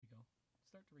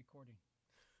recording.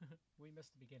 We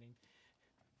missed the beginning.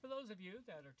 For those of you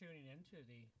that are tuning in to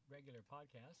the regular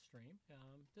podcast stream,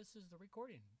 this is the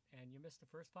recording, and you missed the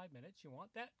first 5 minutes. You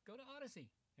want that? Go to Odyssey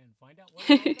and find out what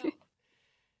it's all about.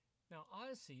 Now,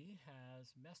 Odyssey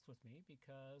has messed with me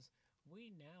because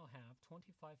we now have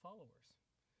 25 followers,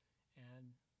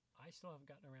 and I still haven't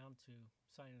gotten around to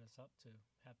signing us up to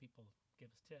have people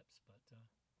give us tips, but I'm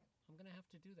going to have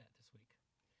to do that this week.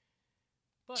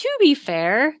 But To be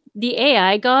fair, the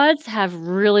AI gods have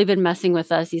really been messing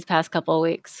with us these past couple of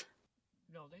weeks.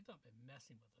 no, they've not been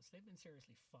messing with us. They've been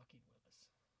seriously fucking with us.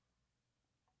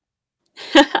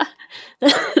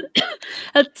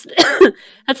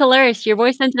 That's hilarious. Your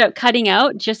voice ended up cutting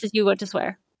out just as you went to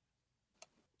swear.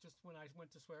 Just when I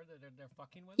went to swear that they're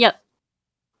fucking with Yep. us?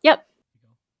 Yep. There you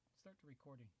go. Start the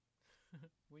recording.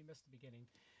 We missed the beginning.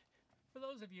 For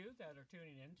those of you that are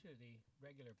tuning in to the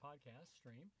regular podcast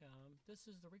stream, this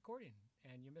is the recording,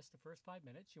 and you missed the first 5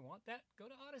 minutes. You want that?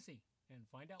 Go to Odyssey and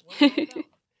find out what it's all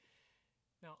about.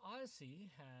 Now,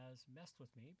 Odyssey has messed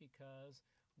with me because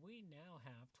we now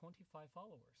have 25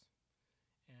 followers,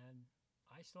 and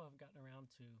I still haven't gotten around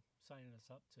to signing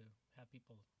us up to have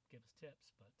people give us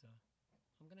tips, but I'm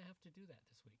going to have to do that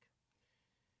this week.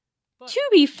 But To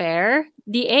be fair,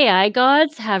 the AI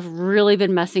gods have really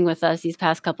been messing with us these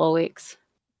past couple of weeks.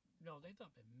 no, they've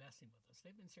not been messing with us.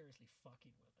 They've been seriously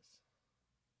fucking with us.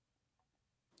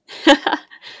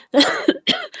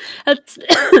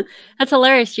 That's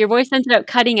hilarious. Your voice ended up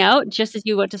cutting out just as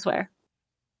you went to swear.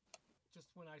 Just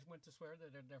when I went to swear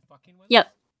that they're fucking with Yep.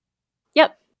 us?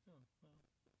 Yep. Oh, well.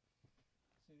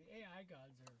 See, the AI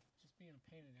gods are just being a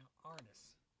pain in the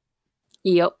arse.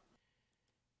 Yep.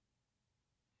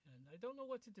 And I don't know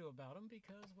what to do about them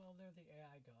because, well, they're the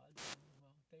AI gods. And,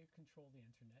 well, they control the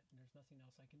internet, and there's nothing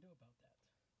else I can do about that.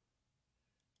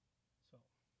 So,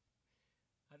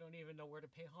 I don't even know where to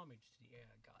pay homage to the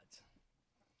AI gods.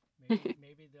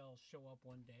 Maybe they'll show up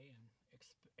one day and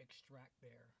extract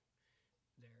their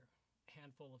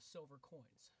handful of silver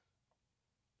coins.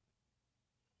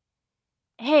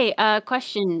 Hey,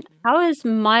 question. How is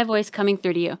my voice coming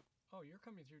through to you? Oh, you're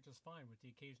coming through just fine with the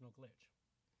occasional glitch.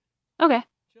 Okay.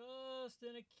 Just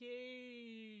an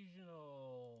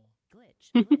occasional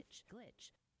Glitch.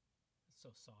 It's so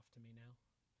soft to me now.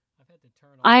 I've had to turn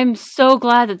on. I'm so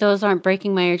glad that those aren't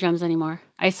breaking my eardrums anymore.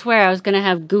 I swear I was going to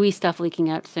have gooey stuff leaking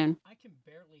out soon. I can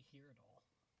barely hear it all.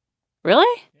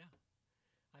 Really? Yeah.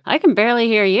 I can barely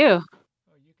hear you. Oh,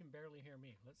 you can barely hear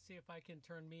me. Let's see if I can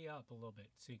turn me up a little bit.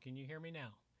 See, can you hear me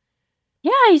now?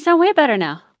 Yeah, you sound way better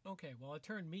now. Okay, well, I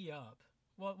turned me up.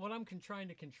 Well, what I'm trying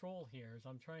to control here is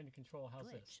I'm trying to control how's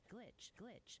this. Glitch.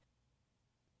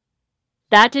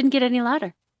 That didn't get any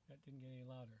louder. That didn't get any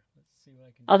louder. Let's see what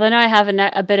I can do. Although now I have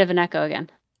a bit of an echo again.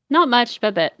 Not much, but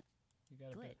a bit. You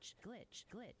got a bit. Glitch.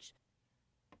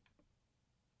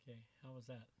 Okay, how was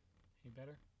that? Any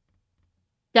better?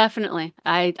 Definitely.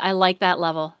 I like that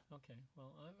level. Okay,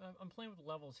 well, I'm playing with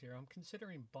levels here. I'm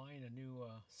considering buying a new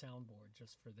soundboard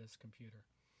just for this computer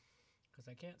because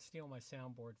I can't steal my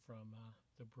soundboard from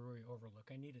the brewery overlook.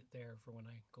 I need it there for when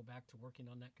I go back to working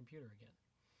on that computer again.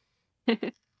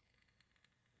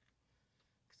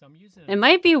 Because I'm using It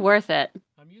might be worth it.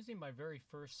 I'm using my very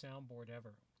first soundboard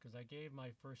ever because I gave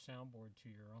my first soundboard to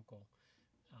your uncle,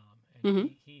 and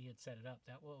he had set it up.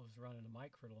 That was running a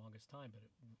mic for the longest time, but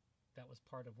that was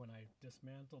part of when I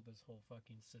dismantled this whole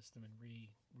fucking system and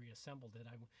reassembled it.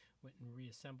 I went and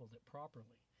reassembled it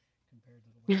properly compared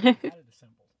to the way I had it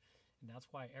assembled. And that's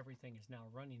why everything is now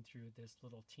running through this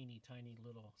little teeny tiny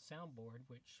little soundboard,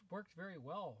 which worked very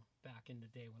well back in the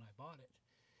day when I bought it.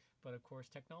 But of course,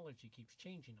 technology keeps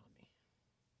changing on me.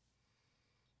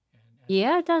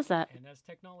 Yeah, it does that. And as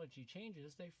technology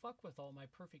changes, they fuck with all my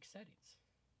perfect settings.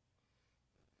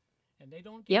 And they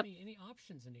don't give me any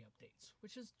options in the updates,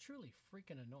 which is truly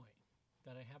freaking annoying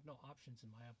that I have no options in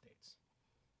my updates.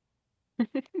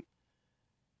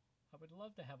 I would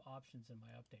love to have options in my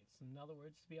updates. In other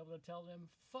words, to be able to tell them,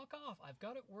 fuck off, I've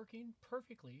got it working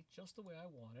perfectly just the way I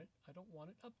want it. I don't want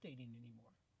it updating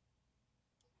anymore.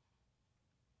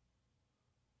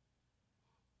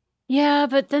 Yeah,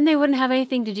 but then they wouldn't have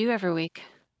anything to do every week.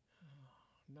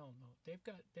 No. They've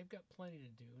got plenty to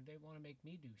do. They want to make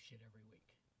me do shit every week.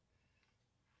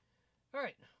 All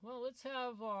right. Well, let's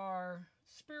have our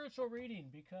spiritual reading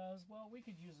because, well, we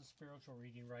could use a spiritual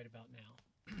reading right about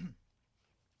now.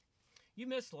 You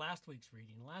missed last week's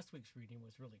reading. Last week's reading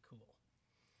was really cool.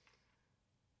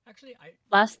 Actually,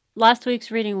 Last week's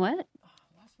reading what?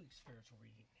 Last week's spiritual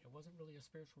reading. It wasn't really a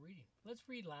spiritual reading. Let's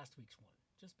read last week's one,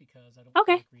 just because I don't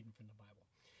like reading from the Bible.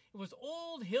 It was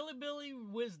old hillbilly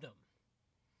wisdom.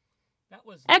 That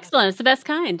was excellent. It's the best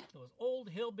kind. It was old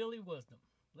hillbilly wisdom.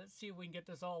 Let's see if we can get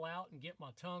this all out and get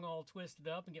my tongue all twisted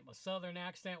up and get my southern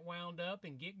accent wound up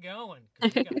and get going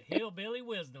because we got hillbilly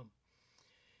wisdom.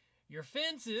 Your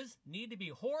fences need to be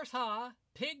horse high,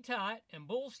 pig tight, and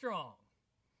bull strong.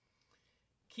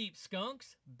 Keep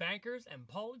skunks, bankers, and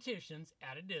politicians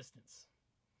at a distance.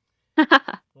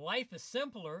 Life is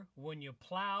simpler when you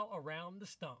plow around the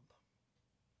stump.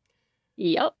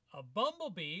 Yep. A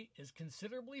bumblebee is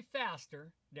considerably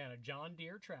faster than a John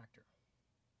Deere tractor.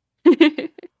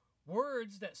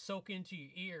 Words that soak into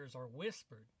your ears are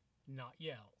whispered, not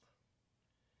yelled.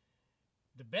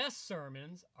 The best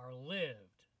sermons are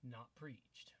lived, not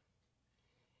preached.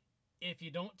 If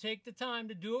you don't take the time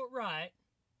to do it right,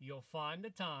 you'll find the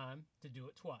time to do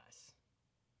it twice.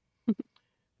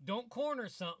 Don't corner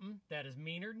something that is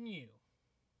meaner than you.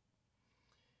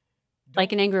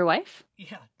 Like an angry wife?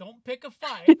 Yeah, don't pick a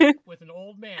fight with an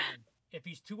old man. If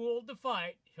he's too old to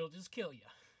fight, he'll just kill you.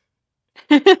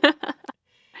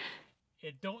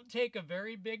 It don't take a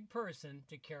very big person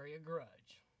to carry a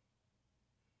grudge.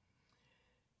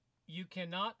 You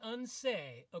cannot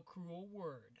unsay a cruel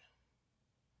word.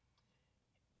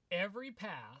 Every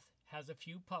path has a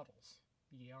few puddles.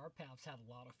 Yeah, our path's had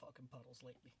a lot of fucking puddles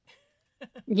lately.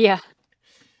 Yeah.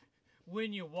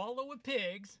 When you wallow with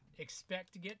pigs,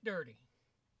 expect to get dirty.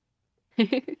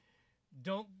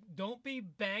 Don't be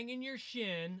banging your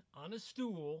shin on a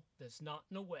stool that's not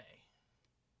in the way.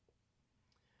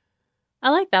 I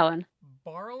like that one.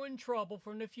 Borrowing trouble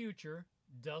from the future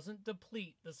doesn't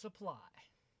deplete the supply.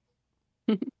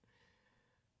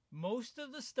 Most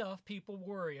of the stuff people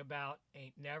worry about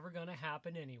ain't never gonna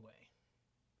happen anyway.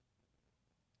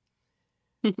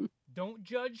 Don't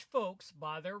judge folks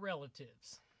by their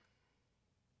relatives.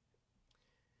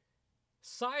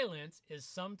 Silence is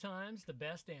sometimes the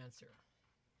best answer.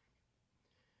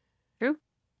 True.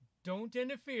 Don't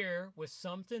interfere with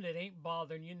something that ain't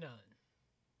bothering you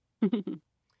none.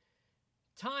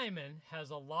 Timing has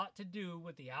a lot to do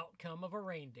with the outcome of a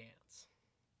rain dance.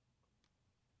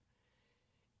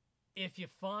 If you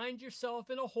find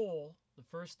yourself in a hole, the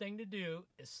first thing to do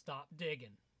is stop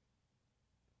digging.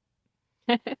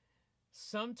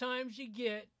 Sometimes you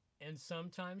get, and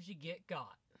sometimes you get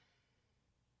got.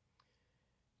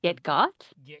 Get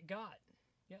got? Get got.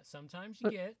 Yeah, sometimes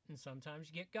you get, and sometimes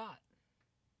you get got.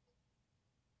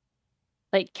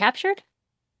 Like captured?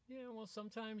 Yeah, well,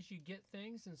 sometimes you get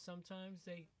things, and sometimes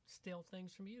they steal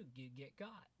things from you. You get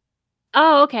got.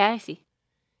 Oh, okay, I see.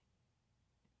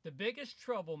 The biggest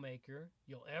troublemaker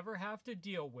you'll ever have to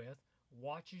deal with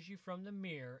watches you from the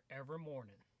mirror every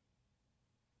morning.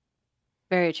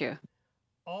 Very true.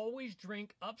 Always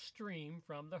drink upstream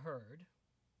from the herd.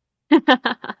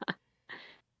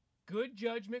 Good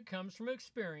judgment comes from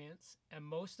experience, and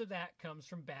most of that comes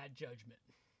from bad judgment.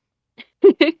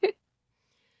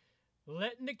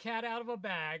 Letting the cat out of a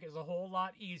bag is a whole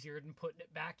lot easier than putting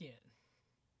it back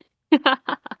in.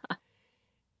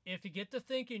 If you get to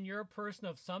thinking you're a person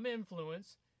of some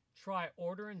influence, try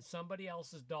ordering somebody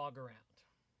else's dog around.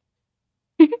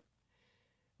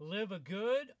 Live a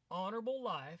good, honorable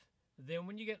life. Then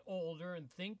when you get older and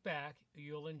think back,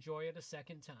 you'll enjoy it a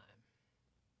second time.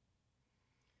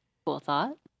 Cool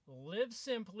thought. Live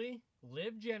simply,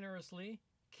 live generously,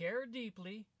 care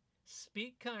deeply,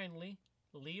 speak kindly,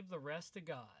 leave the rest to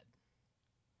God.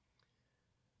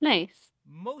 Nice.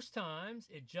 Most times,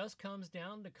 it just comes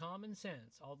down to common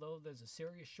sense, although there's a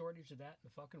serious shortage of that in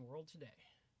the fucking world today.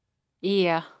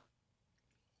 Yeah.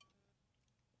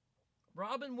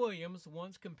 Robin Williams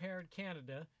once compared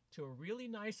Canada to a really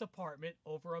nice apartment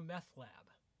over a meth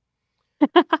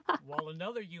lab, while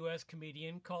another U.S.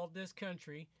 comedian called this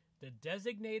country the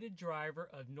designated driver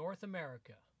of North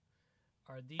America.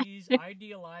 Are these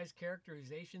idealized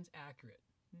characterizations accurate?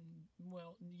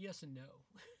 Well, yes and no.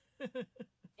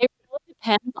 It really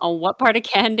depends on what part of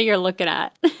Canada you're looking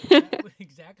at.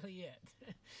 Exactly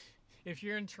it. If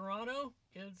you're in Toronto,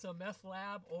 it's a meth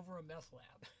lab over a meth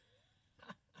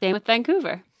lab. Same with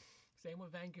Vancouver. Same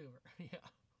with Vancouver, yeah.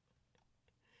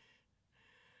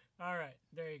 All right,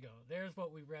 there you go. There's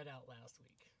what we read out last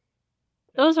week.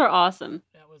 Those are awesome.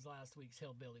 That was last week's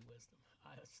Hillbilly Wisdom.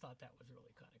 I just thought that was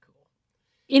really kind of cool.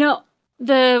 You know,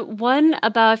 the one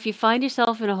about if you find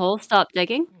yourself in a hole, stop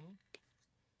digging.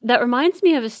 That reminds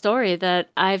me of a story that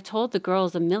I've told the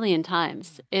girls a million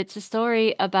times. It's a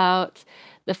story about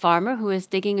the farmer who is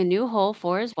digging a new hole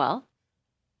for his well.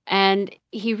 And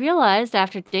he realized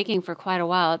after digging for quite a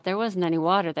while, there wasn't any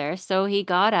water there. So he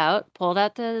got out, pulled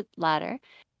out the ladder,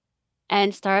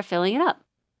 and started filling it up.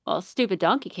 Well, a stupid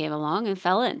donkey came along and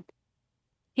fell in.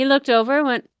 He looked over and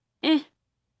went,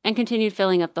 and continued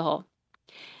filling up the hole.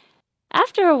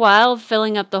 After a while of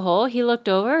filling up the hole, he looked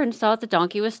over and saw that the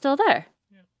donkey was still there.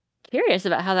 Yeah. curious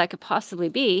about how that could possibly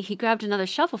be, he grabbed another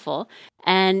shovelful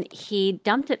and he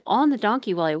dumped it on the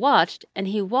donkey while he watched, and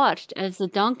he watched as the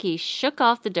donkey shook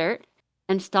off the dirt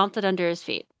and stomped it under his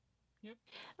feet. Yep.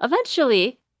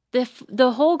 Eventually,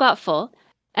 the hole got full,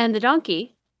 and the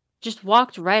donkey just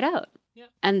walked right out. Yep.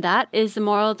 And that is the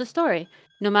moral of the story.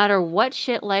 No matter what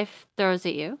shit life throws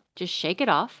at you, just shake it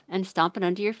off and stomp it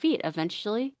under your feet.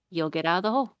 Eventually, you'll get out of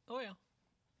the hole. Oh, yeah.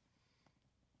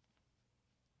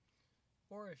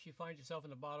 Or if you find yourself in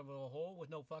the bottom of a hole with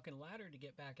no fucking ladder to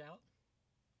get back out,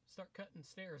 start cutting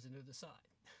stairs into the side.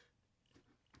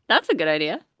 That's a good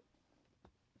idea.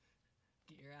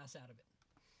 Get your ass out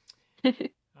of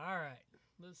it. All right.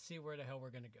 Let's see where the hell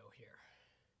we're going to go here.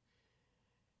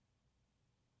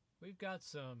 We've got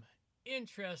some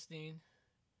interesting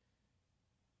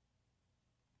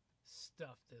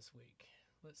stuff this week.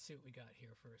 Let's see what we got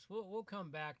here first. We'll come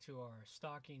back to our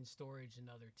stocking, storage, and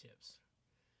other tips.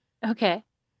 Okay.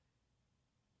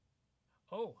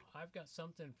 Oh, I've got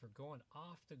something for going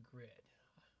off the grid.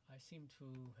 I seem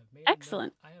to have made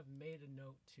Excellent. I have made a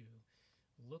note to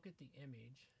look at the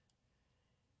image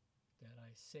that I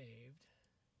saved.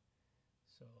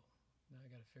 So now I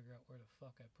got to figure out where the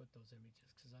fuck I put those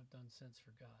images, because I've done since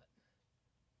forgot.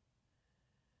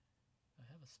 I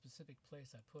have a specific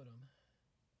place I put them.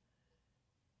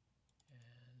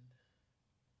 And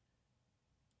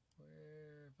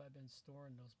where have I been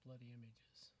storing those bloody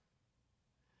images?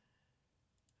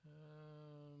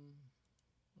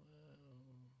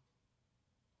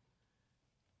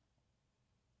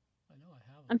 I know I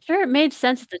have them. I'm sure it made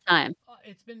sense at the time.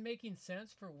 It's been making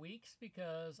sense for weeks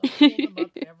because I pull them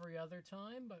up every other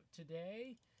time, but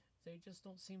today they just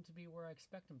don't seem to be where I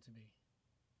expect them to be.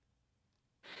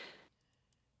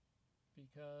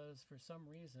 Because for some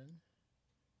reason...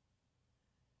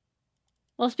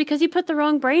 Well, it's because you put the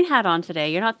wrong brain hat on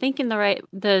today. You're not thinking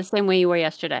the same way you were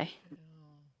yesterday. I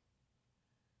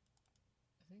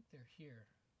think they're here.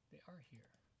 They are here.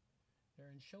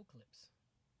 They're in show clips.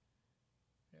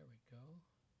 There we go.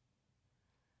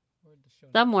 Where'd the show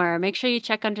Somewhere. Make sure you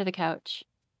check under the couch.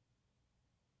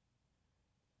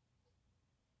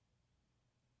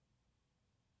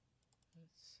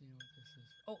 Let's see what this is.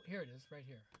 Oh, here it is, right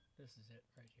here. This is it,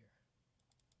 right here.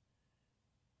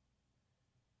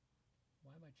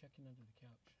 Why am I checking under the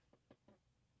couch?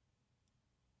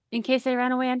 In case they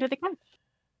ran away under the couch.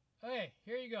 Okay,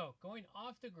 here you go. Going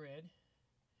off the grid.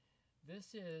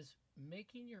 This is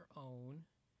making your own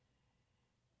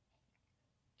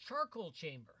charcoal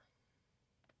chamber.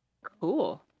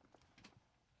 Cool.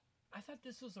 I thought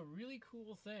this was a really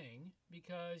cool thing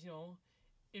because,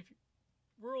 if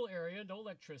rural area, no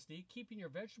electricity, keeping your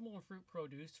vegetable and fruit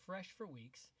produce fresh for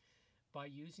weeks by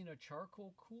using a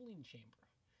charcoal cooling chamber.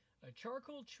 A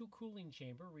charcoal cooling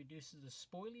chamber reduces the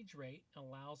spoilage rate and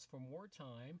allows for more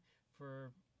time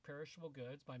for perishable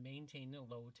goods by maintaining a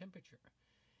low temperature.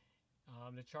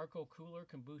 The charcoal cooler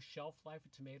can boost shelf life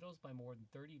of tomatoes by more than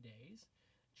 30 days.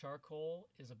 Charcoal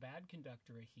is a bad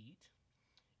conductor of heat.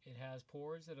 It has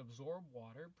pores that absorb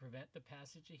water, prevent the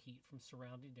passage of heat from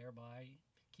surrounding, thereby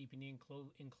keeping the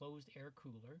enclosed air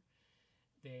cooler.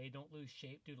 They don't lose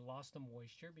shape due to loss of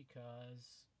moisture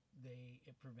because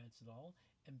it prevents it all.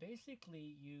 And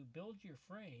basically, you build your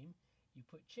frame, you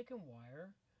put chicken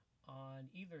wire on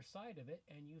either side of it,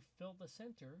 and you fill the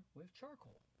center with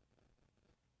charcoal.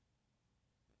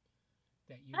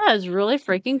 That is really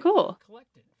freaking cool.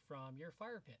 Collected from your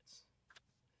fire pits.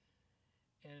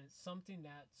 And it's something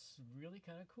that's really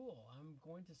kind of cool. I'm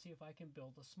going to see if I can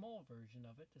build a small version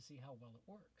of it to see how well it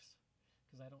works,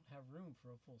 because I don't have room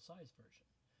for a full-size version.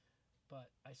 But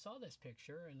I saw this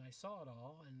picture, and I saw it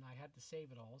all, and I had to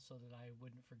save it all so that I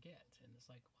wouldn't forget. And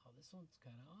it's like, wow, this one's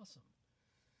kind of awesome.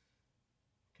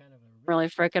 Kind of a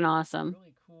really freaking awesome.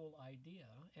 Really cool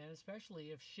idea. And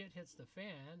especially if shit hits the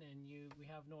fan and we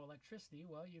have no electricity,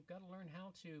 well, you've got to learn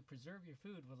how to preserve your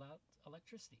food without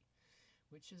electricity,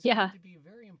 which is going to be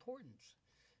very important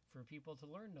for people to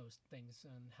learn those things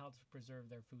and how to preserve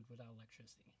their food without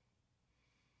electricity.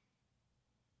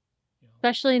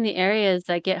 Especially in the areas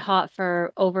that get hot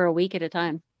for over a week at a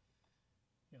time.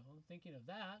 Thinking of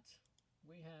that,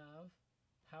 we have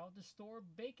how to store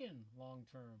bacon long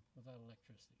term without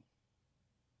electricity.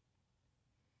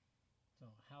 So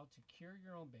how to cure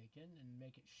your own bacon and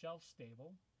make it shelf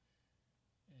stable.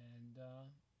 And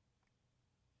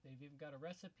they've even got a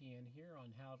recipe in here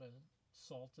on how to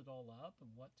salt it all up and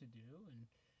what to do, and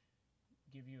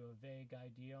give you a vague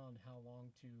idea on how long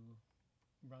to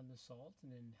run the salt,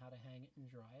 and then how to hang it and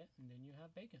dry it, and then you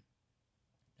have bacon.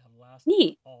 That'll last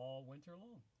all winter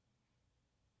long.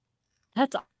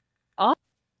 That's awesome.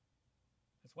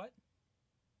 That's what?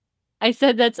 I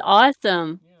said that's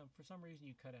awesome. Yeah, for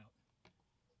cut out.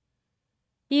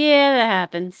 Yeah, that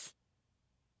happens.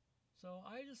 So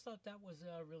I just thought that was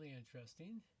really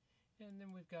interesting. And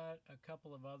then we've got a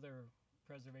couple of other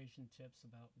preservation tips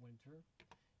about winter.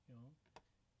 You know,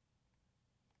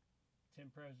 10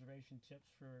 preservation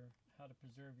tips for how to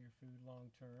preserve your food long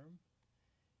term.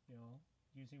 You know,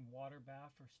 using water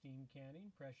bath or steam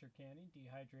canning, pressure canning,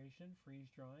 dehydration, freeze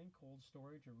drying, cold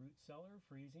storage or root cellar,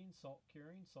 freezing, salt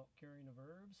curing of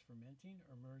herbs, fermenting,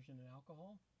 or immersion in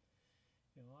alcohol.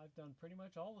 You know, I've done pretty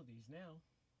much all of these now.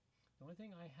 The only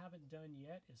thing I haven't done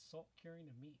yet is salt curing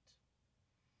of meat.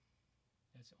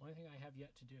 That's the only thing I have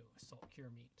yet to do is salt cure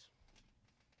meat.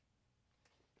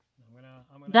 I'm gonna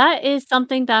That is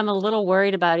something that I'm a little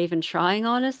worried about even trying,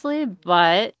 honestly,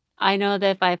 but I know that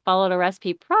if I followed a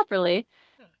recipe properly,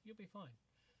 yeah, you'll be fine.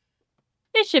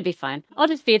 it should be fine. I'll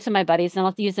just feed it to my buddies and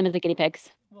I'll use them as the guinea pigs.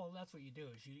 Well, that's what you do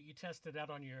is you test it out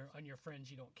on your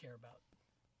friends you don't care about.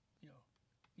 You know,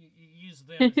 you use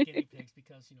them as guinea pigs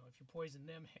because you know if you poison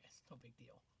them, it's no big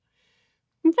deal.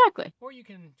 Exactly. Or you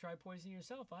can try poisoning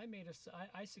yourself.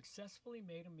 I successfully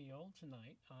made a meal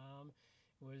tonight.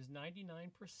 It was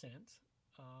 99%.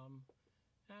 Um,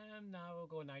 and now we'll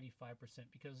go 95%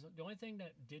 because the only thing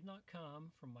that did not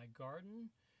come from my garden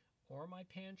or my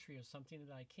pantry of something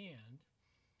that I canned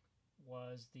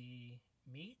was the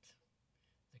meat,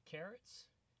 the carrots,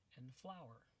 and the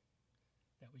flour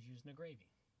that was used in the gravy.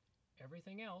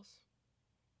 Everything else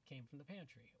came from the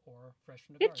pantry or fresh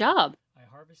from the Good garden. job. I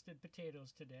harvested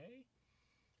potatoes today.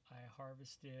 I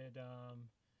harvested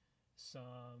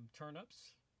some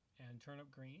turnips and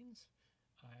turnip greens.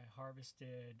 I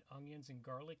harvested onions and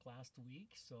garlic last week,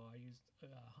 so I used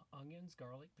onions,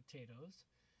 garlic, potatoes,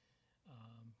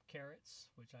 carrots,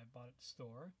 which I bought at the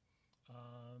store.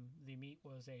 The meat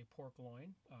was a pork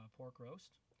loin, pork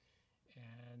roast,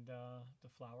 and the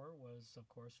flour was, of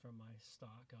course, from my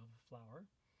stock of flour.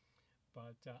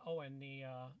 But and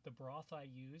the broth I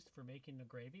used for making the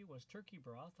gravy was turkey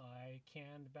broth I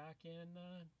canned back in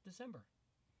December.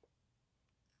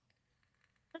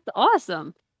 That's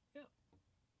awesome. Yeah,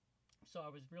 so I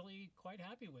was really quite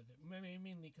happy with it.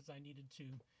 Mainly because I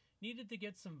needed to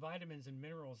get some vitamins and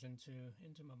minerals into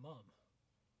my mom,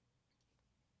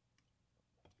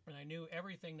 and I knew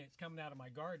everything that's coming out of my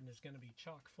garden is going to be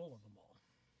chock full of them all.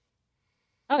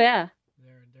 Oh yeah.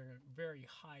 They're very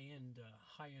high end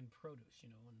produce, you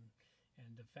know,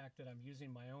 and the fact that I'm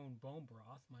using my own bone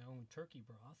broth, my own turkey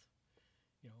broth,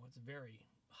 you know, it's very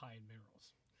high in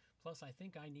minerals. Plus, I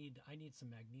think I need some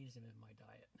magnesium in my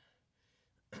diet.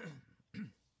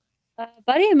 A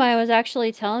buddy of mine was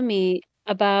actually telling me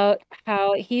about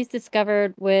how he's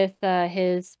discovered with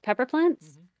his pepper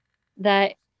plants Mm-hmm.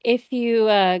 that if you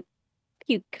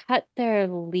cut their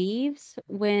leaves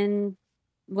when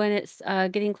it's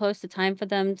getting close to time for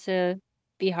them to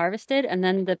be harvested, and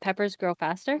then the peppers grow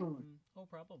faster. Mm. Oh,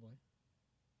 probably.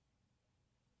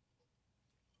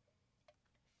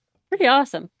 Pretty Yeah,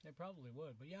 awesome. they probably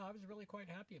would. But yeah, I was really quite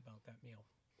happy about that meal.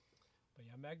 But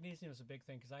yeah, magnesium is a big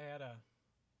thing because I had a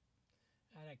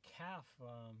calf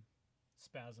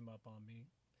spasm up on me,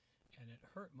 and it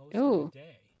hurt most of the Ooh,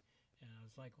 day. And I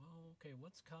was like, well, okay,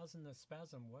 what's causing the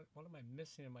spasm? What am I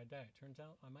missing in my diet? Turns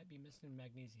out I might be missing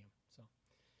magnesium. So,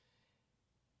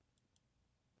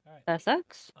 all right. that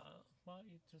sucks. Well,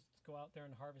 you just go out there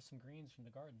and harvest some greens from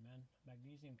the garden, man.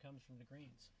 Magnesium comes from the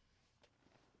greens.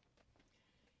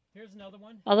 Here's another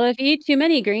one. Although if you eat too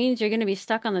many greens, you're going to be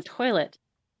stuck on the toilet.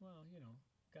 Well, you know,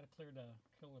 got to clear the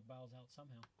bowels out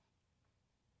somehow.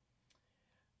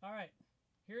 All right.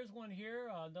 Here's one here.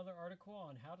 Another article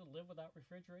on how to live without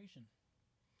refrigeration.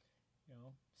 You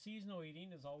know, seasonal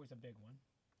eating is always a big one.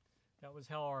 That was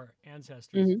how our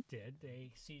ancestors Hmm. did.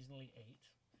 They seasonally ate.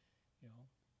 You know,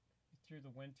 through the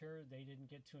winter they didn't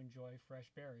get to enjoy fresh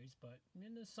berries, but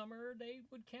in the summer they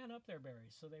would can up their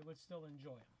berries, so they would still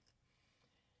enjoy them.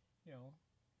 You know,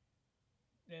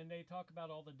 and they talk about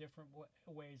all the different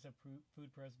ways of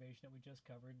food preservation that we just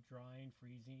covered: drying,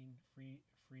 freezing,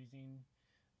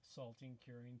 salting,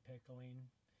 curing, pickling,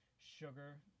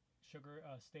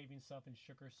 staving stuff in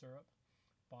sugar syrup,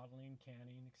 bottling,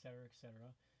 canning,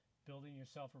 etc. Building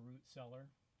yourself a root cellar.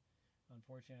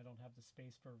 Unfortunately, I don't have the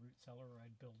space for a root cellar, or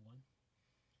I'd build one.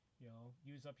 You know,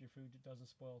 use up your food that doesn't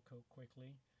spoil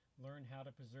quickly. Learn how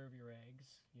to preserve your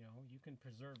eggs. You know, you can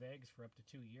preserve eggs for up to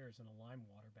 2 years in a lime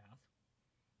water bath.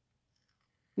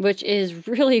 Which is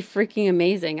really freaking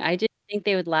amazing. I didn't think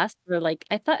they would last for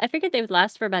I figured they would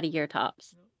last for about a year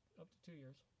tops. You know, up to 2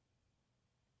 years,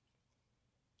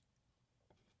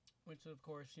 which of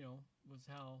course, was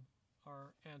how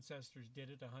our ancestors did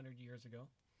it 100 years ago.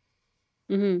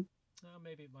 Hmm.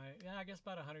 Maybe yeah, I guess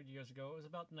about 100 years ago. It was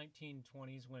about the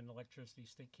 1920s when electricity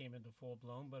came into full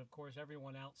bloom. But of course,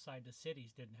 everyone outside the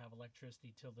cities didn't have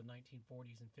electricity till the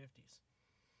 1940s and 50s.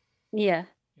 Yeah.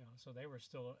 So they were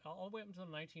still all the way up until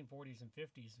the 1940s and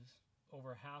 50s.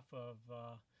 Over half of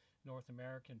North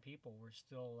American people were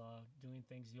still doing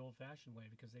things the old-fashioned way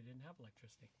because they didn't have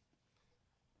electricity.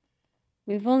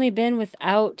 We've only been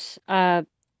without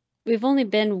we've only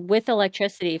been with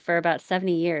electricity for about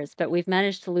 70 years, but we've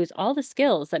managed to lose all the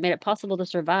skills that made it possible to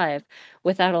survive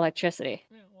without electricity.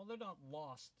 Yeah, well, they're not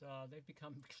lost. They've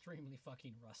become extremely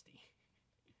fucking rusty.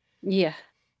 Yeah.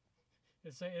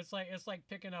 It's like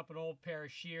picking up an old pair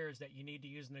of shears that you need to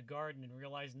use in the garden and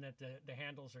realizing that the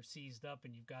handles are seized up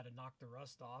and you've got to knock the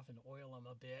rust off and oil them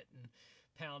a bit and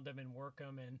pound them and work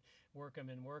them and work them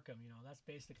and work them. That's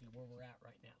basically where we're at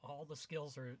right now. All the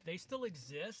skills they still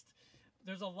exist.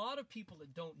 There's a lot of people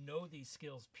that don't know these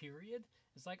skills. Period.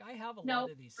 It's like I have a lot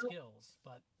of these skills,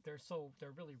 but they're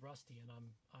really rusty, and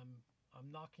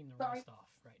I'm knocking the rust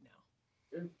off right now,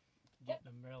 getting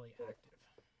them really active.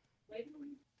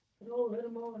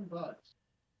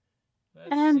 Let's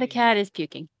And the see. cat is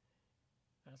puking.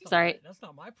 Sorry. That's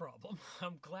not my problem.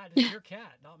 I'm glad it's your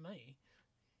cat, not me.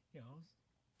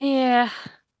 Yeah.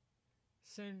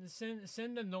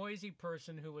 Send a noisy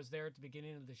person who was there at the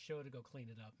beginning of the show to go clean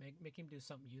it up. Make him do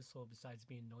something useful besides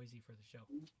being noisy for the show.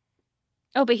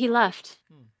 Oh, but he left.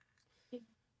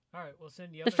 All right, we'll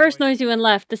send the first noisy one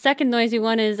left. The second noisy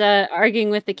one is arguing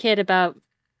with the kid about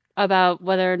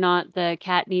whether or not the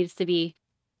cat needs to be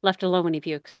left alone when he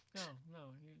pukes. No,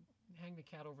 you hang the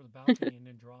cat over the balcony and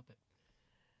then drop it.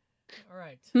 All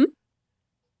right.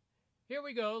 Here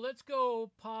we go. Let's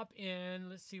go pop in.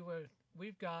 Let's see what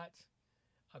we've got.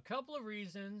 A couple of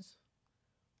reasons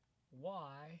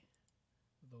why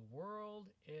the world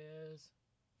is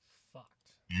fucked.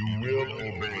 You will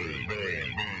obey.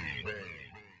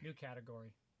 New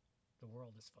category. The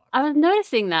world is fucked. I was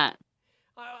noticing that.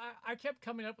 I kept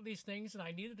coming up with these things, and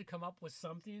I needed to come up with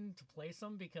something to place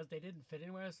them because they didn't fit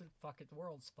anywhere. I said, fuck it, the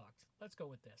world's fucked. Let's go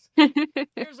with this.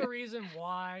 Here's a reason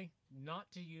why not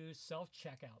to use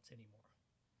self-checkouts anymore.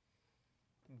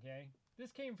 Okay?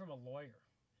 This came from a lawyer.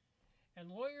 And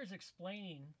lawyers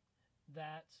explaining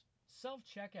that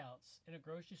self-checkouts in a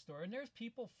grocery store, and there's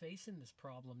people facing this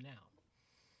problem now,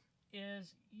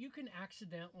 is you can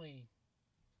accidentally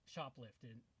shoplift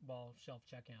while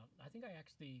self-checkout. I think I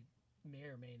actually may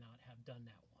or may not have done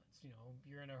that once.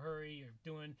 You're in a hurry,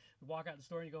 you walk out the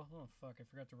store and you go, oh, fuck, I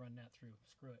forgot to run that through.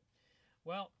 Screw it.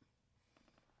 Well,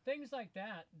 things like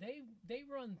that, they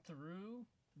run through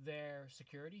their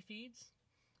security feeds,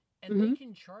 and they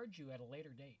can charge you at a later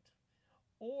date.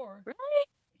 Or really?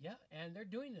 Yeah, and they're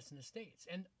doing this in the States.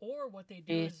 Or what they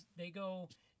do is they go,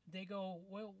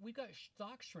 well, we got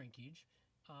stock shrinkage.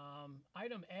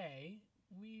 Item A,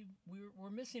 we're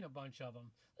missing a bunch of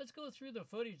them. Let's go through the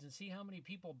footage and see how many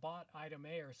people bought item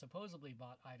A or supposedly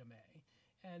bought item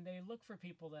A. And they look for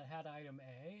people that had item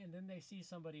A, and then they see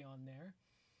somebody on there,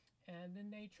 and then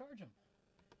they charge them.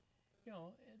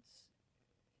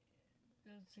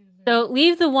 So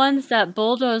leave the ones that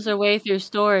bulldoze their way through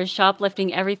stores,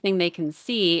 shoplifting everything they can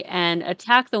see, and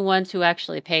attack the ones who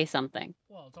actually pay something.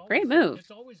 Well, great move.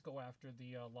 It's always go after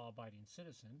the law-abiding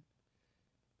citizen.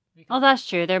 Oh, that's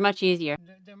true. They're much easier.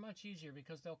 They're much easier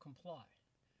because they'll comply.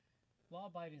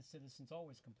 Law-abiding citizens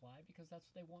always comply because that's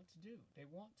what they want to do. They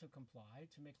want to comply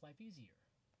to make life easier.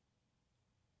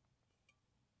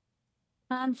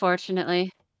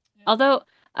 Unfortunately. Yeah. Although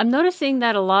I'm noticing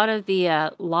that a lot of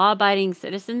the law-abiding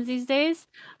citizens these days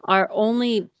are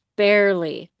only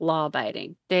barely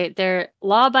law-abiding. They're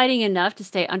law-abiding enough to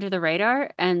stay under the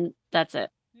radar, and that's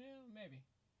it. Yeah, maybe.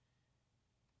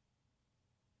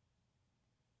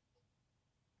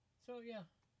 So yeah,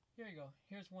 here you go.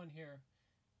 Here's one here.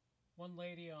 One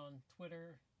lady on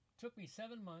Twitter, took me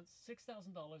 7 months,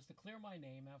 $6,000 to clear my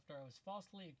name after I was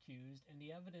falsely accused, and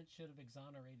the evidence should have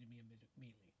exonerated me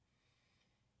immediately.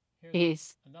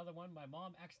 Here's another one. My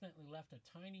mom accidentally left a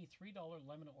tiny $3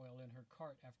 lemon oil in her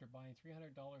cart after buying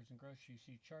 $300 in groceries.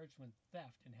 She charged with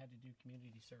theft and had to do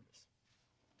community service.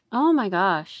 Oh my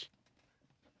gosh.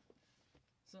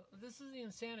 So this is the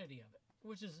insanity of it,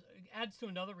 which adds to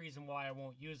another reason why I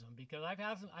won't use them, because I've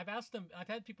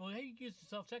had people, hey, you use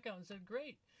self-checkout, and said,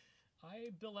 great,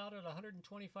 I bill out at $125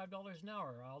 an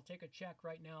hour. I'll take a check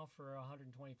right now for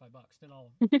 $125, then I'll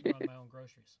run my own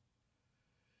groceries.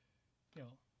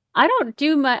 I don't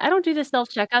do the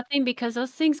self-checkout thing because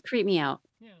those things creep me out.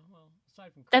 Yeah, well,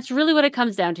 aside from that's really what it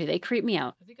comes down to. They creep me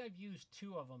out. I think I've used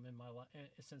 2 of them in my life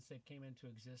since they came into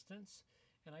existence,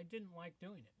 and I didn't like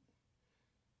doing it.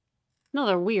 No,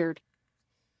 they're weird.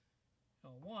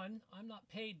 One, I'm not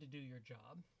paid to do your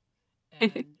job,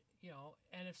 and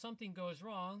and if something goes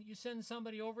wrong, you send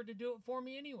somebody over to do it for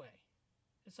me anyway.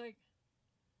 It's like,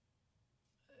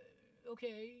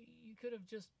 okay, you could have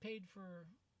just paid for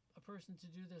a person to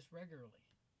do this regularly.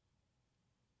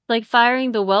 Like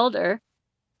firing the welder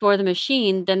for the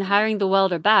machine, then hiring the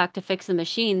welder back to fix the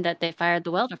machine that they fired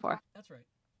the welder for. That's right.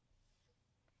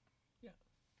 Yeah.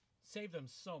 Save them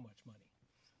so much money.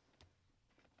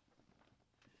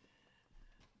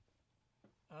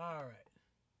 All right.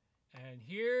 And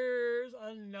here's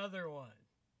another one.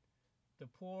 The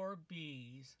poor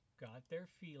bees got their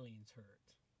feelings hurt.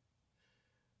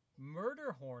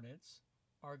 Murder hornets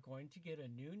are going to get a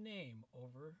new name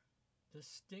over the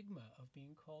stigma of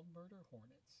being called murder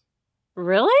hornets.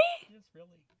 Really? Yes,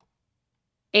 really.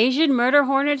 Asian murder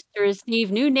hornets to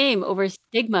receive new name over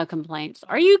stigma complaints.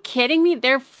 Are you kidding me?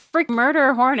 They're freaking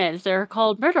murder hornets. They're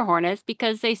called murder hornets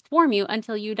because they swarm you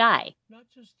until you die. Not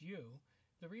just you.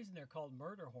 The reason they're called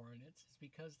murder hornets is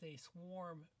because they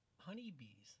swarm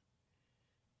honeybees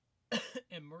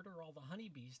and murder all the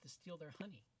honeybees to steal their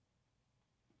honey.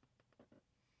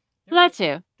 That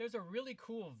too. There's a really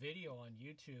cool video on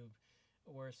YouTube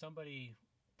where somebody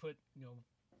put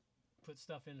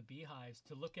stuff in the beehives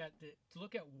to look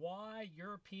at why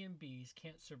European bees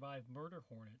can't survive murder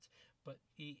hornets, but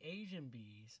the Asian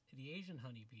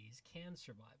honeybees can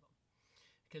survive them.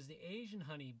 Because the Asian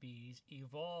honeybees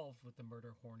evolved with the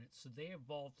murder hornets, so they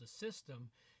evolved a system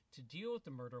to deal with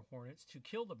the murder hornets, to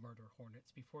kill the murder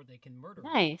hornets before they can murder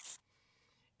them. Nice.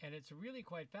 And it's really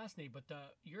quite fascinating, but the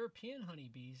European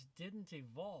honeybees didn't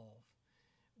evolve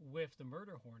with the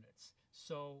murder hornets.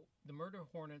 So the murder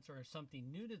hornets are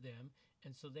something new to them,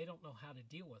 and so they don't know how to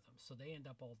deal with them, so they end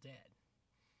up all dead.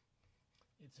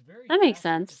 That makes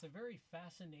sense. It's a very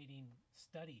fascinating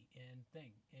study and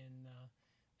thing. And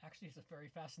actually, it's a very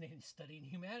fascinating study in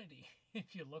humanity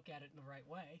if you look at it in the right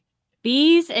way.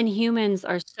 Bees and humans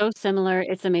are so similar.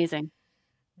 It's amazing.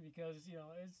 Because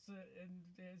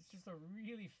it's just a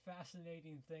really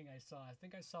fascinating thing I saw. I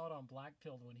think I saw it on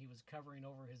Blackpilled when he was covering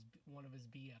over one of his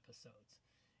bee episodes,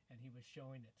 and he was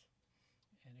showing it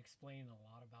and explaining a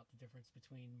lot about the difference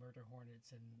between murder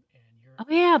hornets and Europe.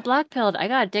 Oh yeah, Blackpilled. I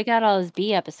gotta dig out all his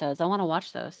bee episodes. I want to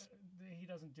watch those. He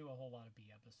doesn't do a whole lot of bee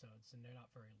episodes, and they're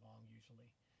not very long usually,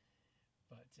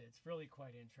 but it's really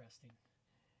quite interesting.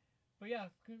 But yeah,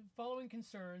 following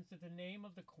concerns that the name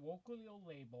of the colloquial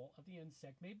label of the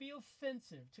insect may be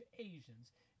offensive to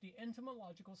Asians, the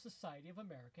Entomological Society of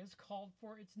America has called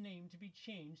for its name to be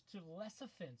changed to less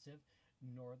offensive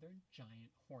northern giant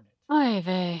hornet. Oy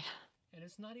vey. And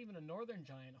it's not even a northern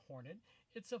giant hornet,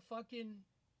 it's a fucking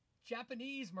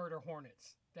Japanese murder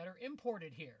hornets that are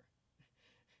imported here.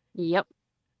 Yep.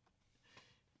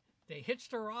 They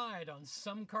hitched a ride on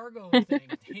some cargo thing.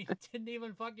 They didn't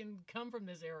even fucking come from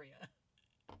this area.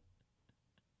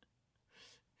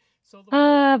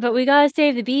 But we gotta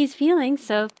save the bee's feelings,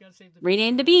 so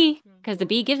rename the bee, because the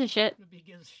bee gives a shit. The bee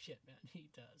gives a shit, man. He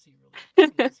does. He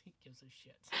really does. He gives a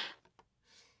shit.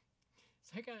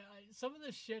 It's like some of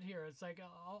this shit here. It's like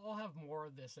I'll have more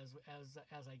of this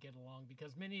as I get along,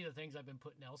 because many of the things I've been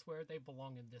putting elsewhere, they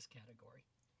belong in this category.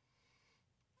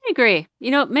 I agree.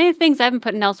 Many things I've been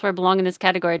putting elsewhere belong in this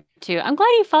category too. I'm glad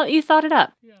you thought it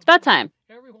up. Yeah, it's about time.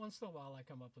 Every once in a while, I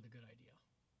come up with a good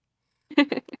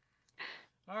idea.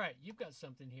 All right, you've got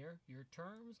something here. Your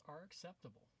terms are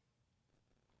acceptable.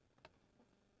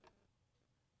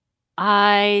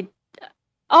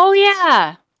 Oh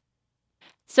yeah.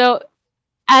 So,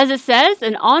 as it says,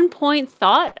 an on-point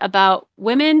thought about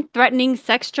women threatening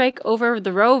sex strike over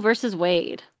the Roe versus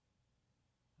Wade.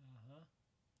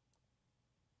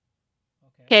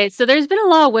 Okay, so there's been a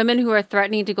lot of women who are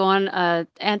threatening to go on an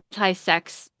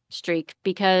anti-sex streak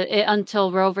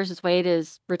until Roe versus Wade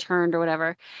is returned or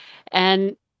whatever.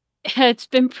 And it's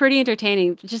been pretty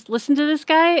entertaining. Just listen to this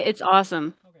guy. It's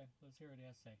awesome. Okay, let's hear what he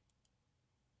has to say.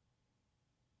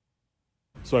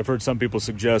 So I've heard some people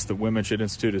suggest that women should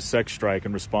institute a sex strike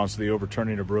in response to the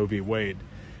overturning of Roe v. Wade.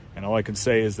 And all I can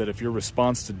say is that if your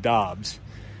response to Dobbs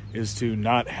is to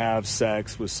not have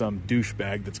sex with some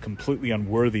douchebag that's completely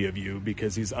unworthy of you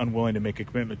because he's unwilling to make a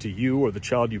commitment to you or the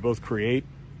child you both create,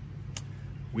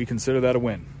 we consider that a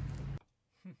win.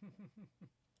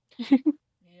 Yeah,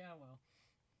 well.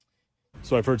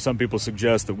 So I've heard some people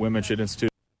suggest that women should institute...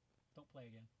 Don't play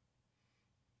again.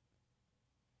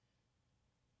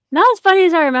 Not as funny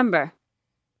as I remember.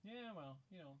 Yeah, well,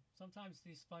 sometimes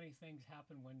these funny things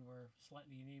happen when we're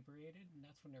slightly inebriated, and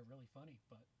that's when they're really funny,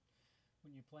 but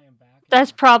when you play them back...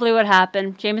 That's probably what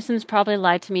happened. Jameson's probably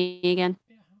lied to me again.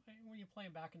 Yeah, when you play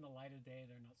them back in the light of day,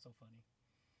 they're not so funny.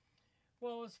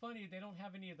 Well, it's funny. They don't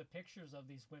have any of the pictures of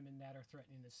these women that are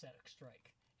threatening the sex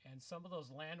strike. And some of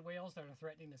those land whales that are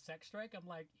threatening the sex strike, I'm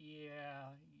like, yeah.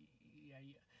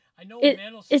 I know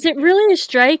men will Is stick it their really a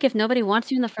strike if nobody wants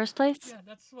you in the first place? yeah,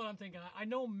 that's what I'm thinking. I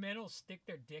know men will stick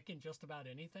their dick in just about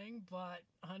anything, but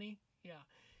honey, yeah,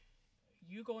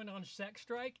 you going on sex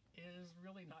strike is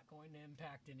really not going to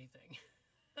impact anything.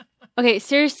 Okay,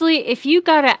 seriously, if you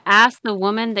gotta ask the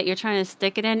woman that you're trying to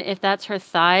stick it in if that's her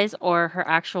thighs or her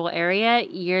actual area,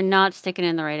 you're not sticking it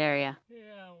in the right area.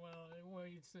 Yeah, well,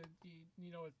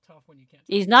 it's tough when you can't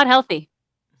He's talk not about it. healthy.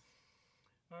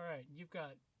 All right, you've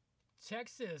got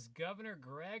Texas Governor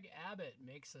Greg Abbott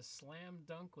makes a slam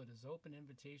dunk with his open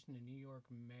invitation to New York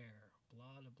mayor. Blah,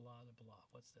 blah, blah, blah.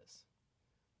 What's this?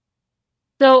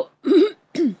 So,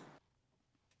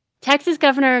 Texas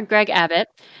Governor Greg Abbott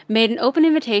made an open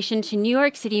invitation to New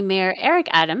York City Mayor Eric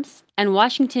Adams and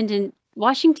Washington,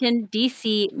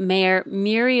 D.C. Mayor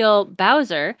Muriel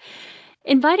Bowser,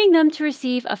 inviting them to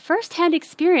receive a first-hand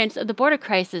experience of the border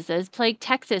crisis that has plagued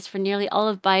Texas for nearly all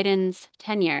of Biden's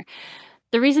tenure.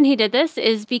 The reason he did this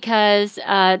is because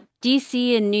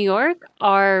DC and New York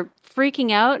are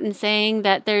freaking out and saying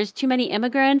that there's too many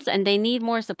immigrants and they need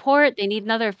more support. They need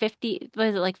another $500,000,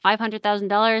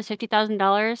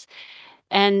 $50,000,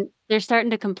 and they're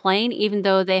starting to complain, even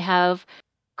though they have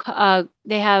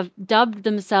dubbed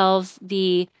themselves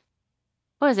the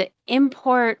what is it,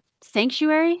 import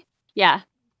sanctuary? Yeah,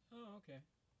 Oh, okay.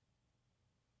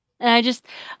 and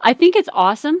I think it's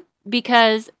awesome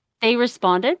because they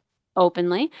responded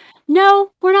openly.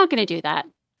 No, we're not going to do that.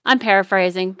 I'm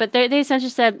paraphrasing, but they essentially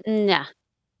said, nah.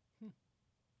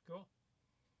 Cool.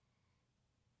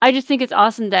 I just think it's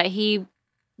awesome that he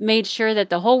made sure that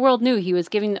the whole world knew he was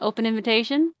giving the open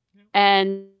invitation Yep.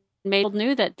 and made the world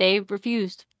knew that they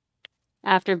refused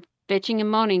after bitching and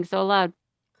moaning so loud.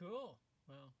 Cool.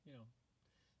 Well,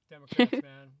 Democrats, man.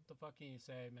 What the fuck can you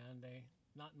say, man? They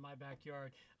not in my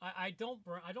backyard. I don't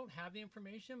have the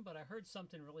information, but I heard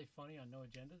something really funny on No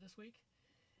Agenda this week.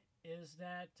 Is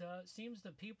that seems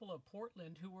the people of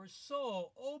Portland who were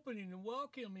so opening and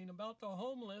welcoming about the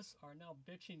homeless are now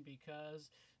bitching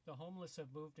because the homeless have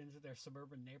moved into their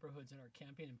suburban neighborhoods and are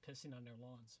camping and pissing on their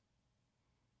lawns.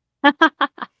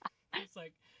 It's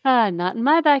like, Not in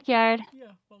my backyard. yeah,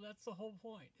 well, that's the whole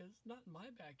point. It's not in my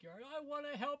backyard. I want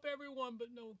to help everyone, but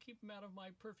no, keep them out of my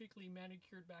perfectly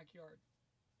manicured backyard.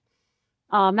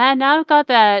 Oh man, now I've got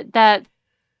that in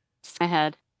my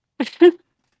head. You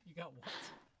got what?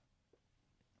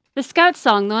 The Scout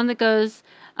song, the one that goes,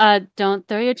 don't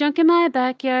throw your junk in my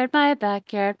backyard, my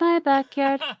backyard, my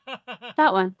backyard.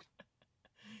 That one.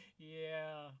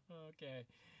 Yeah, okay.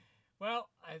 Well,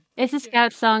 It's a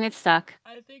Scout song. It's stuck.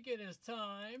 I think it is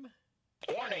time.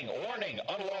 Warning,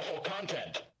 unlawful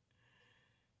content.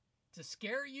 To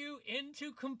scare you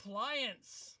into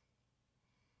compliance.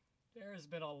 There has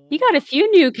been You got a few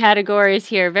new categories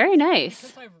here. Very nice.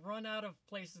 Because I've run out of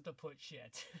places to put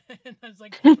shit. And I was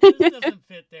like, this doesn't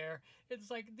fit there.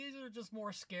 It's like, these are just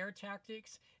more scare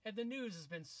tactics. And the news has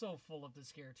been so full of the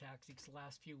scare tactics the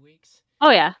last few weeks.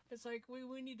 Oh, yeah. It's like,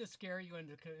 we need to scare you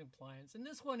into compliance. And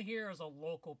this one here is a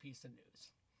local piece of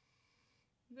news.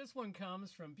 This one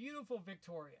comes from beautiful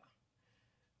Victoria.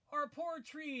 Our poor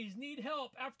trees need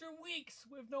help after weeks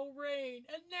with no rain.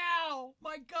 And now,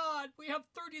 my God, we have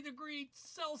 30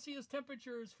 Celsius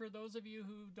temperatures. For those of you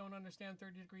who don't understand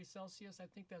 30 degrees Celsius, I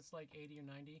think that's like 80 or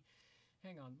 90.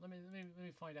 Hang on, let me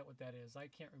find out what that is. I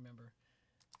can't remember.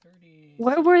 30.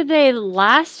 Where were they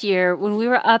last year when we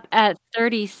were up at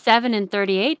 37 and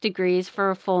 38 degrees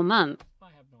for a full month? I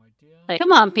have no idea. Like,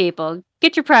 come on, people.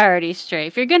 Get your priorities straight.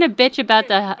 If you're going to bitch about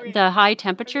the high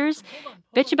temperatures,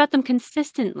 bitch about them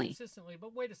consistently. Consistently,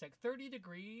 but wait a sec. 30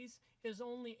 degrees is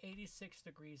only 86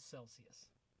 degrees Celsius.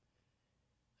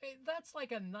 Hey, that's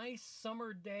like a nice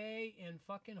summer day in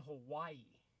fucking Hawaii.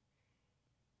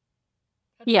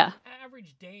 That's Yeah. an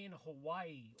average day in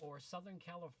Hawaii or Southern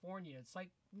California. It's like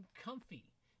comfy.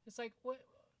 It's like, what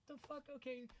the fuck?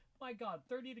 Okay, my God,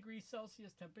 30 degrees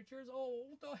Celsius temperatures. Oh,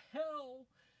 the hell.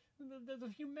 The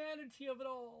humanity of it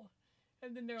all.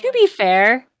 And then they're To be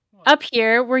fair, what? up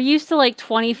here, we're used to like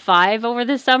 25 over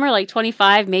the summer, like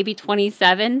 25, maybe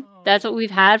 27. Oh. That's what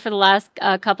we've had for the last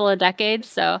couple of decades.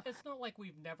 So It's not like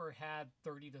we've never had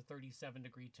 30 to 37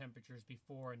 degree temperatures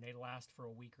before and they last for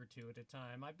a week or two at a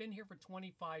time. I've been here for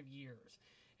 25 years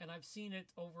and I've seen it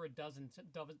over a dozen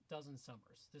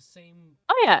summers. The same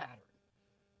yeah. pattern.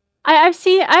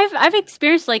 I've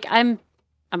experienced, like, I'm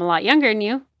a lot younger than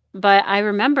you, but I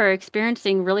remember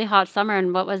experiencing really hot summer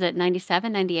in, what was it,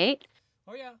 97, 98?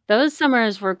 Oh, yeah. Those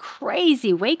summers were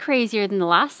crazy, way crazier than the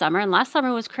last summer, and last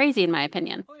summer was crazy in my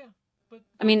opinion. Oh, yeah.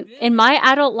 I mean, in my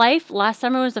adult life, last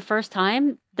summer was the first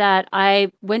time that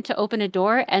I went to open a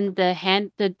door and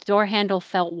the door handle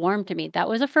felt warm to me. That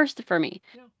was a first for me.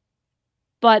 Yeah.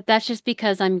 But that's just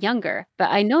because I'm younger.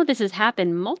 But I know this has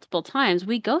happened multiple times.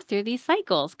 We go through these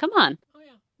cycles. Come on. Oh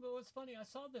yeah. Well, it's funny. I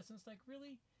saw this and it's like,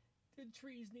 really, did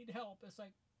trees need help? It's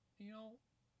like,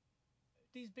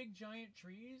 these big giant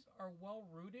trees are well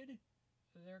rooted.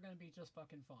 They're gonna be just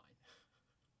fucking fine.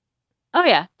 Oh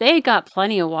yeah, they got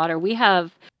plenty of water. We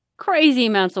have crazy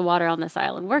amounts of water on this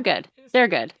island. We're good. They're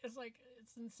good. It's like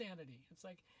it's insanity. It's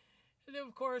like, and then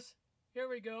of course, here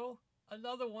we go,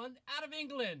 another one out of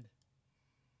England.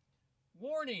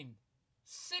 Warning: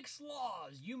 6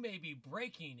 laws you may be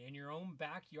breaking in your own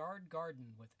backyard garden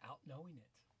without knowing it.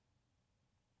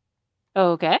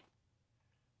 Okay.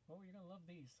 Oh, you're gonna love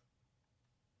these.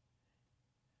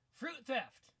 Fruit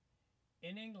theft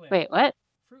in England. Wait, what?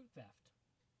 Fruit theft.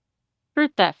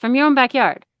 Fruit theft from your own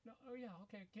backyard. No, oh yeah,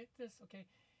 okay, get this. Okay,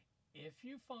 if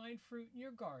you find fruit in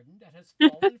your garden that has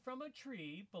fallen from a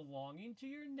tree belonging to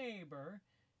your neighbor,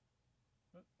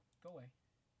 go away.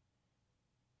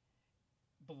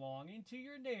 Belonging to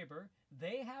your neighbor,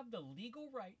 they have the legal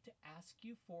right to ask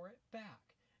you for it back.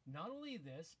 Not only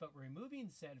this, but removing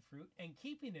said fruit and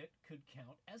keeping it could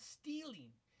count as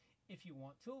stealing. If you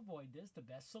want to avoid this, the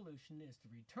best solution is to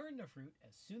return the fruit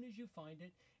as soon as you find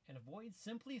it and avoid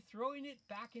simply throwing it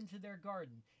back into their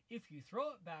garden. If you throw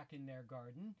it back in their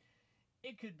garden,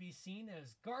 it could be seen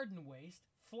as garden waste,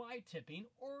 fly tipping,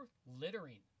 or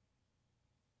littering.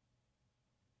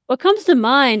 What comes to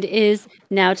mind is,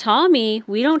 now, Tommy,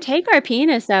 we don't take our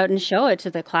penis out and show it to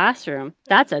the classroom.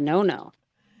 That's a no-no.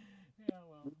 Yeah,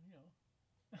 well,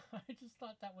 I just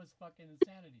thought that was fucking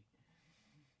insanity.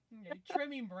 Okay,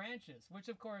 trimming branches, which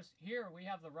of course, here we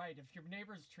have the right. If your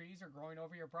neighbor's trees are growing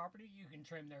over your property, you can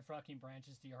trim their fucking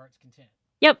branches to your heart's content.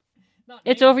 Yep. Not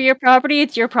it's over your property.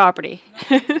 It's your property.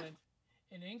 Not in England.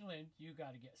 In England, you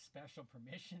got to get special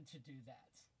permission to do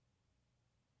that.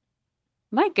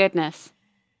 My goodness.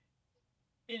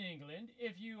 In England,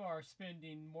 if you are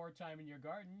spending more time in your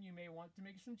garden, you may want to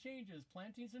make some changes,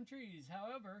 planting some trees.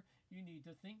 However, you need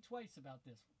to think twice about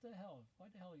this. What the hell? Why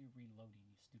the hell are you reloading,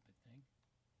 you stupid thing?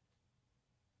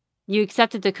 You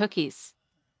accepted the cookies.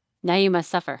 Now you must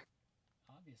suffer.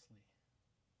 Obviously.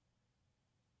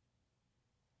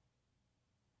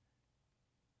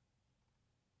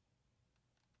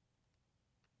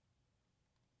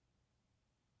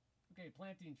 Okay,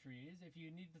 planting trees. If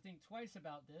you need to think twice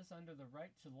about this, under the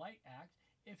Right to Light Act,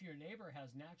 if your neighbor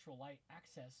has natural light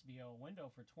access via a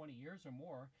window for 20 years or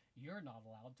more, you're not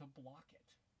allowed to block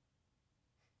it.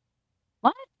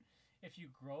 What? If you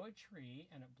grow a tree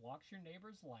and it blocks your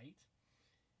neighbor's light,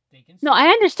 they can... No, I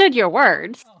understood your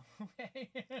words. Oh, okay.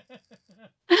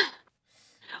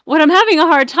 What I'm having a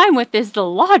hard time with is the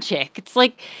logic. It's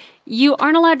like, you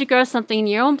aren't allowed to grow something in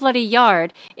your own bloody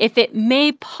yard if it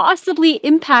may possibly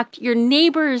impact your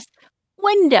neighbor's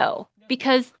window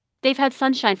because they've had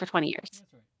sunshine for 20 years.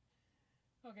 That's right.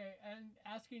 Okay, and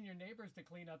asking your neighbors to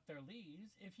clean up their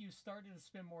leaves, if you started to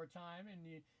spend more time and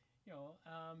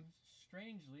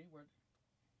strangely, what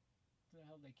the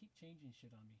hell, they keep changing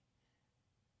shit on me.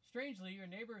 Strangely, your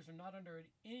neighbors are not under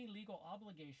any legal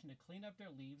obligation to clean up their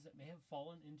leaves that may have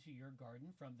fallen into your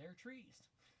garden from their trees.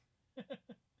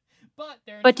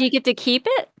 But do you get to keep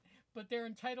it? But they're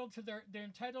entitled to the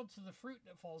fruit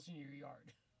that falls in your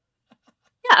yard.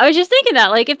 Yeah, I was just thinking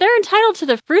that. Like, if they're entitled to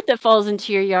the fruit that falls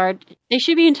into your yard, they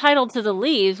should be entitled to the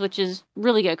leaves, which is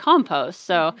really good compost.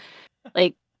 So,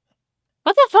 like,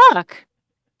 what the fuck?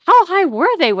 How high were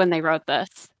they when they wrote this?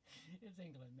 It's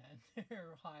England, man.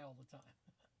 They're high all the time.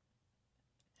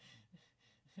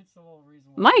 It's the whole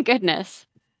reason why. My goodness.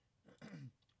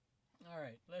 All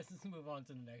right, let's just move on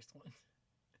to the next one.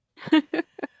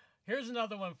 Here's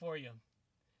another one for you.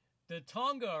 The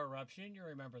Tonga eruption, you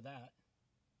remember that?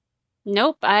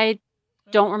 Nope, I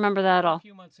don't remember that at all. A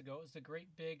few months ago, it was the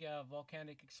great big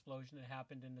volcanic explosion that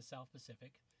happened in the South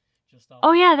Pacific.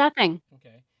 Yeah, that thing.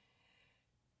 Okay.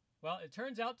 Well, it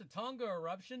turns out the Tonga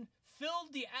eruption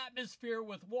filled the atmosphere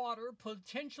with water,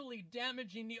 potentially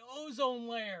damaging the ozone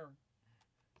layer.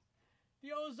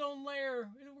 The ozone layer.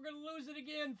 We're going to lose it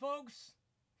again, folks.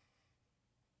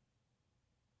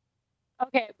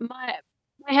 Okay, my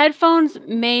headphones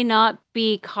may not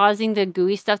be causing the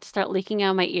gooey stuff to start leaking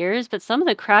out of my ears, but some of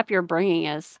the crap you're bringing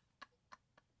is.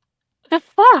 The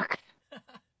fuck?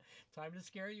 Time to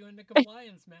scare you into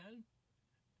compliance, man.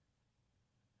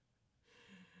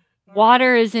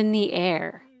 Water is in the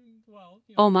air. Well,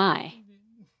 oh my.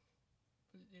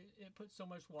 It put so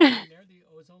much water in there, the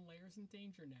ozone layer's in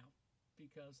danger now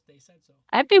because they said so.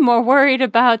 I'd be more worried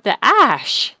about the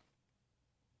ash.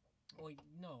 Well,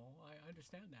 no, I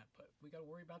understand that, but we got to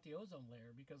worry about the ozone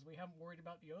layer because we haven't worried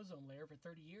about the ozone layer for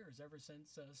 30 years, ever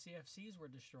since CFCs were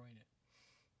destroying it.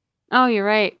 Oh, you're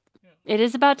right. Yeah. It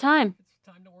is about time. It's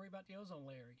time to worry about the ozone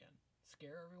layer again.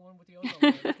 Scare everyone with the ozone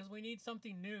layer because we need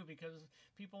something new because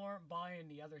people aren't buying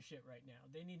the other shit right now.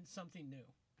 They need something new.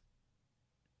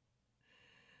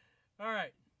 All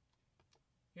right.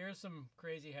 Here's some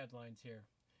crazy headlines here.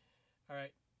 All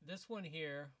right. This one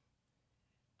here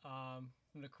from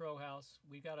the Crow House.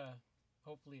 We got to,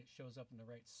 hopefully it shows up in the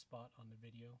right spot on the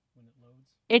video when it loads.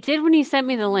 It did when you sent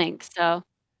me the link, so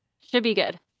should be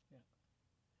good. Yeah.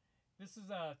 This is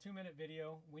a 2-minute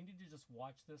video. We need to just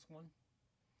watch this one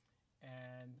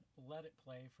and let it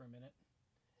play for a minute.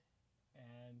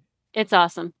 And it's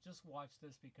awesome. Just watch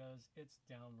this because it's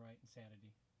downright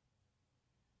insanity.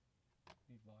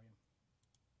 Need volume.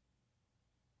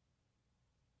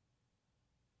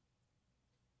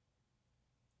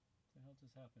 What the hell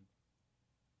just happened?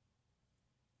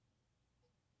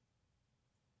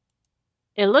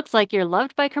 It looks like you're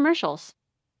loved by commercials.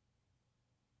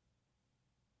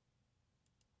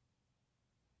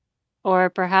 Or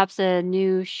perhaps a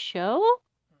new show?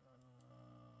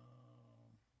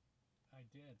 I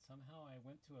did. Somehow I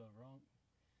went to a wrong...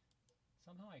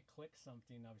 Somehow I clicked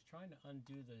something. I was trying to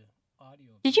undo the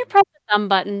audio. Did you press the thumb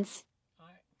buttons?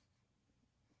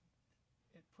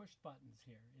 It pushed buttons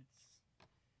here.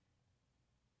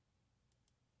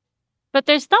 But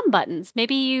there's thumb buttons.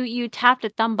 Maybe you tapped a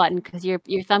thumb button because your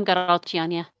thumb got all itchy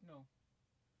on you. No.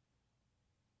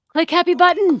 Click happy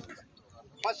button.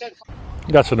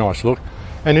 That's a nice look.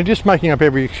 And they're just making up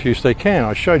every excuse they can.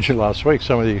 I showed you last week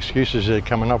some of the excuses they're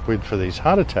coming up with for these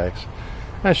heart attacks.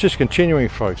 And it's just continuing,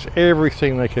 folks.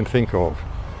 Everything they can think of.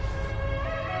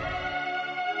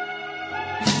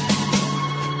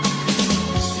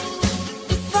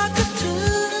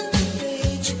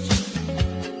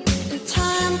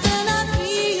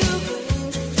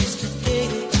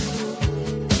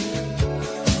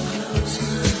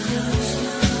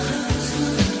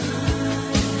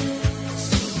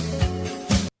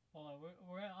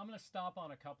 Stop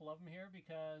on a couple of them here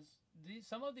because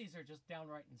some of these are just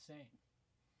downright insane.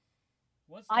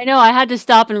 I know, I had to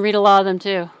stop and read a lot of them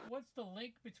too. What's the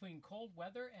link between cold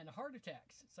weather and heart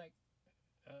attacks? It's like,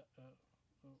 I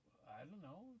don't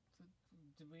know.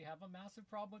 Did we have a massive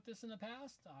problem with this in the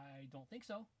past? I don't think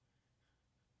so.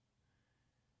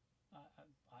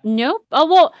 Nope. Oh,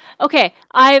 well, okay.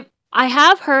 I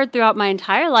have heard throughout my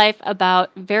entire life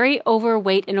about very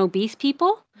overweight and obese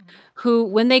people who,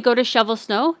 when they go to shovel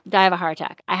snow, die of a heart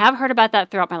attack. I have heard about that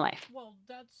throughout my life. Well,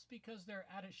 that's because they're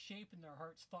out of shape and their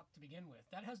heart's fucked to begin with.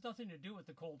 That has nothing to do with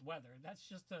the cold weather. That's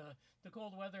just the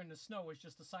cold weather and the snow is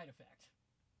just a side effect.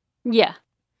 Yeah.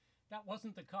 That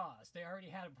wasn't the cause. They already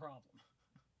had a problem.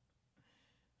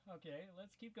 Okay,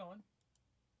 let's keep going.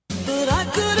 But I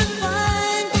couldn't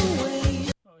find a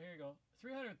way. Oh, here you go.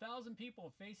 300,000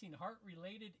 people facing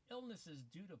heart-related illnesses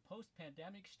due to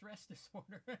post-pandemic stress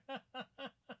disorder.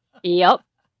 Yep.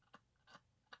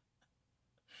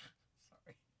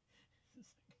 Sorry.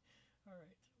 All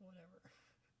right, whatever.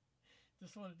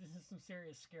 This is some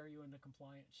serious scare you into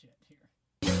compliance shit here.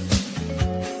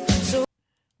 So,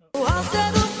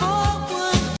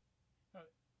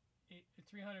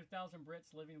 300,000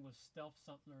 Brits living with stealth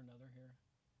something or another here.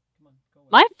 Come on, go away.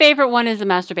 My favorite one is the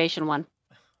masturbation one.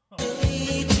 Oh,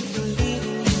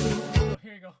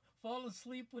 here you go. Fall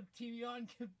asleep with TV on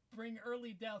can bring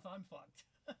early death. I'm fucked.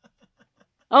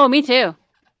 Oh, me too.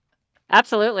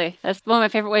 Absolutely. That's one of my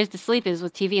favorite ways to sleep is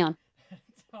with TV on.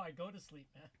 That's how I go to sleep,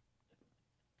 man.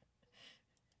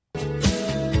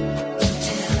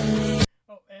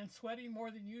 Oh, and sweating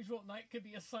more than usual at night could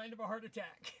be a sign of a heart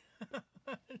attack.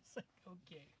 It's like,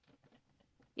 okay.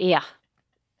 Yeah.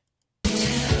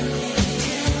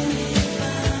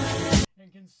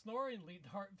 And can snoring lead to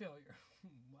heart failure?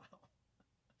 Wow.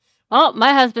 Oh,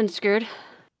 my husband's screwed.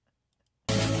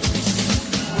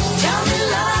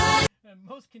 And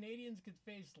most Canadians could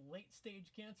face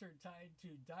late-stage cancer tied to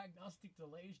diagnostic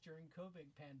delays during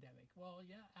COVID pandemic. Well,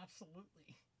 yeah,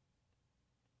 absolutely.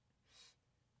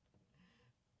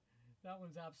 That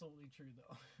one's absolutely true,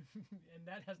 though. And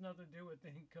that has nothing to do with the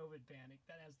COVID panic.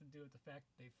 That has to do with the fact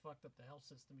that they fucked up the health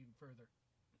system even further.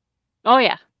 Oh,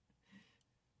 yeah.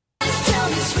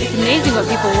 It's amazing what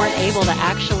people weren't able to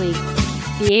actually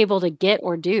be able to get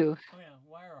or do. Oh, yeah.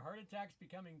 Why are heart attacks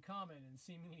becoming common in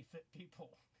seemingly fit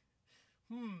people?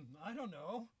 I don't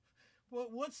know.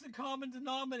 What's the common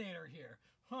denominator here?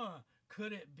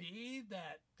 Could it be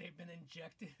that they've been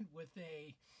injected with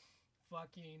a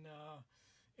fucking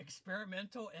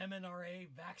experimental mRNA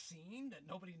vaccine that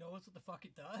nobody knows what the fuck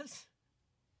it does?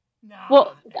 Nah.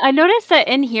 Well, I noticed that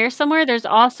in here somewhere there's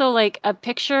also like a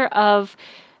picture of,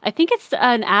 I think it's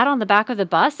an ad on the back of the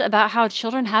bus about how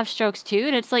children have strokes too,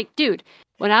 and it's like, dude,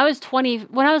 when I was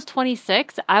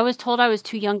 26, I was told I was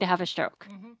too young to have a stroke.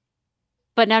 Mm-hmm.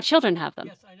 But now children have them.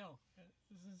 Yes, I know.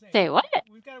 This is insane. Say what?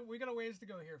 We got a ways to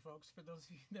go here, folks. For those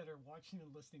of you that are watching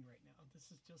and listening right now,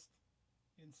 this is just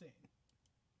insane.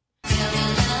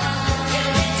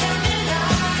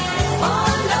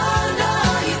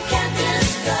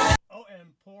 Oh,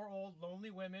 and poor old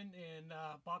lonely women in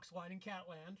Boxwine and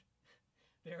Catland,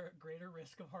 they're at greater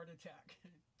risk of heart attack.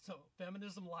 So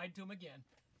feminism lied to them again.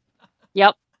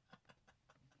 Yep.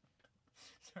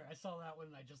 Sorry, I saw that one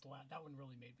and I just laughed. That one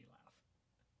really made me laugh.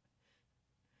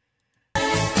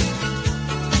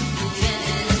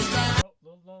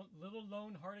 Little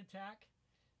lone heart attack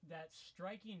that's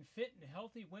striking fit and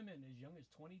healthy women as young as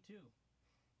 22.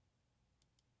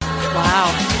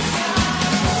 Wow.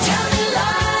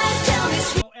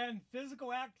 Oh, and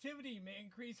physical activity may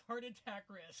increase heart attack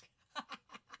risk.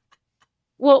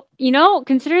 Well,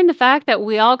 considering the fact that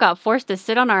we all got forced to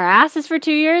sit on our asses for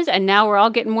 2 years and now we're all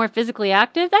getting more physically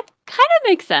active, that kind of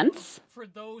makes sense. For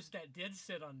those that did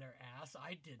sit on their ass,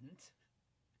 I didn't.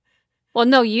 Well,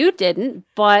 no, you didn't,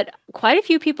 but quite a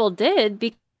few people did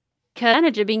because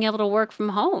of being able to work from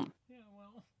home. Yeah,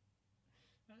 well,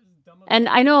 that is dumb. And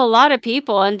I know a lot of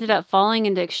people ended up falling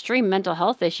into extreme mental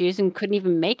health issues and couldn't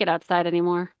even make it outside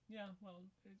anymore. Yeah, well,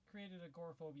 it created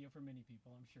agoraphobia for many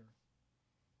people, I'm sure.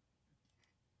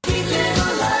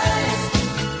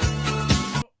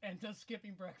 And does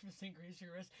skipping breakfast increase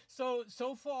your risk?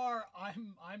 So far,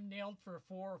 I'm nailed for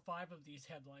 4 or 5 of these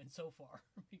headlines so far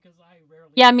because I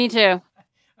rarely. Yeah, me too.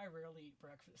 I rarely eat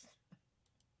breakfast.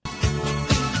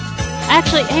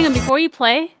 Actually, hang on, before you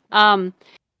play,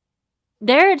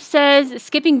 there it says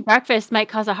skipping breakfast might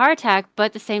cause a heart attack, but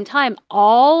at the same time,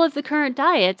 all of the current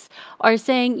diets are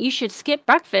saying you should skip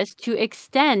breakfast to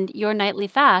extend your nightly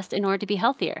fast in order to be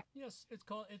healthier. Yes, it's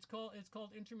called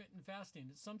intermittent fasting.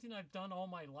 It's something I've done all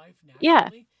my life naturally. Yeah.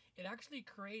 It actually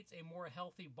creates a more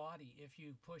healthy body if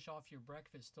you push off your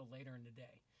breakfast till later in the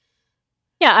day.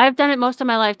 Yeah, I've done it most of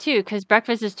my life too, because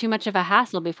breakfast is too much of a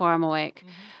hassle before I'm awake.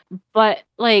 Mm-hmm. But,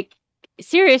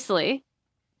 seriously,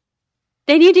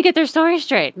 they need to get their story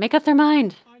straight, make up their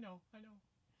mind. I know.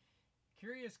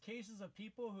 Curious cases of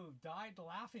people who've died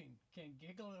laughing can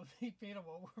giggle and be fatal.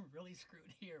 Well, we're really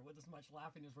screwed here with as much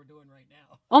laughing as we're doing right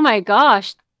now. Oh my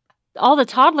gosh, all the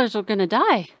toddlers are going to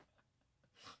die.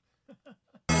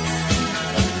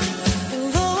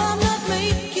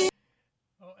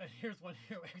 Oh, and here's one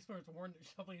here. Experts warn that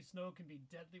shoveling snow can be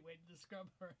a deadly way to scrub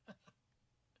her.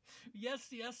 Yes,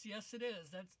 it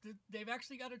is. They've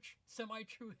actually got a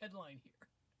semi-true headline here.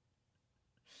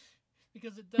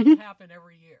 Because it does happen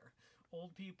every year.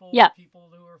 Old people,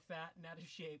 people who are fat and out of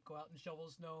shape go out and shovel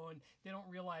snow, and they don't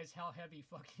realize how heavy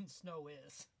fucking snow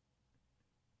is.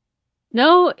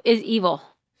 Snow is evil.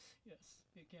 Yes,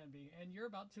 it can be. And you're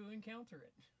about to encounter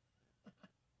it.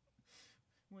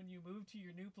 When you move to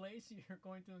your new place, you're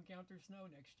going to encounter snow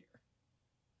next year.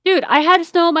 Dude, I had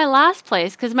snow at my last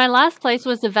place because my last place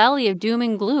was the Valley of Doom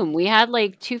and Gloom. We had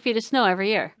 2 feet of snow every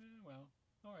year. Well,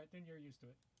 all right, then you're used to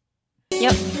it.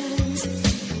 Yep.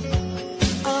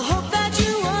 I hope that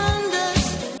you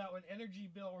understand. That when energy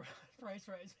bill price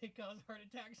rise may cause heart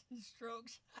attacks and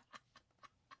strokes.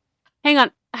 Hang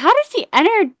on. How does the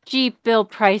energy bill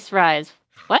price rise?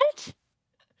 What?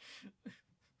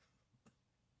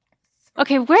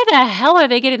 Okay, where the hell are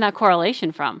they getting that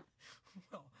correlation from?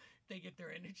 Well, they get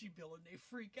their energy bill and they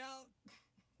freak out.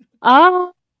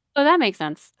 Oh, that makes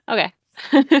sense. Okay.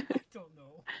 I don't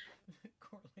know.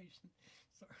 Correlation.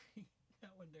 Sorry.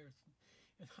 That one there's.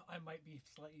 I might be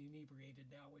slightly inebriated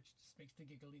now, which just makes the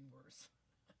giggling worse.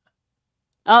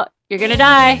 Oh, you're gonna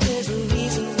die.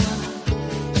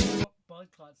 Blood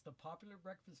clots, the popular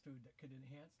breakfast food that could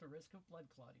enhance the risk of blood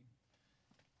clotting.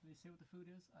 Let me see what the food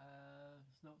is.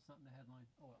 No, it's not in the headline.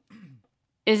 Oh well.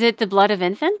 Is it the blood of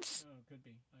infants? Oh, could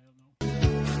be. I don't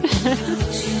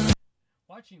know.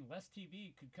 Watching less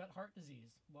TV could cut heart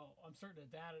disease. Well, I'm certain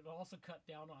of that. It'll also cut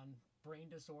down on brain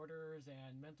disorders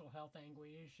and mental health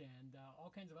anguish and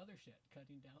all kinds of other shit.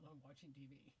 Cutting down on watching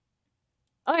TV.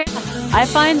 Okay. I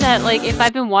find that if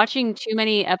I've been watching too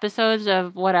many episodes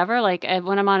of whatever,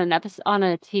 when I'm on on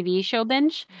a TV show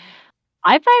binge,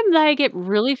 I find that I get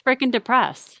really freaking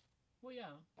depressed. Well,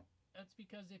 yeah, that's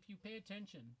because if you pay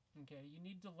attention, okay, you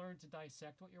need to learn to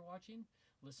dissect what you're watching.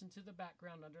 Listen to the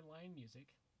background underlying music.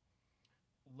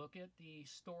 Look at the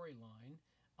storyline.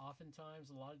 Oftentimes,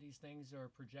 a lot of these things are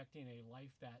projecting a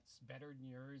life that's better than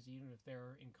yours, even if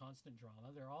they're in constant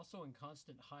drama. They're also in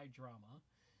constant high drama.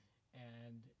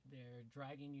 and they're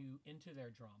dragging you into their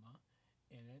drama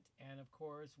in it. And of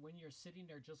course, when you're sitting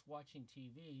there just watching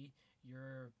TV,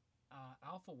 your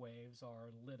alpha waves are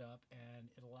lit up, and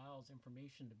it allows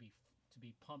information to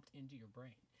be pumped into your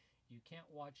brain. You can't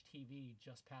watch TV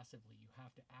just passively. You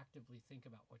have to actively think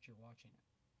about what you're watching.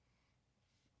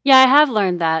 Yeah, I have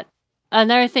learned that.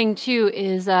 Another thing too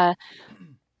is the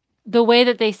way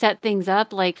that they set things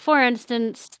up. Like, for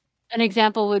instance, an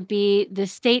example would be the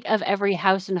state of every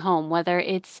house and home, whether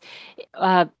it's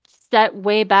set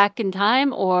way back in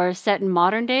time or set in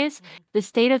modern days. The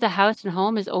state of the house and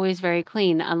home is always very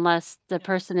clean, unless the Yep.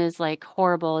 person is like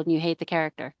horrible and you hate the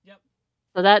character. Yep.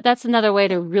 So that's another way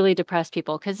to really depress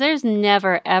people, because there's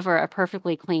never ever a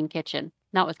perfectly clean kitchen,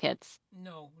 not with kids.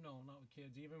 No, no, not with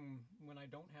kids. Even when I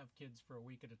don't have kids for a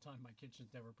week at a time, my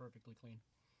kitchen's never perfectly clean.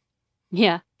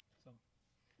 Yeah. So,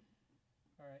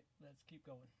 all right, let's keep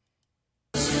going.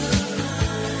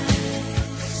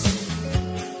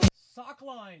 Sock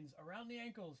lines around the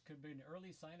ankles could be an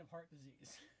early sign of heart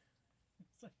disease.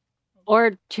 It's like, okay.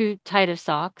 Or too tight of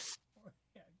socks.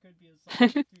 Yeah, it could be a sign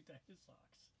of too tight of socks.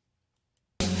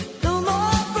 No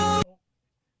more Oh,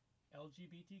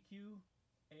 LGBTQ,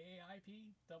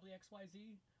 AAIP,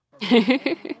 WXYZ, are vulnerable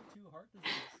to heart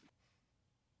disease.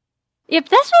 Yep,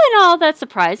 that's really not all that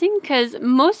surprising, because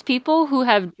most people who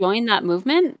have joined that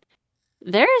movement,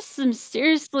 there's some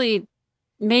seriously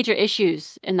major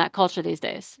issues in that culture these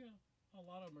days. Yeah, a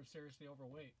lot of them are seriously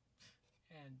overweight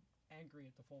and angry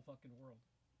at the full fucking world.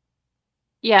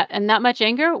 Yeah, and that much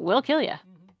anger will kill you.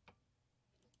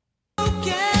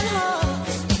 broken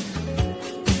hearts.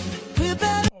 We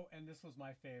better Oh, and this was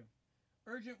my fave.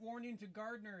 Urgent warning to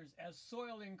gardeners as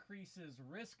soil increases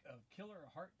risk of killer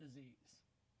heart disease.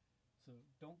 So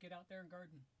don't get out there and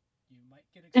garden. You might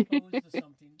get exposed to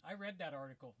something. I read that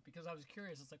article because I was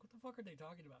curious. It's like, what the fuck are they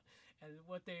talking about? And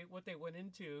what they went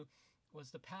into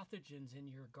was the pathogens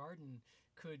in your garden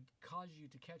could cause you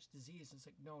to catch disease. It's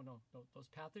like, no. Those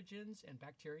pathogens and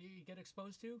bacteria you get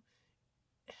exposed to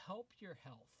help your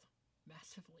health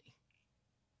massively.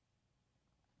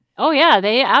 Oh yeah,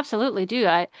 they absolutely do.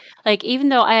 Even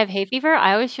though I have hay fever,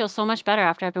 I always feel so much better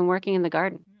after I've been working in the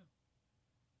garden. Yeah.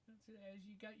 That's it. As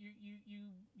you got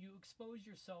you expose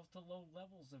yourself to low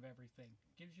levels of everything.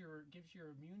 Gives your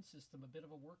immune system a bit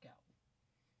of a workout.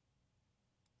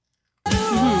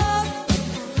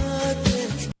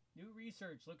 New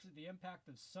research looks at the impact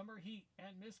of summer heat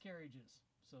and miscarriages.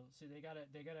 So they gotta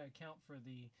account for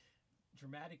the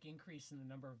dramatic increase in the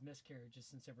number of miscarriages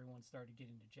since everyone started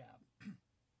getting the jab.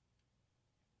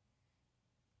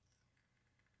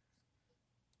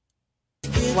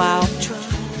 Wow.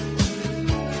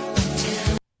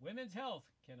 Women's health.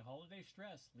 Can holiday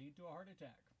stress lead to a heart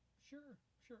attack? Sure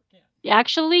it can.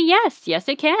 Actually, yes. Yes,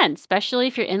 it can, especially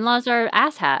if your in-laws are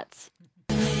asshats.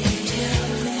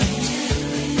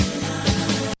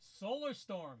 Solar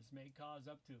storms may cause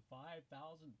up to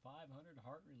 5,500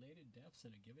 heart-related deaths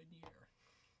in a given year.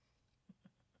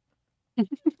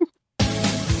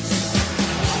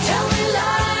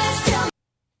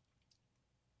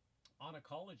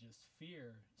 Oncologists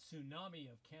fear tsunami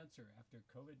of cancer after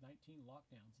COVID-19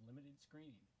 lockdowns limited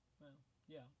screening. Well,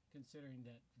 yeah, considering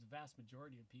that the vast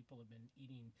majority of people have been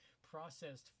eating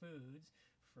processed foods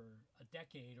for a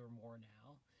decade or more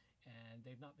now, and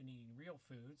they've not been eating real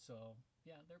food, so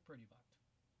yeah, they're pretty fucked.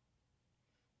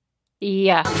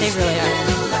 Yeah, they really are.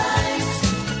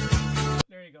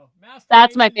 There you go.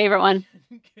 That's my Masturbation favorite one.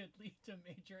 could lead to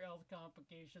major health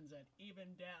complications and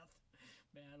even death.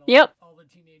 Man, Yep. all the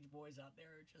teenage boys out there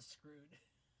are just screwed.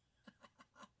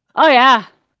 Oh yeah.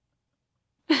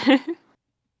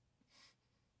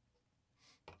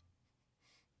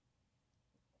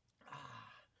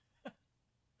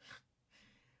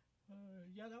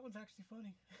 Yeah, that one's actually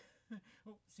funny.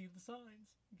 Oh, see the signs.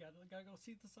 Gotta go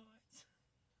see the signs.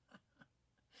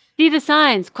 See the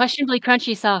signs. Questionably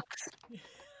crunchy socks.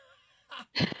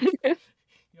 You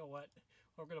know what?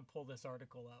 We're gonna pull this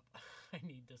article up. I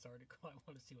need this article. I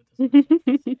want to see what this article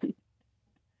has to say.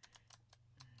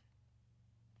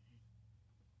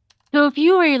 So if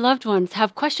you or your loved ones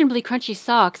have questionably crunchy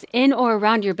socks in or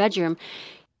around your bedroom,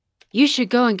 you should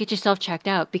go and get yourself checked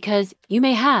out, because you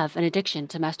may have an addiction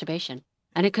to masturbation,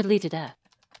 and it could lead to death.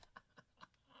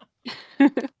 There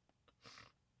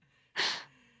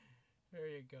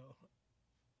you go.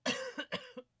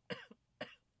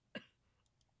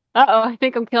 Uh-oh, I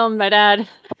think I'm killing my dad.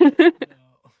 No,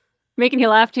 Making you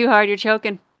laugh too hard, you're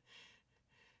choking.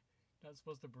 not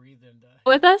supposed to breathe into.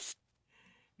 With us?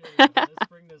 There you go. Let's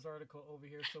bring this article over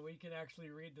here so we can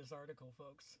actually read this article,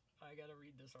 folks. I gotta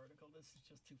read this article. This is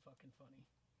just too fucking funny.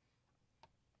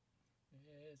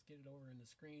 Let's get it over in the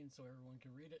screen so everyone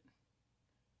can read it.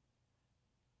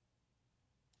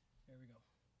 There we go.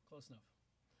 Close enough.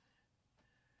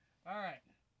 All right.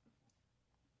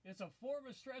 It's a form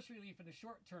of stress relief in the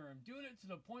short term. Doing it to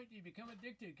the point that you become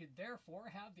addicted could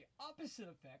therefore have the opposite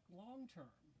effect long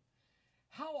term.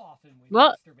 How often we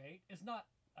Well, masturbate is not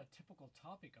a typical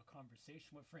topic of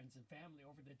conversation with friends and family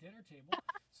over the dinner table.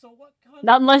 So what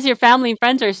not unless your family and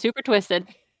friends are super twisted.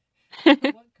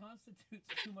 what constitutes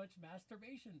too much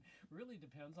masturbation really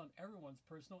depends on everyone's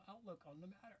personal outlook on the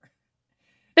matter.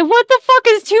 Then what the fuck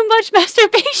is too much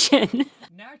masturbation?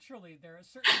 Naturally, there are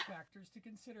certain factors to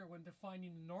consider when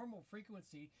defining normal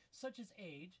frequency, such as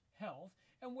age, health,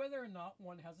 and whether or not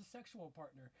one has a sexual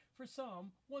partner. For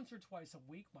some, once or twice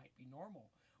a week might be normal,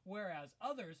 whereas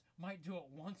others might do it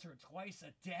once or twice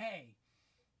a day.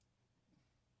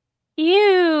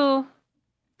 Ew.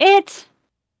 It.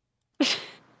 Yeah,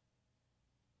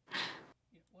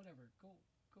 whatever, go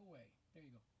away. There you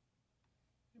go.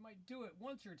 You might do it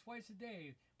once or twice a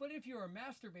day, but if you are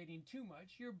masturbating too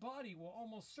much, your body will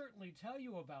almost certainly tell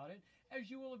you about it, as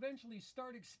you will eventually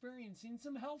start experiencing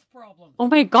some health problems. Oh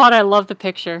my god, I love the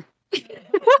picture.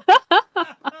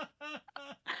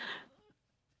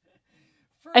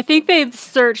 I think they've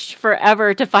searched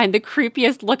forever to find the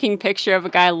creepiest looking picture of a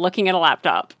guy looking at a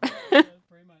laptop. Pretty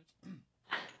much.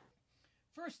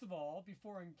 First of all,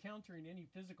 before encountering any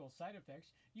physical side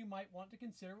effects, you might want to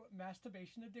consider what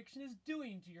masturbation addiction is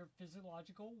doing to your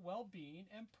physiological well-being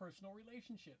and personal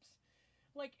relationships.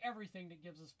 Like everything that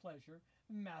gives us pleasure,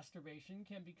 masturbation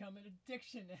can become an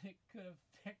addiction, and it could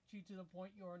affect you to the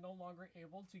point you are no longer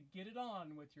able to get it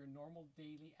on with your normal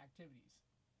daily activities.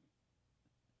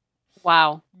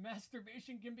 Wow.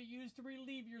 Masturbation can be used to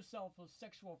relieve yourself of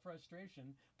sexual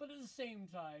frustration, but at the same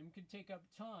time can take up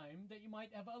time that you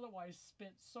might have otherwise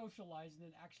spent socializing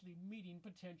and actually meeting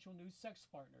potential new sex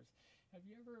partners. Have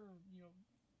you ever,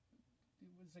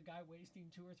 was a guy wasting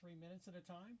 2 or 3 minutes at a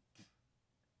time?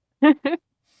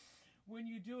 When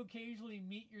you do occasionally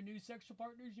meet your new sexual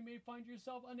partners, you may find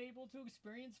yourself unable to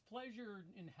experience pleasure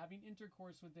in having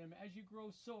intercourse with them, as you grow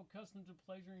so accustomed to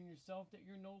pleasuring yourself that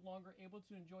you're no longer able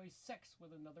to enjoy sex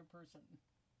with another person.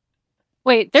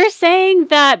 Wait, they're saying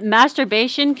that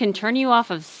masturbation can turn you off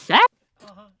of sex?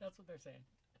 That's what they're saying.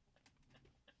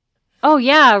 Oh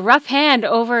yeah, rough hand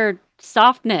over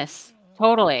softness.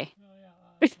 Totally. Oh,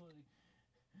 yeah, absolutely.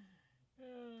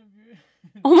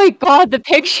 Oh my god, the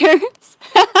pictures.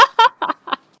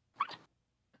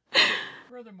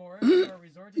 Furthermore, if you are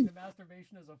resorting to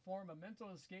masturbation as a form of mental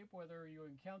escape, whether you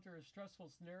encounter a stressful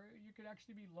scenario, you could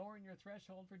actually be lowering your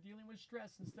threshold for dealing with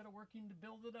stress instead of working to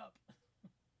build it up.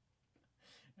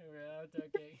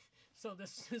 Okay, so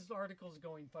this article's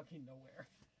going fucking nowhere.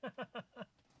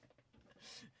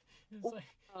 It's like,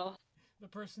 the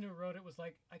person who wrote it was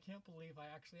like, I can't believe I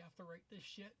actually have to write this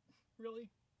shit. Really?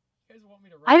 You guys want me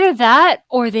to write Either that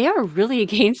or they are really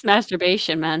against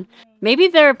masturbation, man. Maybe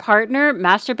their partner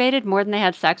masturbated more than they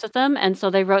had sex with them, and so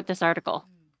they wrote this article.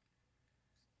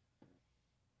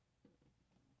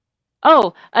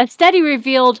 Oh, a study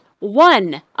revealed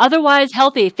one otherwise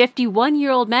healthy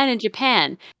 51-year-old man in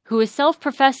Japan who is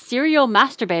self-professed serial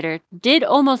masturbator did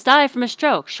almost die from a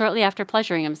stroke shortly after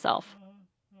pleasuring himself.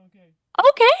 Okay.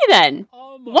 Okay, then.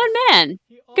 Almost. One man.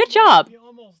 Good job. He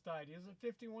almost died. He was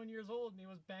 51 years old and he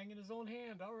was banging his own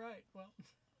hand. All right. Well.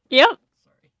 Yep.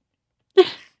 Sorry.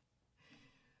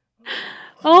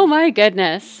 Oh my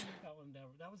goodness.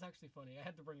 That was actually funny. I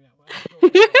had to bring that one.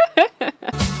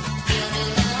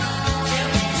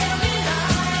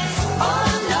 Oh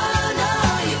no, no,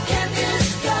 you can't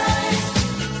disguise.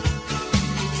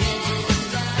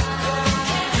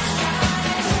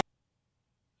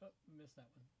 Missed that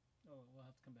one. Oh, we'll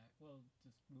have to come back. We'll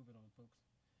just move it on, folks.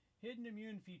 Hidden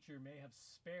immune feature may have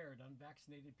spared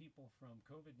unvaccinated people from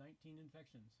COVID-19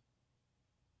 infections.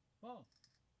 Well,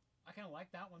 I kind of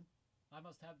like that one. I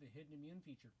must have the hidden immune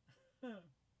feature.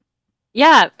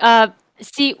 Yeah.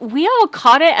 See, we all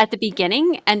caught it at the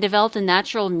beginning and developed a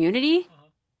natural immunity,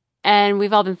 and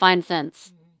we've all been fine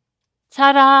since.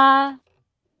 Ta-da!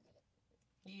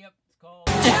 Yep, it's called.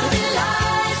 Tell me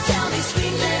lies, tell me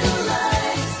sweet little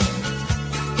lies.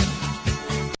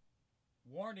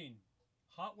 Warning.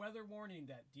 Hot weather warning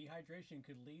that dehydration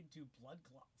could lead to blood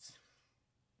clots.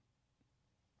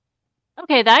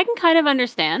 Okay, that I can kind of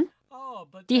understand. Oh,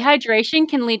 but Dehydration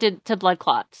can lead to blood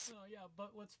clots. Oh, yeah,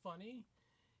 but what's funny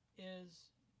is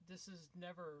this has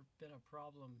never been a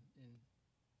problem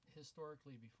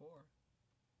historically before.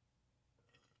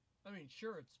 I mean,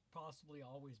 sure, it's possibly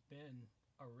always been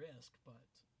a risk, but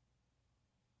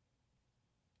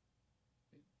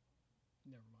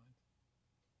never mind.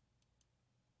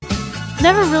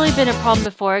 never really been a problem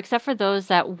before, except for those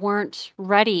that weren't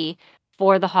ready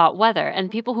for the hot weather.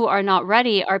 And people who are not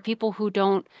ready are people who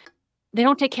don't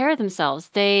take care of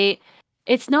themselves.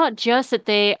 It's not just that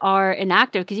they are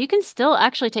inactive, because you can still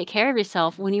actually take care of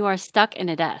yourself when you are stuck in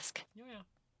a desk. Oh, yeah.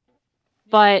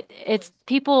 But it's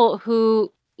people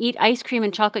who eat ice cream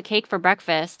and chocolate cake for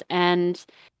breakfast and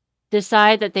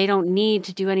decide that they don't need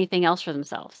to do anything else for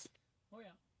themselves. Oh, yeah.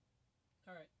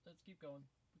 All right, let's keep going.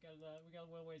 We got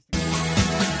a little ways to go.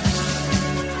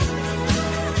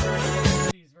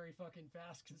 These very fucking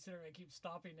fast, considering I keep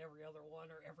stopping every other one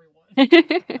or every one.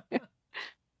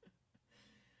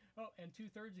 Oh, and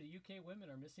 2/3 of the UK women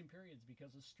are missing periods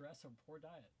because of stress or poor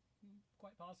diet.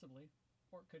 Quite possibly.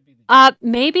 Or it could be the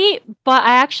Maybe, but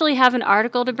I actually have an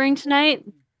article to bring tonight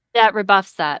that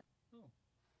rebuffs that. Oh,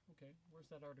 okay. Where's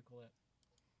that article at?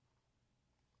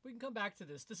 We can come back to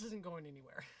this. This isn't going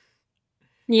anywhere.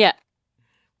 Yeah.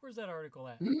 Where's that article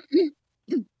at?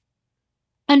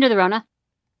 Under the Rona.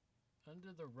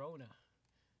 Under the Rona.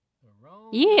 The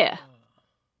Rona. Yeah.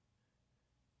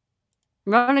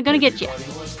 Rona gonna get you.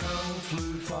 Everybody was kung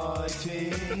flu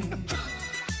fighting,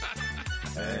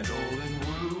 and all in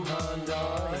Wuhan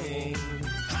dying,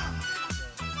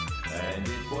 and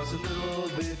it was a little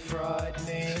bit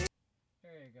frightening.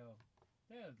 There you go.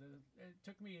 Yeah, it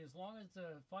took me as long as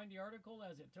to find the article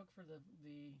as it took for the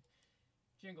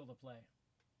jingle to play.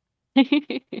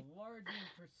 The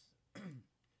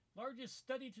largest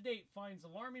study to date finds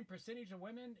alarming percentage of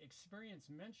women experience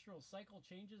menstrual cycle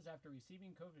changes after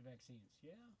receiving COVID vaccines.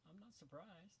 Yeah, I'm not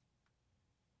surprised.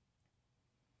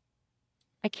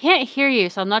 I can't hear you,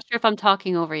 so I'm not sure if I'm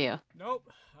talking over you.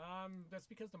 Nope. That's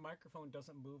because the microphone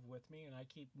doesn't move with me, and I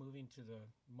keep moving to the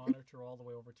monitor all the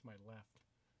way over to my left.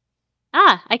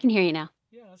 Ah, I can hear you now.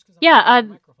 Yeah, that's because Yeah, I'm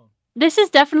the microphone. This is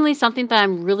definitely something that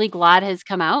I'm really glad has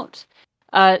come out.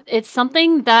 It's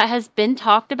something that has been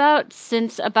talked about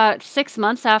since about 6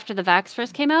 months after the vax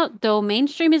first came out, though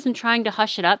mainstream has been trying to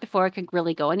hush it up before it could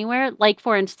really go anywhere. Like,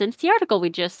 for instance, the article we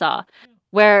just saw,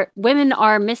 where women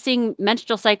are missing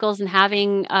menstrual cycles and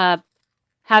having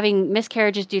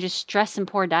miscarriages due to stress and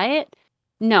poor diet.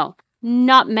 No,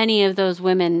 not many of those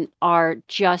women are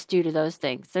just due to those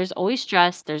things. There's always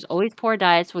stress. There's always poor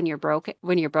diets when you're broke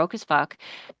as fuck.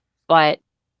 But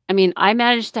I mean, I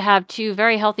managed to have 2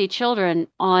 very healthy children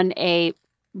on a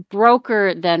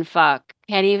broker than fuck,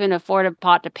 can't even afford a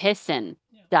pot to piss in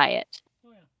diet.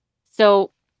 Oh, yeah.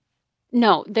 So,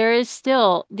 no, there is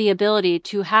still the ability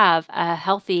to have a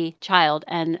healthy child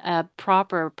and a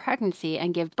proper pregnancy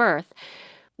and give birth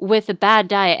with a bad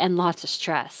diet and lots of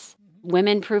stress.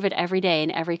 Women prove it every day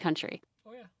in every country.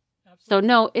 Oh, yeah. So Absolutely.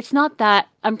 no, it's not that.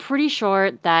 I'm pretty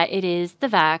sure that it is the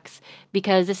vax,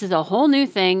 because this is a whole new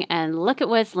thing, and look at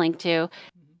what it's linked to.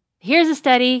 Here's a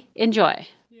study. Enjoy.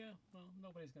 Yeah, well,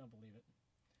 nobody's going to believe it.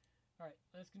 All right,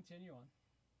 let's continue on.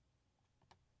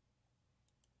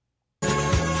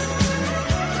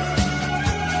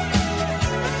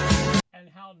 And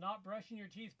how not brushing your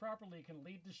teeth properly can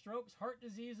lead to strokes, heart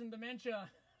disease, and dementia.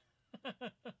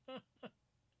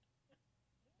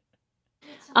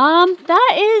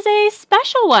 That is a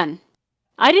special one.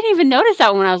 I didn't even notice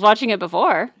that when I was watching it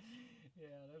before. Yeah,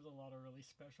 there's a lot of really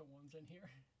special ones in here.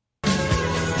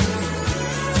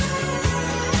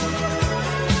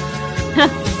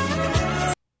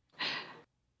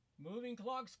 Moving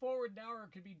clocks forward an hour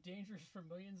could be dangerous for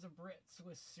millions of Brits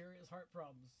with serious heart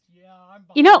problems. Yeah, I'm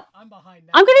behind, You know, I'm behind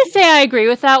that. I'm gonna say I agree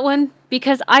with that one,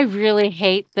 because I really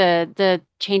hate the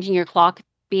changing your clock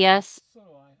BS. So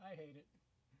do I. I hate it.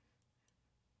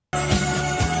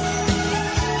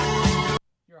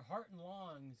 Your heart and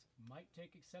lungs might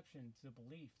take exception to the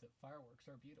belief that fireworks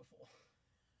are beautiful.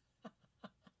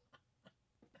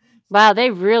 Wow, they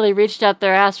really reached up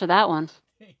their ass for that one.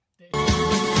 And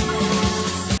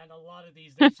a lot of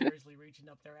these, they're seriously reaching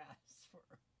up their ass for.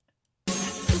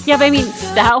 Yeah, but I mean,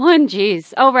 that one,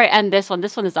 geez. Oh, right, and this one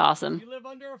is If awesome. you live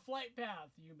under a flight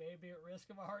path, you may be at risk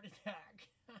of a heart attack.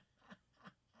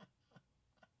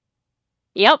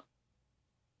 Yep.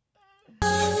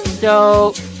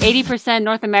 So 80%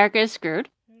 North America is screwed.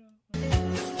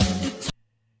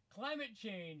 Climate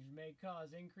change may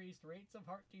cause increased rates of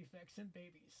heart defects in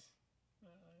babies.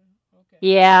 Okay.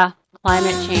 Yeah,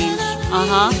 climate change.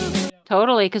 Uh-huh.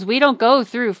 Totally, because we don't go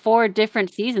through 4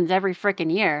 different seasons every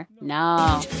frickin' year.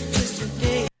 No.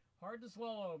 Hard to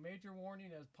swallow. Major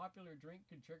warning as popular drink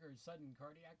could trigger sudden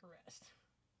cardiac arrest.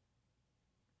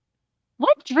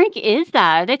 What drink is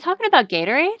that? Are they talking about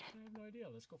Gatorade? I have no idea.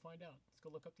 Let's go find out. Let's go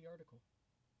look up the article.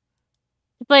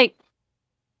 It's like,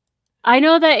 I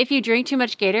know that if you drink too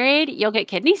much Gatorade, you'll get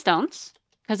kidney stones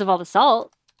because of all the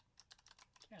salt.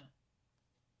 Yeah.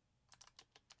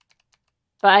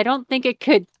 but I don't think it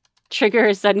could trigger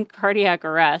a sudden cardiac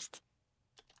arrest.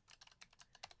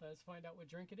 Let's find out what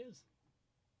drink it is.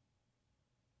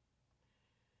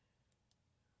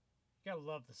 You gotta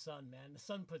love the sun, man. The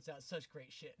sun puts out such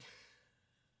great shit.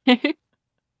 Let's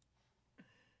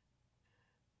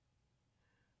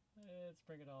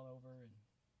bring it all over and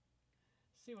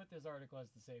see what this article has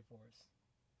to say for us.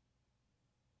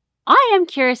 I am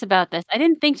curious about this. I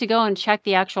didn't think to go and check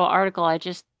the actual article. I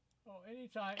just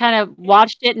Anytime, kind of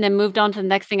watched it and then moved on to the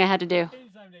next thing I had to do.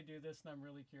 Anytime they do this and I'm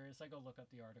really curious, I go look up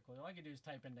the article. All I can do is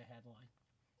type in the headline.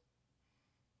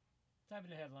 Type in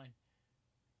the headline.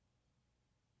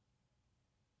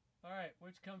 All right,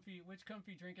 which comfy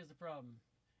drink is the problem?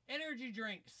 Energy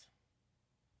drinks.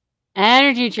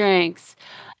 Energy drinks.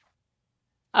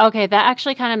 Okay, that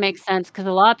actually kind of makes sense because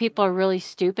a lot of people are really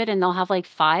stupid and they'll have like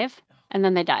 5 and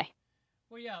then they die.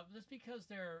 Well, yeah, that's because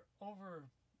they're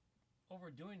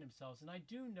overdoing themselves. And I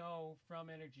do know from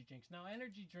energy drinks. Now,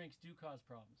 energy drinks do cause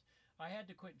problems. I had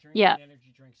to quit drinking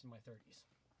energy drinks in my 30s.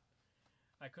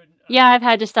 I couldn't. Yeah, I've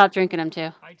had to stop drinking them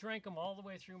too. I drank them all the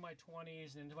way through my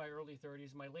 20s and into my early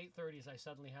 30s. My late 30s, I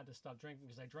suddenly had to stop drinking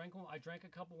because I drank a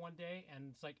couple one day,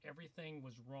 and it's like everything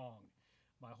was wrong.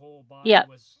 My whole body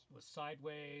was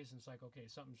sideways, and it's like, okay,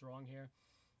 something's wrong here.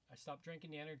 I stopped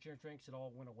drinking the energy drinks. It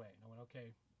all went away. And I went,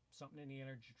 okay, something in the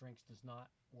energy drinks does not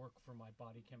work for my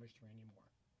body chemistry anymore.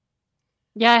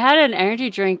 Yeah, I had an energy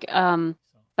drink about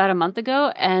a month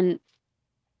ago, and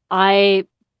I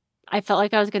felt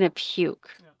like I was going to puke.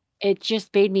 Yeah. It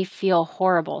just made me feel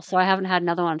horrible, so I haven't had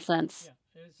another one since.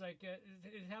 Yeah, it's like it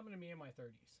happened to me in my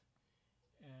 30s,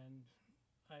 and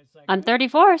it's like I'm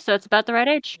 34, so it's about the right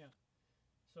age. Yeah.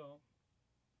 So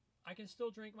I can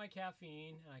still drink my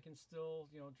caffeine, and I can still,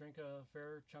 drink a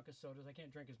fair chunk of sodas. I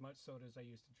can't drink as much soda as I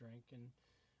used to drink,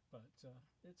 but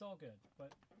it's all good.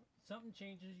 But something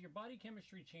changes. Your body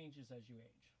chemistry changes as you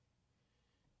age.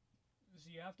 So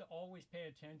you have to always pay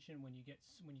attention when you get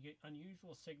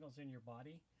unusual signals in your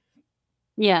body.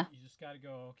 Yeah. You just got to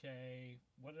go, okay,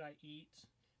 what did I eat?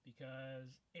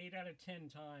 Because 8 out of 10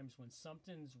 times when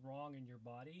something's wrong in your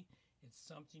body, it's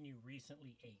something you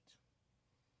recently ate.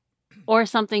 Or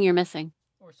something you're missing.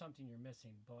 Or something you're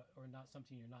missing, or not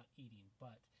something you're not eating,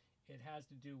 but it has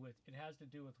to do with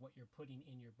what you're putting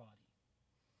in your body.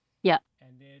 Yeah.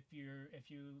 And if you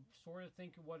sort of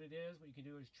think of what it is, what you can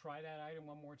do is try that item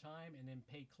one more time and then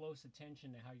pay close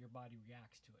attention to how your body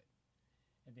reacts to it.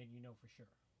 And then you know for sure.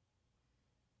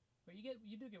 But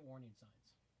you do get warning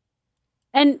signs.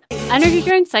 And energy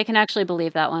drinks, I can actually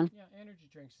believe that one. Yeah, energy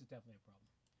drinks is definitely a problem.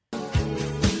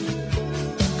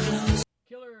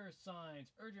 Killer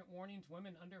signs, urgent warnings,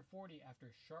 women under 40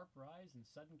 after sharp rise and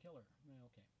sudden killer.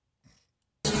 Okay.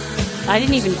 I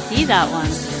didn't even see that one.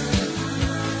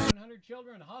 100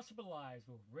 children hospitalized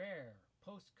with rare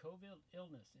post-COVID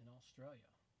illness in Australia.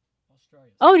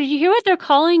 Oh, did you hear what they're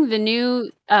calling the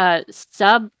new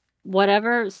subvariant?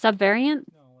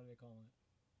 No, what are they calling it?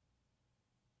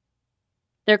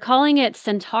 They're calling it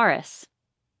Centaurus.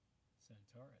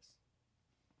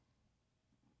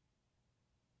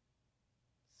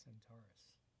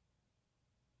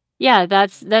 Yeah,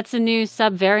 that's a new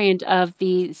subvariant of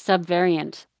the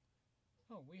subvariant.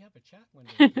 Oh, we have a chat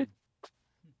window.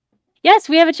 Yes,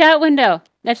 we have a chat window.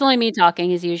 That's only me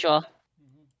talking as usual.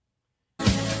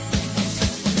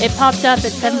 It popped up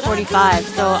at 7:45,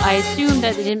 so I assume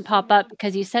that it didn't pop up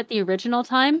because you set the original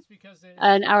time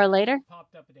an hour later. It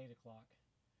popped up at 8 o'clock.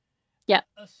 Yeah.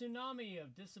 A tsunami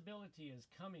of disability is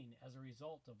coming as a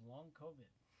result of long COVID.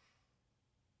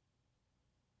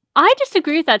 I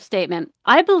disagree with that statement.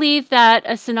 I believe that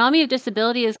a tsunami of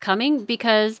disability is coming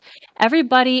because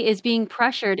everybody is being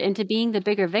pressured into being the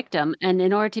bigger victim. And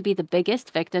in order to be the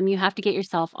biggest victim, you have to get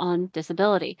yourself on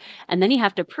disability. And then you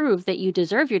have to prove that you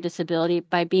deserve your disability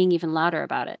by being even louder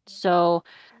about it. So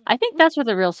I think that's where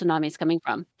the real tsunami is coming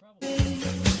from.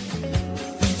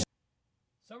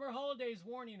 Summer holidays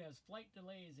warning as flight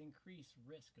delays increase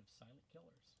risk of silent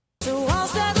killers. So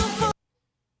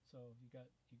you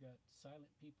got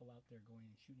silent people out there going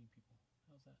and shooting people.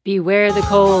 How's that? Beware the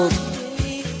cold.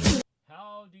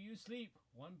 How do you sleep?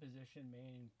 One position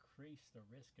may increase the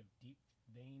risk of deep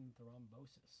vein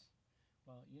thrombosis.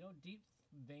 Well, deep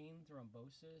vein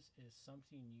thrombosis is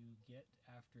something you get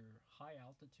after high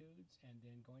altitudes and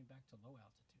then going back to low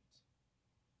altitudes.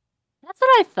 That's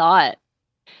what I thought.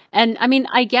 And I mean,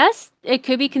 I guess it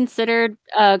could be considered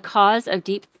a cause of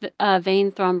deep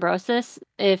vein thrombosis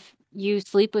if you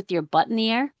sleep with your butt in the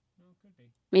air. Could be.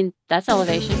 I mean, that's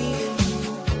elevation.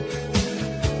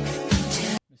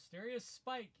 Mysterious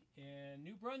spike in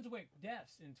New Brunswick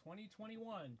deaths in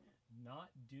 2021, not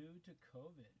due to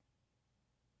COVID.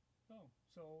 Oh,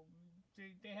 so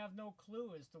they have no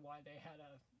clue as to why they had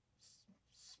a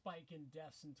spike in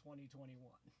deaths in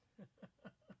 2021.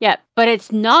 Yeah, but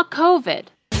it's not COVID.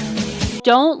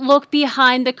 Don't look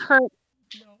behind the curtain.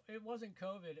 No, it wasn't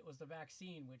COVID. It was the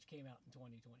vaccine, which came out in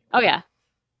 2021. Oh, yeah.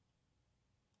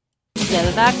 Yeah,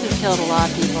 the vaccine killed a lot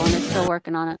of people, and they're still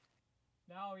working on it.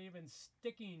 Now even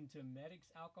sticking to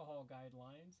medics' alcohol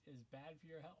guidelines is bad for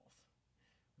your health.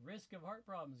 Risk of heart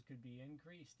problems could be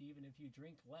increased even if you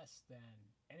drink less than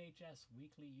NHS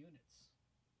weekly units.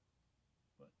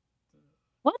 But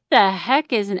What the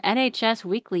heck is an NHS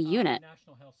weekly unit?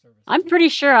 National Health Service. I'm pretty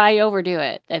sure I overdo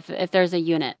it if there's a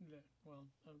unit. Well,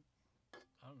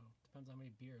 I don't know. Depends on how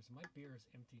many beers. My beer is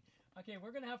empty. Okay,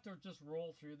 we're gonna have to just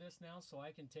roll through this now, so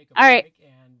I can take a All break right.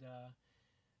 and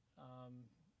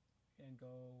go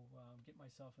get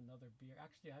myself another beer.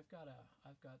 Actually, I've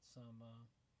got some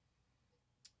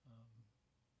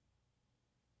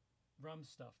rum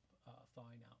stuff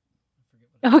thawing out. I forget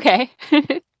what. Okay.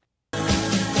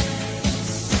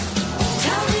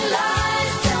 Tell me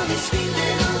lies, tell me sweet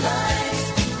little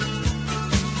lies.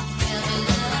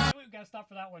 We've got to stop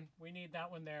for that one. We need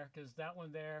that one there because that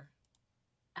one there.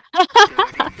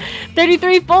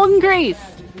 33 fold increase.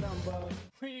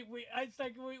 We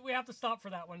have to stop for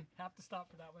that one. Have to stop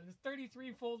for that one. It's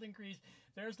 33 fold increase.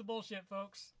 There's the bullshit,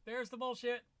 folks. There's the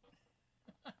bullshit.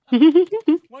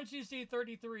 Once you see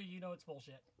 33, you know it's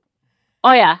bullshit.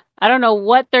 Oh, yeah. I don't know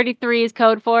what 33 is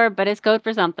code for, but it's code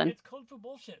for something. It's code for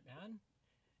bullshit, man.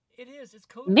 It is. It's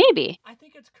code. Maybe. I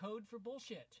think it's code for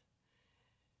bullshit.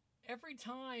 Every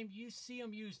time you see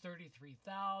them use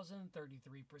 33,000,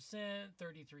 33%,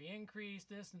 33 increase,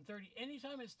 this and 30,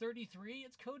 anytime it's 33,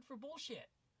 it's code for bullshit.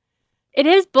 It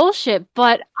is bullshit,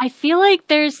 but I feel like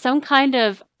there's some kind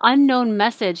of unknown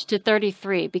message to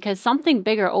 33 because something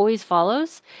bigger always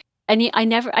follows. And I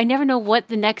never know what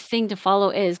the next thing to follow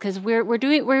is because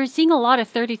we're seeing a lot of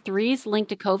 33s linked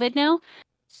to COVID now.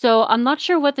 So I'm not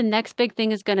sure what the next big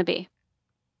thing is going to be.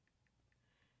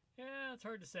 Yeah, it's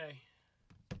hard to say.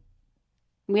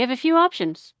 We have a few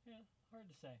options. Yeah, hard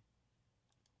to say.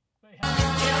 But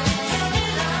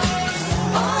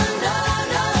Oh no,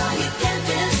 no, you can't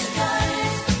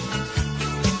disguise.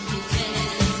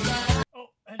 oh,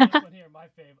 and this one here, my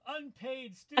fave.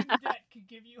 Unpaid student debt can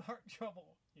give you heart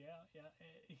trouble. Yeah,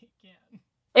 it can.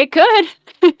 It could.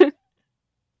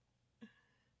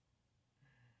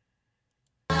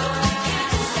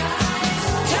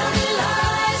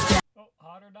 Oh,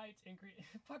 hotter nights increase.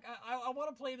 Fuck, I want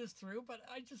to play this through, but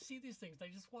I just see these things. I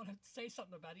just want to say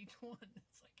something about each one.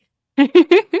 It's like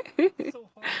it's so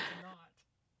hard to not.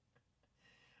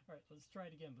 All right, let's try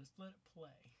it again. Let's let it play.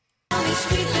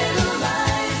 Sweet little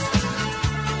lies.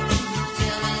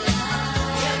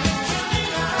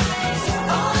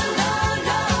 Oh no,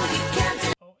 no, you can't.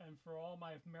 Oh, and for all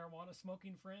my marijuana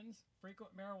smoking friends,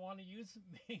 frequent marijuana use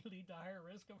may lead to higher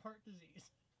risk of heart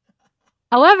disease.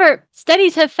 However,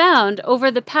 studies have found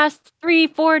over the past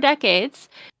 3-4 decades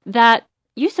that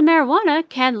use of marijuana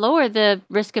can lower the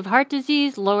risk of heart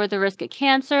disease, lower the risk of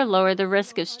cancer, lower the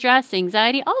risk of stress,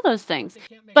 anxiety, all those things.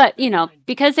 But,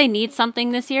 because they need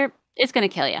something this year, it's going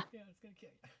to kill you. Yeah, it's gonna kill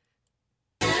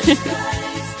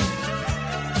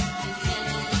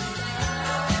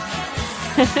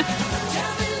you.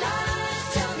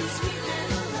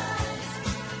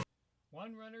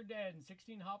 One runner dead and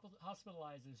 16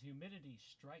 hospitalized as humidity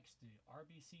strikes the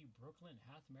RBC Brooklyn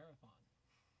Half Marathon.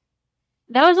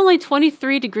 That was only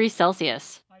 23 degrees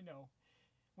Celsius. I know.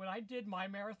 When I did my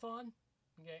marathon,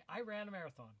 okay, I ran a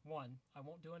marathon. One. I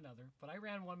won't do another, but I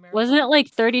ran one marathon. Wasn't it like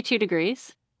 32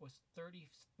 degrees? It was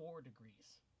 34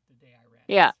 degrees the day I ran.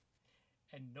 Yeah.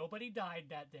 And nobody died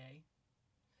that day.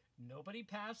 Nobody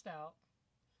passed out.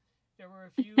 There were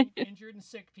a few injured and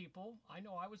sick people. I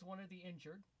know I was one of the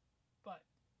injured, but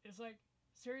it's like,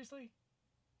 seriously?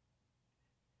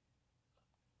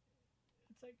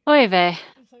 It's like, Oy vey.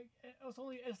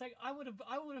 it's like I would have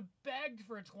begged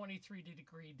for a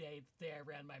 23-degree day the day I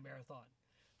ran my marathon.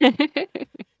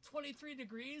 23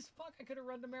 degrees? Fuck, I could have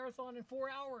run the marathon in 4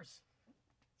 hours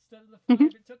instead of the 5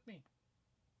 it took me.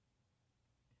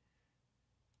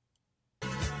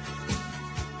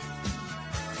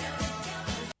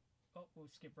 Oh, we'll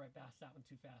skip right past that one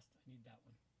too fast. I need that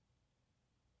one.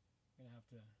 I'm gonna have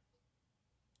to.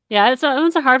 Yeah, that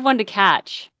one's a hard one to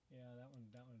catch. Yeah, that one.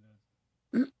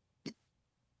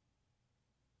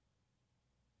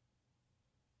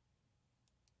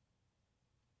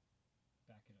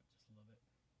 Back it up just a little bit.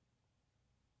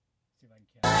 See if I can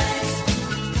catch it.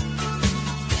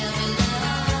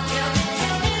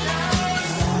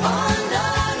 Oh no,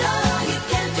 no, you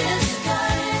can't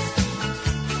disguise.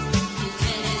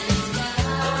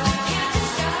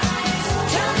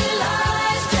 Tell me lies.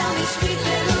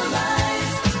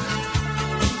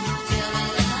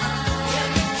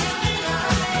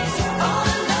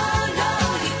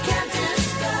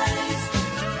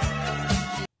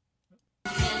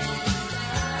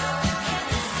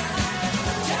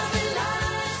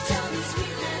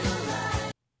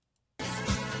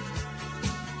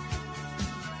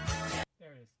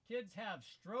 Kids have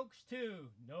strokes too.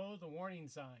 Know the warning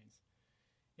signs.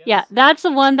 Yes. Yeah, that's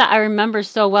the one that I remember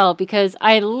so well because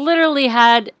I literally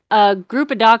had a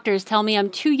group of doctors tell me I'm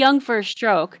too young for a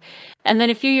stroke. And then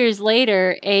a few years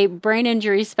later, a brain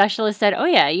injury specialist said, "Oh,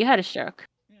 yeah, you had a stroke."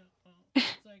 Yeah,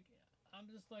 it's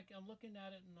like I'm looking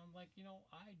at it and I'm like,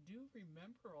 I do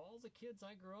remember all the kids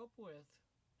I grew up with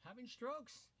having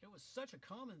strokes. It was such a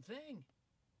common thing.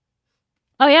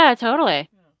 Oh, yeah, totally.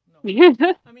 Yeah,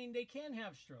 no. I mean, they can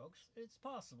have strokes. It's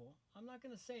possible. I'm not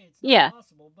going to say it's not Yeah.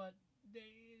 possible, but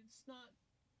it's not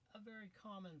a very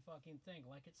common fucking thing.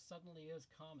 Like it suddenly is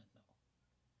common, though.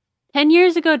 10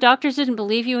 years ago, doctors didn't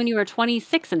believe you when you were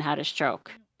 26 and had a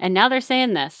stroke. And now they're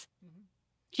saying this. Mhm.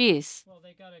 Jeez. Well,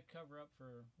 they got to cover up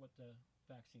for what the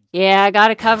vaccines. Yeah, I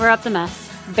gotta cover up the mess.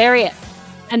 Bury it.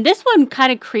 And this one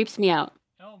kind of creeps me out.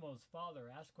 Elmo's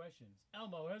father asked questions.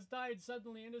 Elmo has died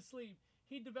suddenly in his sleep.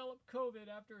 He developed COVID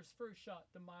after his first shot.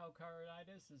 The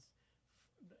myocarditis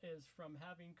is from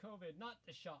having COVID, not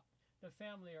the shot. The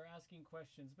family are asking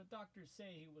questions, but doctors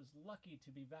say he was lucky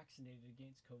to be vaccinated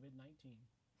against COVID-19.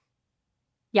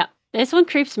 Yeah, this one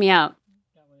creeps me out.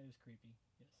 That one is creepy.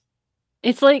 Yes.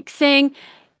 It's like saying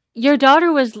your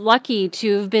daughter was lucky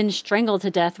to have been strangled to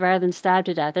death rather than stabbed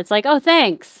to death. It's like, oh,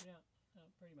 thanks. Yeah,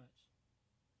 pretty much.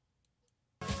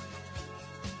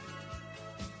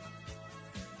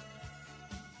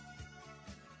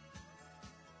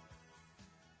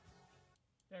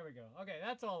 There we go. Okay,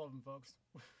 that's all of them, folks.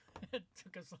 It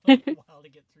took us a little while to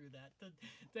get through that.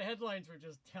 The headlines were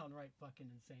just downright fucking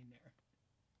insane there.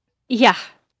 Yeah,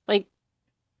 like,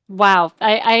 wow.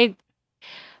 I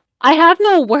have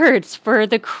no words for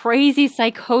the crazy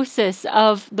psychosis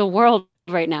of the world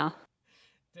right now.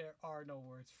 There are no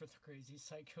words for the crazy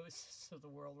psychosis of the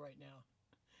world right now.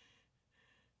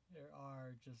 There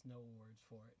are just no words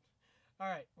for it. All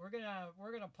right, we're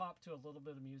gonna pop to a little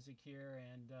bit of music here,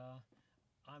 and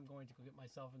I'm going to go get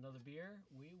myself another beer.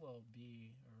 We will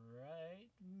be right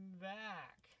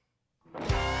back.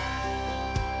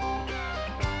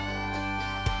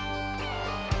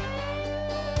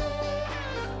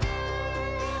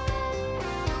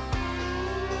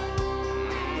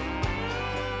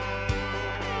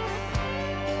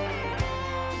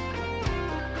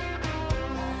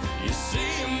 You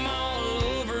see 'em all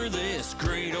over this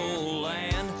great old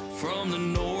land, from the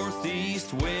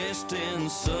northeast, west, and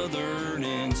southern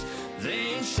ends.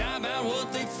 They ain't shy about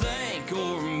what they think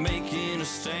or making a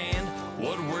stand.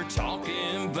 What we're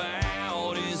talking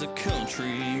about is a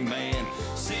country man.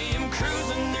 See 'em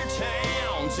cruising their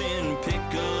towns in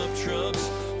pickup trucks,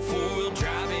 four-wheel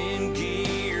driving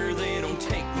gear, they don't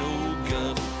take no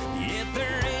guff. Yet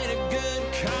there ain't a good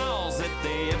cause that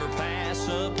they ever pass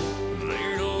up.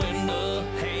 There to lend a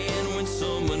hand when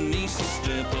someone needs to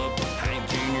step up. Hank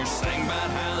Jr. sang about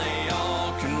how they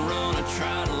all can run a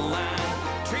trotting line,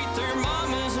 treat their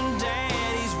mamas and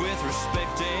daddies with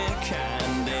respect and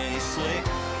kind. Danny Slick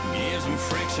gives them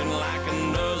friction like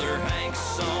another Hank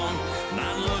song.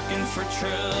 Not looking for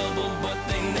trouble, but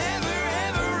they never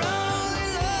ever run. They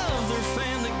love their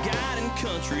family, God, and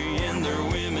country, and their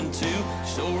women too.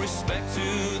 Show respect to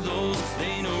those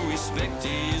they know respect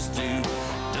is due.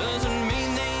 Doesn't mean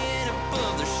they ain't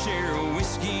above their share of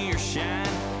whiskey or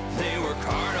shine. They work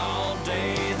hard all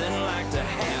day, then like to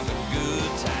have a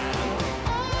good time.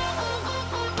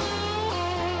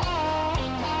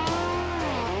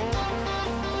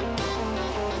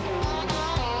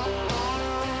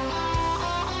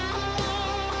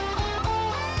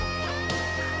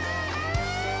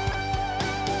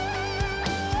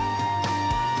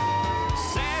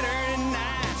 Saturday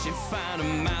nights you find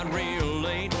 'em out real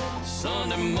late.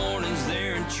 Sunday mornings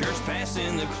they're in church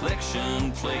passing the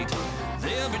collection plate.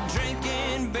 They'll be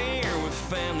drinking beer with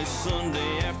family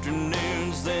Sunday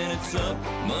afternoons. Then it's up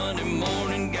Monday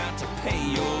morning, got to pay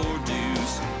your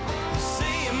dues.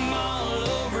 See 'em all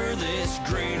over this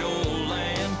great old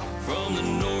land, from the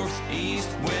northeast,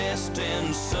 west,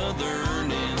 and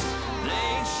southern ends. They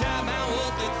ain't shy about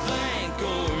what they think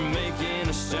or making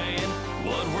a stand.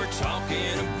 What we're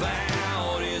talking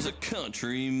about is a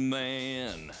country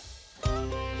man.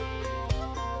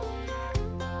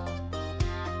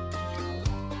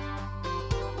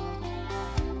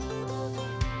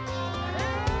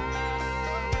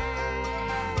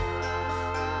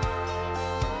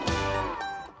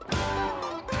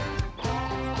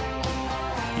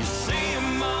 You see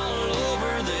 'em all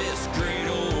over this great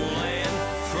old land,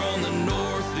 from the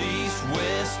northeast,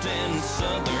 west, and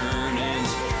southern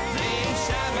ends. They ain't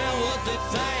shy about what they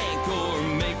think or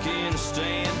making a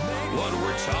stand. What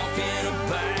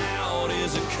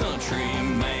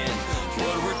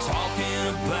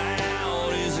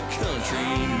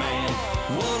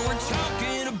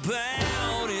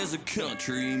was a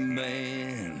country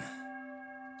man.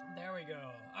 There we go.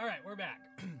 All right, we're back.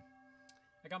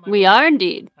 We are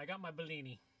indeed. I got my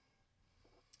Bellini.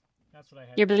 That's what I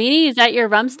had. Your Bellini, is that your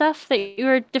rum stuff that you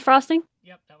were defrosting?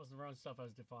 Yep, that was the rum stuff I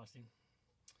was defrosting.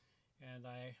 And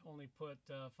I only put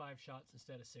 5 shots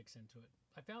instead of 6 into it.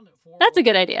 I found that 4. That's a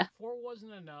good idea. 4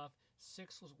 wasn't enough.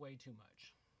 6 was way too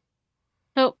much.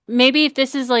 So maybe if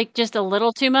this is like just a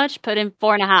little too much, put in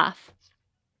 4.5.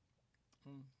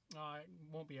 I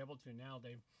won't be able to now.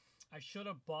 I should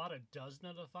have bought a dozen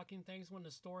of the fucking things when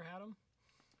the store had them,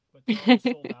 but they're all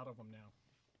sold out of them now.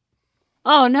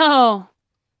 Oh no.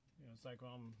 It's like,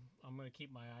 well, I'm going to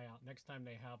keep my eye out. Next time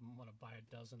they have them, I'm going to buy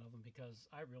a dozen of them because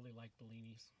I really like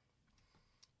Bellinis.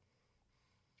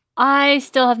 I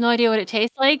still have no idea what it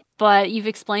tastes like, but you've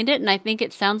explained it, and I think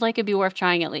it sounds like it'd be worth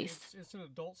trying at least. It's an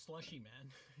adult slushy,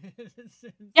 man.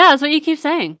 Yeah, that's what you keep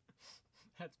saying.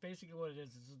 That's basically what it is.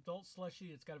 It's adult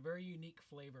slushy. It's got a very unique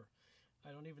flavor.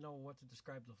 I don't even know what to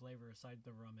describe the flavor aside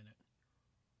the rum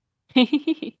in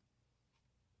it.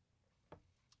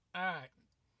 All right.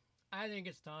 I think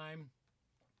it's time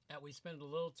that we spend a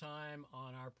little time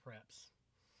on our preps.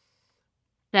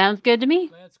 Sounds good to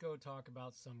me. Let's go talk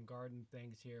about some garden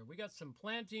things here. We got some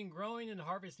planting, growing, and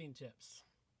harvesting tips.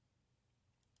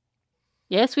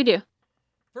 Yes, we do.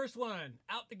 First one,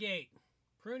 out the gate,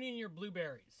 pruning your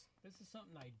blueberries. This is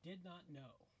something I did not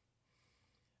know.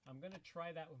 I'm going to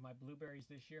try that with my blueberries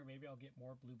this year. Maybe I'll get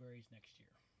more blueberries next year.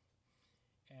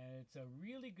 And it's a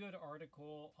really good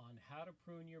article on how to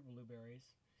prune your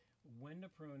blueberries, when to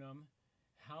prune them,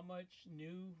 how much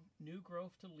new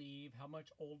growth to leave, how much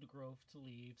old growth to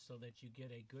leave, so that you get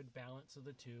a good balance of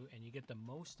the two and you get the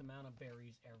most amount of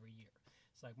berries every year.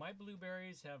 It's like my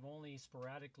blueberries have only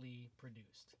sporadically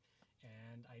produced,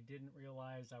 and I didn't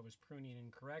realize I was pruning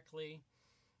incorrectly.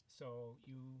 So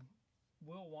you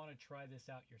will want to try this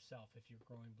out yourself if you're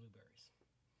growing blueberries.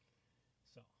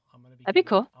 So I'm going to be That'd be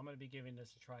cool. I'm going to be giving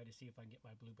this a try to see if I can get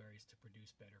my blueberries to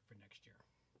produce better for next year.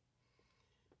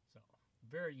 So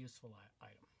very useful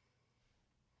item.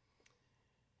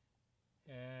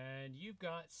 And you've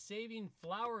got saving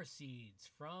flower seeds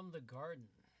from the garden.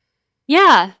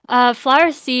 Yeah,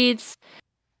 flower seeds.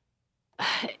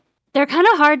 They're kind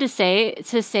of hard to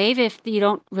save if you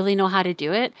don't really know how to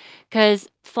do it, because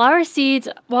flower seeds,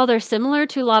 while they're similar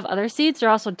to a lot of other seeds, they're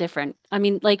also different. I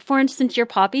mean, like for instance, your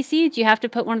poppy seeds, you have to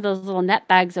put one of those little net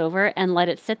bags over and let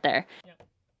it sit there. Yep.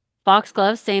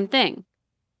 Foxgloves, same thing.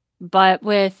 But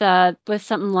with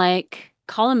something like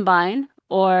columbine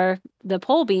or the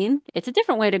pole bean, it's a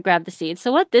different way to grab the seeds.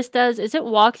 So what this does is it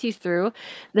walks you through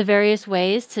the various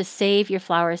ways to save your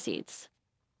flower seeds.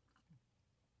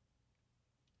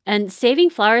 And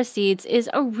saving flower seeds is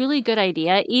a really good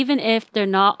idea, even if they're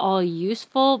not all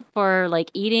useful for like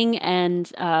eating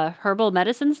and herbal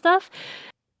medicine stuff.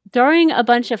 Throwing a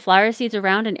bunch of flower seeds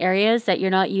around in areas that you're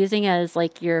not using as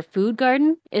like your food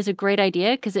garden is a great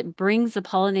idea because it brings the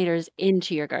pollinators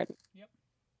into your garden.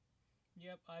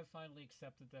 Yep, I finally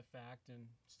accepted that fact and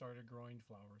started growing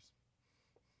flowers.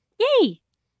 Yay!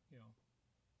 You know,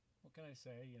 what can I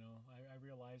say? You know, I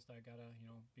realized I gotta,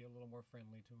 be a little more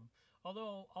friendly to them.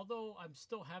 Although I'm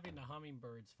still having the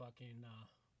hummingbirds fucking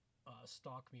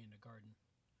stalk me in the garden.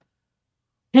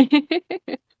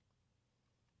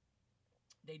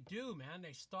 They do, man.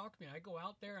 They stalk me. I go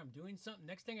out there, I'm doing something.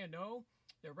 Next thing I know,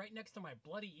 they're right next to my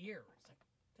bloody ear. It's like,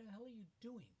 what the hell are you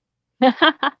doing?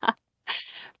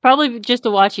 Probably just to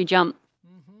watch you jump.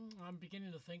 I'm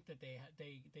beginning to think that they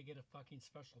get a fucking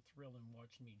special thrill in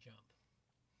watching me jump.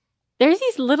 There's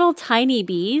these little tiny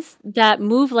bees that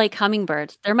move like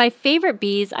hummingbirds. They're my favorite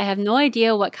bees. I have no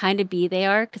idea what kind of bee they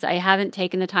are because I haven't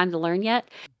taken the time to learn yet.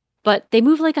 But they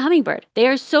move like a hummingbird. They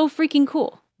are so freaking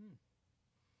cool.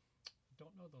 Don't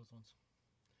know those ones.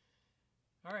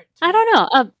 All right. I don't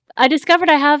know. I discovered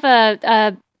I have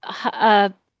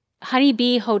a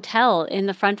honeybee hotel in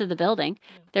the front of the building.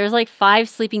 Yeah. There's like 5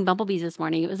 sleeping bumblebees this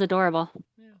morning. It was adorable.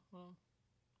 Yeah, well,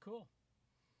 cool.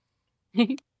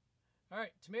 All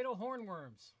right, tomato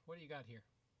hornworms. What do you got here?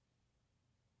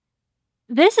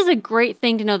 This is a great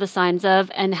thing to know the signs of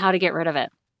and how to get rid of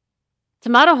it.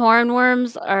 Tomato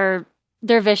hornworms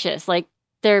they're vicious. Like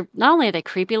they're not only are they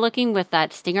creepy looking with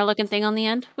that stinger looking thing on the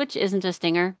end, which isn't a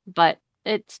stinger, but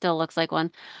it still looks like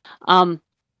one.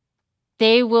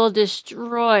 They will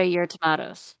destroy your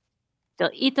tomatoes.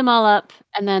 They'll eat them all up,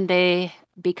 and then they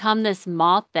become this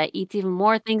moth that eats even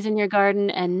more things in your garden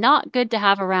and not good to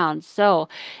have around. So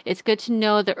it's good to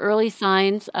know the early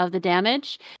signs of the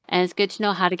damage, and it's good to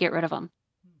know how to get rid of them.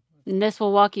 And this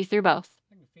will walk you through both.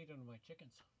 I can feed them to my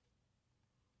chickens.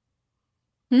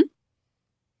 Hmm?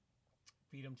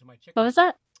 Feed them to my chickens. What was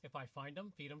that? If I find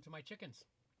them, feed them to my chickens.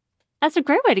 That's a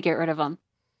great way to get rid of them.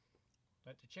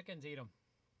 Let the chickens eat them.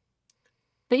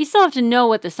 But you still have to know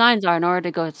what the signs are in order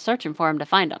to go searching for them to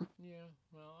find them. Yeah,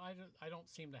 well, I don't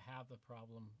seem to have the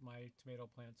problem. My tomato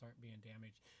plants aren't being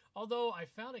damaged. Although I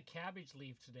found a cabbage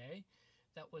leaf today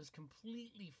that was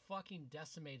completely fucking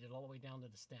decimated all the way down to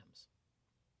the stems.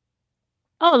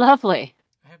 Oh, lovely.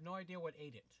 I have no idea what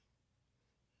ate it.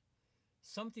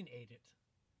 Something ate it,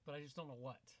 but I just don't know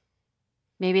what.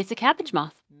 Maybe it's a cabbage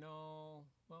moth. No,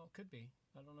 well, it could be.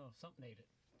 I don't know. Something ate it.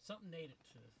 Something ate it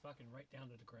to fucking right down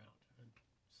to the ground. And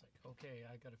it's like, okay,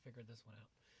 I got to figure this one out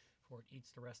before it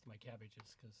eats the rest of my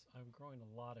cabbages because I'm growing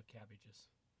a lot of cabbages.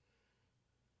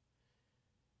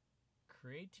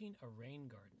 Creating a rain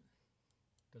garden.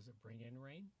 Does it bring in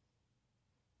rain?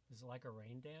 Is it like a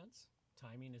rain dance?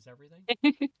 Timing is everything?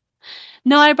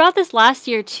 No, I brought this last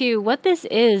year too. What this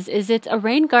is it's a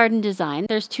rain garden design.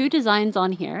 There's 2 designs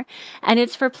on here, and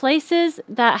it's for places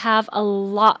that have a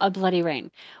lot of bloody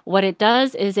rain. What it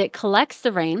does is it collects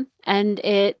the rain and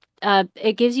it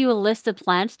gives you a list of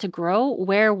plants to grow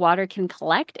where water can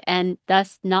collect and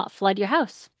thus not flood your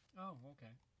house. Oh,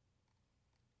 okay.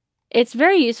 It's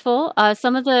very useful.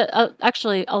 Some of the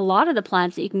actually a lot of the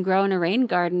plants that you can grow in a rain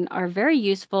garden are very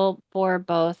useful for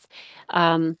both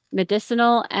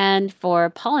medicinal and for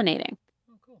pollinating.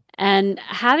 Oh, cool. And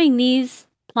having these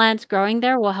plants growing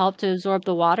there will help to absorb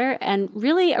the water. And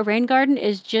really, a rain garden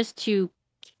is just to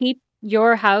keep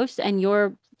your house and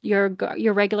your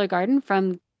regular garden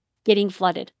from getting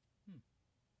flooded.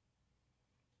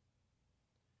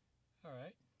 All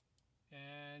right.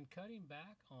 And cutting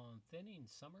back on thinning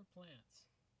summer plants.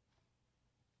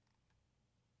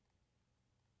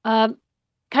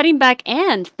 Cutting back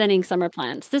and thinning summer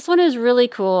plants. This one is really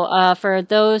cool for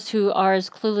those who are as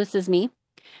clueless as me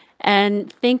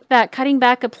and think that cutting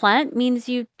back a plant means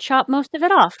you chop most of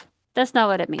it off. That's not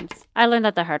what it means. I learned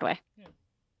that the hard way.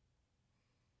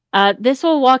 This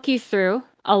will walk you through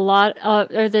a lot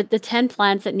or the 10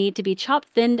 plants that need to be chopped,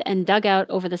 thinned, and dug out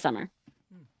over the summer.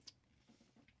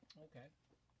 Okay.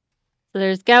 So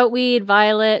there's goutweed,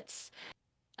 violets,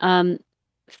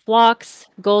 phlox,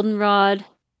 goldenrod,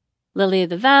 lily of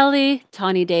the valley,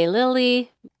 tawny day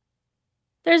lily.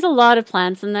 There's a lot of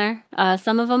plants in there.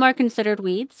 Some of them are considered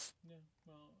weeds. Yeah.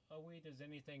 Well, a weed is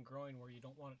anything growing where you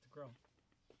don't want it to grow.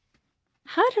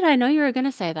 How did I know you were going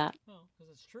to say that? Well,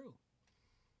 because it's true.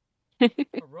 A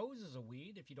rose is a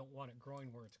weed if you don't want it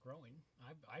growing where it's growing.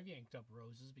 I've yanked up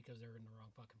roses because they're in the wrong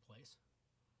fucking place.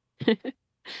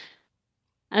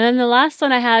 And then the last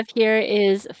one I have here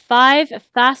is 5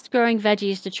 fast-growing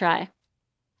veggies to try.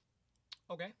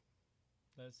 Okay.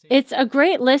 Let's see. It's a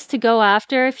great list to go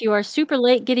after if you are super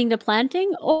late getting to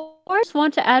planting or just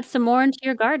want to add some more into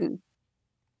your garden.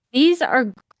 These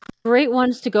are great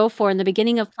ones to go for in the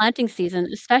beginning of planting season,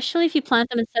 especially if you plant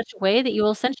them in such a way that you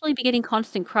will essentially be getting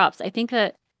constant crops. I think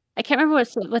that I can't remember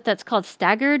what that's called.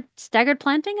 Staggered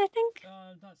planting, I think.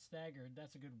 Not staggered.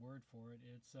 That's a good word for it.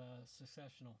 It's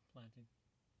successional planting.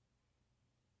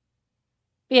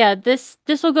 Yeah, this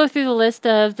will go through the list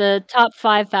of the top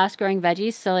 5 fast-growing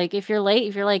veggies. So like if you're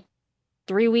like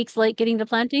 3 weeks late getting to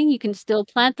planting, you can still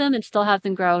plant them and still have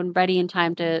them grow and ready in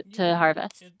time to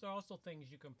harvest. There are also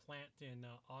things you can plant in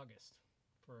August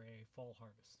for a fall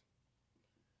harvest.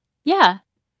 Yeah.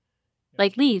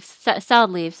 Like leaves, salad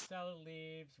leaves. Salad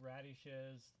leaves,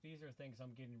 radishes. These are things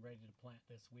I'm getting ready to plant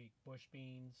this week. Bush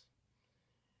beans,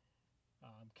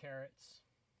 carrots,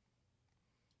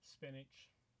 spinach.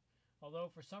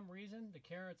 Although for some reason the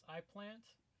carrots I plant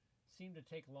seem to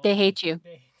take longer. They hate you.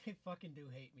 They fucking do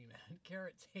hate me, man.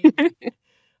 Carrots hate me.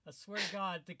 I swear to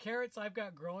God, the carrots I've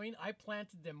got growing, I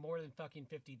planted them more than fucking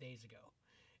 50 days ago,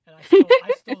 and I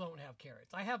still don't have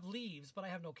carrots. I have leaves, but I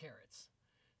have no carrots.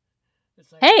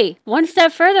 It's like, Hey, one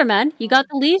step further, man. You got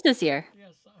the leaves this year.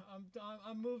 yes,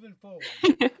 I'm moving forward.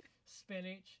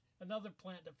 Spinach, another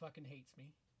plant that fucking hates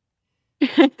me.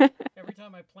 Every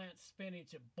time I plant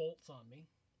spinach, it bolts on me.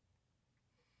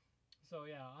 So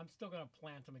yeah, I'm still gonna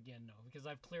plant them again though, because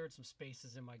I've cleared some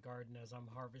spaces in my garden as I'm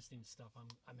harvesting stuff.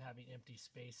 I'm having empty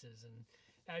spaces, and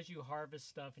as you harvest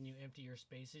stuff and you empty your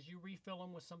spaces, you refill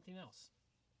them with something else,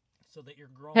 so that you're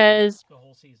growing the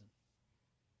whole season.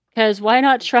 Because why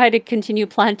not try to continue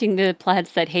planting the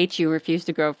plants that hate you, refuse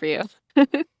to grow for you?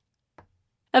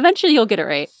 Eventually, you'll get it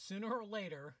right. Sooner or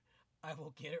later, I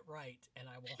will get it right, and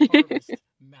I will harvest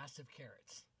massive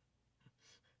carrots.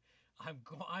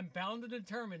 I'm bound and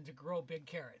determined to grow big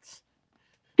carrots.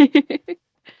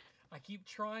 I keep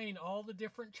trying all the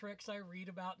different tricks I read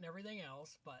about and everything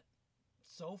else, but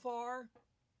so far,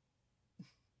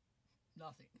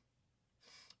 nothing.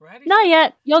 Radishes, Not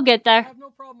yet. You'll get I there. have no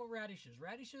problem with radishes.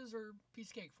 Radishes are a piece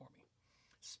of cake for me.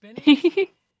 Spinach,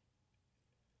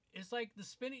 it's like the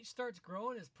spinach starts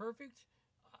growing, it's perfect.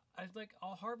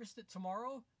 I'll harvest it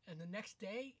tomorrow, and the next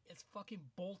day it's fucking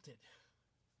bolted.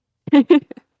 It's like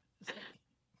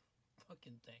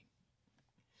fucking thing.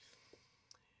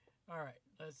 All right,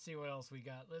 let's see what else we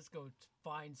got. Let's go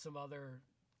find some other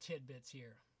tidbits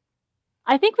here.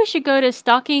 I think we should go to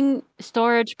stocking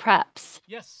storage preps.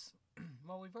 Yes.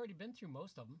 Well, we've already been through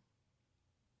most of them.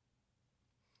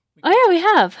 Oh yeah, we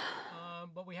have.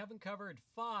 But we haven't covered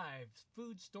 5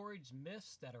 food storage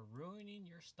myths that are ruining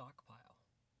your stockpile.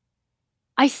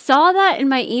 I saw that in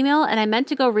my email and I meant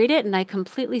to go read it and I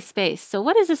completely spaced. So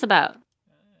what is this about?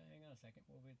 Hang on a second.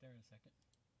 We'll wait there in a second.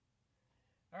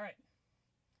 All right.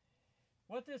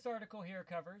 What this article here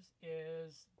covers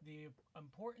is the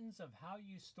importance of how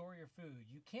you store your food.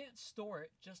 You can't store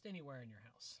it just anywhere in your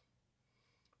house.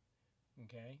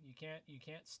 Okay? You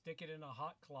can't stick it in a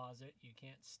hot closet. You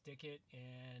can't stick it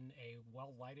in a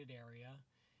well-lighted area.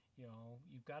 You know,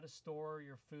 you've got to store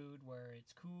your food where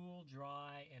it's cool,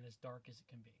 dry, and as dark as it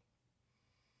can be.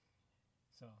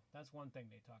 So that's one thing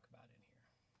they talk about in here.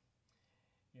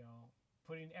 You know,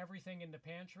 putting everything in the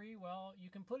pantry. Well, you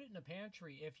can put it in the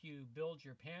pantry if you build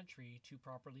your pantry to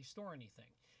properly store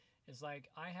anything. It's like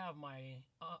I have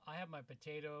my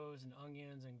potatoes and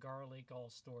onions and garlic all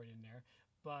stored in there,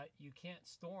 but you can't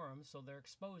store them so they're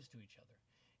exposed to each other.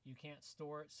 You can't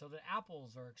store it so the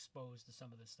apples are exposed to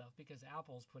some of this stuff because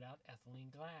apples put out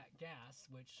ethylene gas,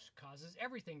 which causes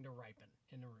everything to ripen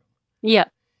in the room.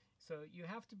 Yep. So you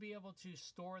have to be able to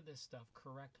store this stuff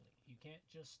correctly. You can't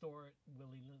just store it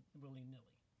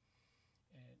willy-nilly.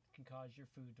 And it can cause your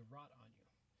food to rot on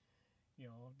you. You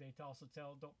know, they also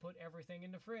tell don't put everything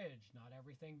in the fridge. Not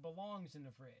everything belongs in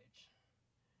the fridge.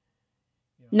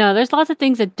 You know, No, there's lots of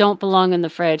things that don't belong in the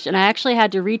fridge, and I actually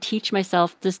had to reteach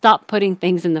myself to stop putting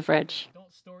things in the fridge.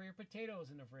 don't store your potatoes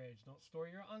in the fridge. Don't store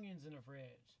your onions in the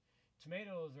fridge.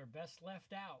 Tomatoes are best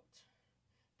left out.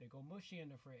 They go mushy in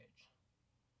the fridge.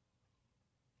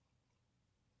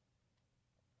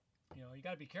 You know, you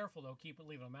got to be careful though.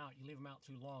 Leaving them out. You leave them out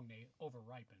too long, they over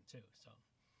ripen too. So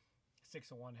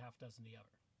 6 of one, half dozen the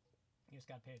other. You just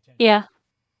got to pay attention. Yeah.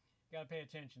 You got to pay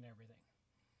attention to everything.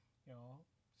 You know,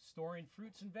 storing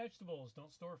fruits and vegetables.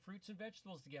 Don't store fruits and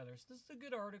vegetables together. So this is a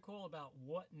good article about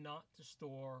what not to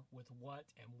store with what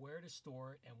and where to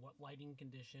store it and what lighting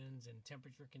conditions and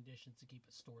temperature conditions to keep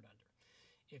it stored under.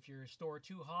 If you store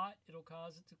too hot, it'll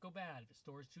cause it to go bad. If it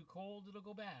stores too cold, it'll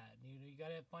go bad. You know, you got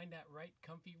to find that right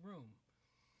comfy room.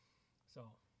 So.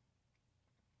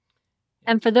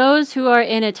 And for those who are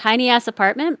in a tiny ass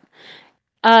apartment,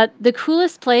 the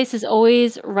coolest place is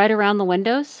always right around the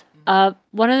windows.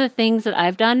 One of the things that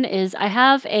I've done is I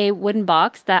have a wooden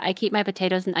box that I keep my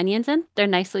potatoes and onions in. They're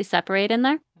nicely separated in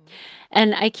there.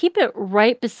 And I keep it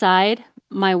right beside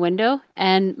my window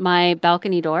and my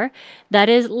balcony door. That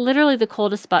is literally the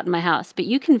coldest spot in my house. But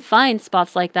you can find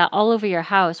spots like that all over your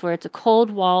house where it's a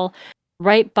cold wall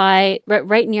right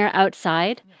near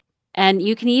outside. And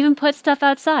you can even put stuff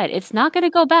outside. It's not going to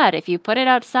go bad if you put it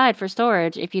outside for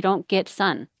storage if you don't get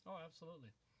sun. Oh, absolutely.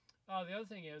 The other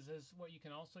thing is what you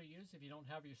can also use if you don't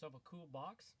have yourself a cool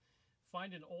box,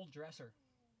 find an old dresser.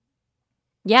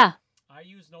 Yeah. I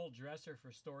use an old dresser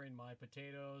for storing my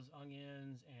potatoes,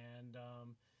 onions, and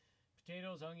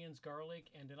garlic,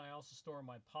 and then I also store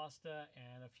my pasta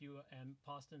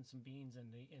and some beans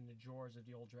in the drawers of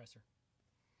the old dresser.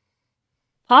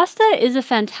 Pasta is a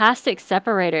fantastic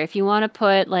separator. If you want to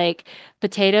put like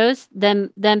potatoes,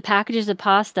 then packages of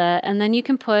pasta, and then you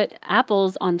can put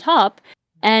apples on top,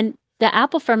 and the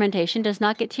apple fermentation does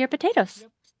not get to your potatoes.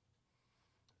 Yep.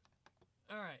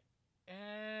 All right.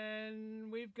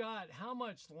 And we've got how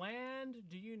much land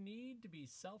do you need to be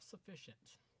self-sufficient?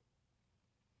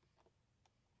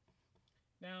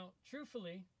 Now,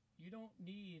 truthfully, you don't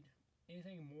need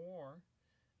anything more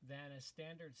than a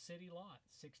standard city lot,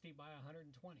 60 by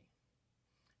 120.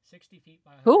 60 feet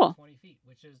by 120 feet,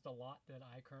 which is the lot that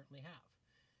I currently have.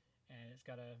 And it's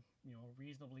got a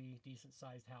reasonably decent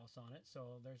sized house on it,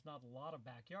 so there's not a lot of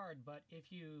backyard, but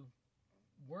if you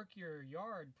work your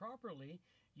yard properly,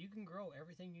 you can grow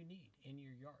everything you need in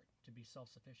your yard to be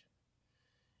self-sufficient.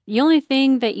 The only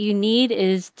thing that you need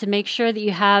is to make sure that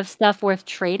you have stuff worth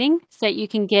trading so that you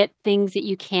can get things that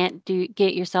you can't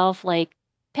get yourself, like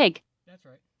pig. That's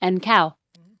right. And cow.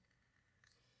 Mm-hmm.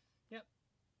 Yep.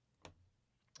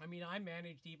 I mean, I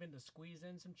managed even to squeeze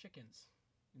in some chickens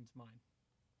into mine.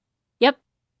 Yep.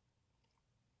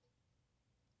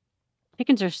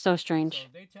 Chickens are so strange. So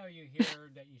they tell you here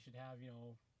that you should have,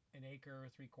 an acre,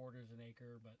 3/4 an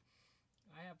acre, but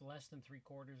I have less than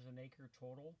 3/4 an acre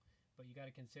total. But you got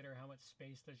to consider how much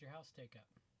space does your house take up.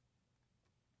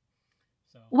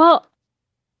 So. Well,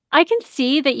 I can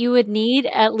see that you would need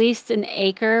at least an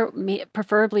acre,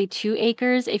 preferably 2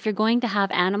 acres, if you're going to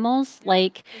have animals, Yeah,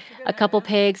 like if you're a gonna have couple animals,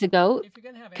 pigs, a goat, if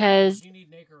you're gonna have animals, because you need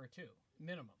an acre or two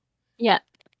minimum. yeah,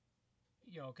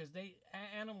 You know, because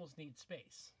animals need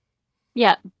space.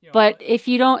 yeah. You know, But if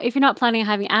you're not planning on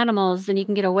having animals, then you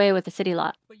can get away with a city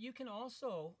lot. but you can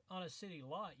also on a city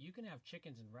lot you can have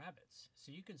chickens and rabbits,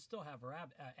 so you can still have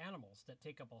animals that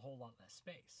take up a whole lot less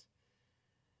space.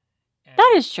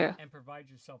 That And is true. and provide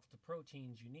yourself the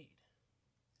proteins you need.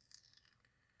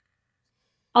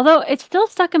 Although it's still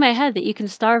stuck in my head that you can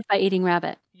starve by eating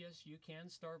rabbit. Yes, you can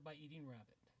starve by eating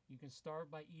rabbit. You can starve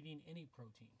by eating any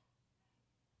protein.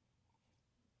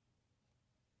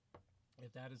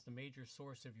 If that is the major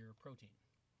source of your protein.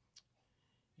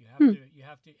 You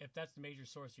have to if that's the major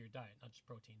source of your diet, not just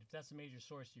protein. If that's the major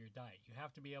source of your diet, you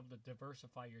have to be able to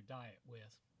diversify your diet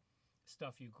with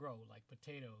stuff you grow like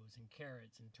potatoes and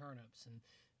carrots and turnips and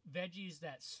veggies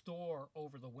that store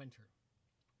over the winter.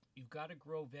 You've got to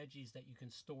grow veggies that you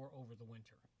can store over the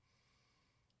winter.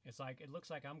 It looks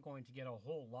like I'm going to get a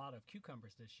whole lot of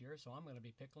cucumbers this year, so I'm going to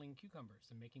be pickling cucumbers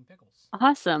and making pickles.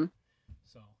 Awesome.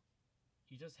 So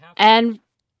you just have to. And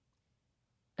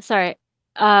sorry,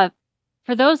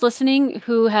 for those listening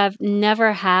who have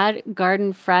never had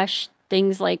garden fresh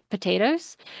things like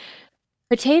potatoes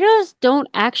don't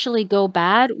actually go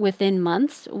bad within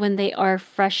months when they are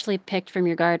freshly picked from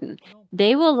your garden. No,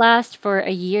 They will last for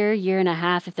a year, year and a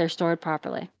half if they're stored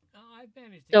properly. I've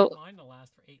managed to So, get mine to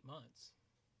last for 8 months.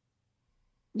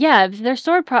 yeah, if they're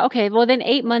stored okay, well then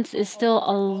 8 months is still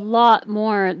a lot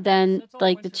more than That's all the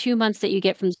like the winter. 2 months that you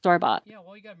get from the store bought. Yeah,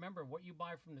 well, you got to remember what you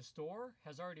buy from the store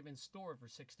has already been stored for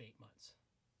 6 to 8 months.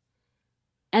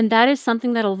 And that is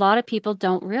something that a lot of people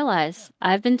don't realize.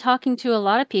 I've been talking to a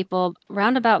lot of people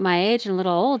round about my age and a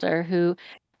little older who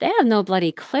they have no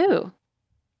bloody clue.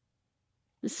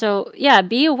 So, yeah,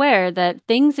 be aware that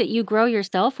things that you grow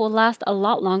yourself will last a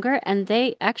lot longer and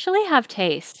they actually have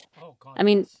taste. Oh God, I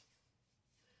mean,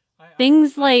 yes.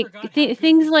 things I like forgot how good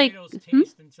things like potatoes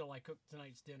taste until I cooked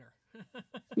tonight's dinner.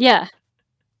 yeah,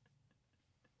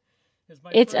 It's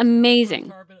it's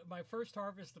amazing. my first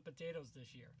harvest of potatoes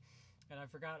this year. And I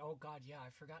forgot, oh God, yeah, I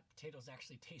forgot potatoes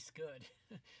actually taste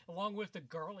good. Along with the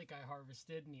garlic I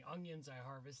harvested and the onions I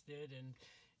harvested and,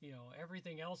 you know,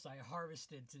 everything else I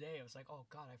harvested today. I was like, oh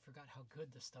God, I forgot how good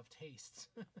this stuff tastes.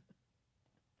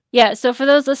 Yeah, so for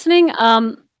those listening,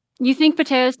 you think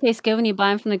potatoes taste good when you buy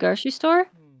them from the grocery store?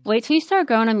 Wait till you start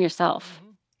growing them yourself.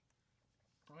 Mm-hmm.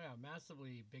 Oh yeah,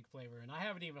 massively big flavor. And I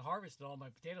haven't even harvested all my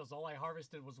potatoes. All I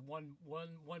harvested was one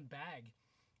bag.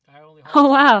 Oh,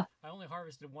 wow. I only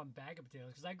harvested one bag of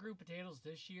potatoes because I grew potatoes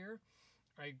this year.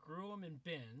 I grew them in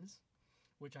bins,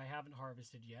 which I haven't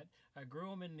harvested yet. I grew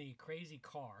them in the crazy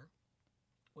car,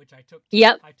 which I took.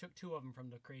 Yep. I took 2 of them from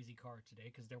the crazy car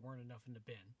today because there weren't enough in the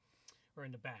bin or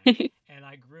in the bag. And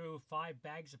I grew 5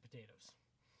 bags of potatoes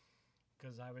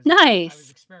because I was Nice.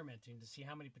 experimenting to see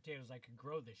how many potatoes I could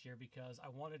grow this year because I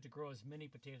wanted to grow as many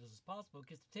potatoes as possible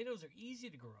because potatoes are easy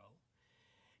to grow.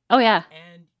 Oh, yeah.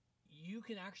 And you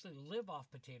can actually live off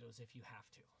potatoes if you have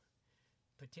to.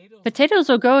 Potatoes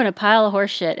will grow in a pile of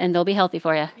horse shit and they'll be healthy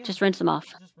for you. Yeah, Just rinse them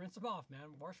off. Just rinse them off, man.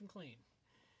 Wash them clean.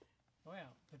 Oh yeah,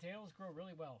 potatoes grow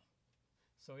really well.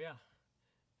 So yeah.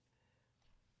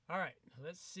 All right,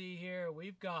 let's see here.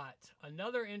 We've got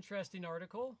another interesting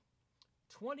article.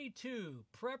 22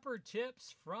 prepper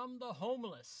tips from the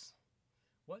homeless.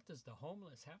 What does the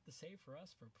homeless have to say for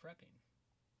us for prepping?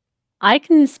 I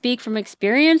can speak from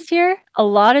experience here. A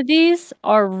lot of these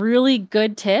are really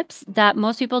good tips that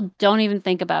most people don't even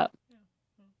think about.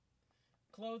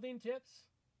 Clothing tips.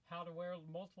 How to wear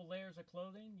multiple layers of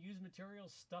clothing. Use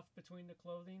materials stuffed between the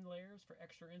clothing layers for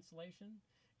extra insulation.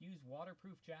 Use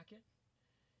waterproof jacket.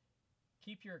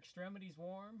 Keep your extremities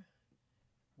warm.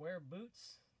 Wear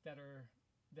boots that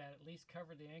at least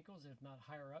cover the ankles, if not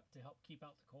higher up, to help keep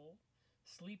out the cold.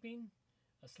 Sleeping.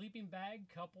 A sleeping bag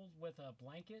coupled with a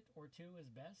blanket or 2 is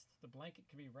best. The blanket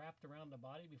can be wrapped around the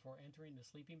body before entering the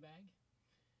sleeping bag.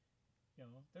 You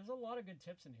know, there's a lot of good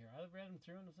tips in here. I read them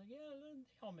through and I was like, yeah, they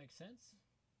all make sense.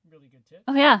 Really good tips.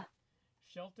 Oh, yeah.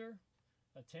 Shelter,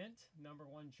 a tent, number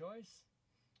 1 choice.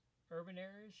 Urban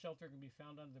areas, shelter can be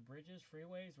found under the bridges,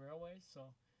 freeways, railways. So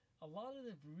a lot of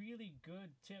the really good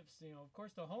tips, you know, of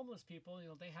course the homeless people, you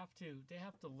know, they have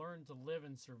to learn to live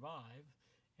and survive.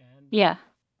 And Yeah.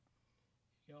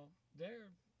 you know,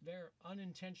 they're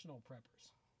unintentional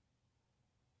preppers.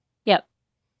 Yep.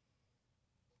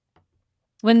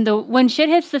 When shit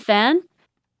hits the fan,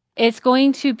 it's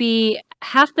going to be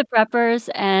half the preppers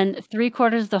and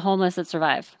 3/4 the homeless that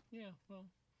survive. Yeah, well,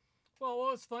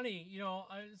 Well, it's funny,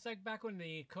 it's like back when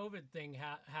the COVID thing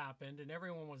happened and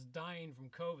everyone was dying from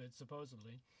COVID,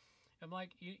 supposedly. I'm like,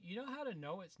 you know how to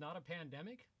know it's not a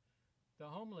pandemic? The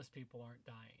homeless people aren't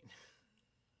dying.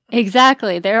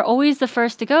 Exactly. They're always the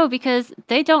first to go because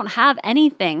they don't have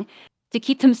anything to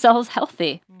keep themselves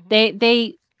healthy. Mhm.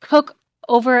 They cook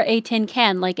over a tin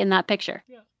can, like in that picture.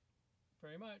 Yeah,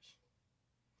 very much.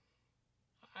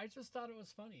 I just thought it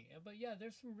was funny. But yeah,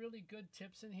 there's some really good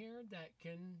tips in here that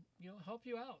can, help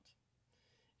you out.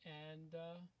 And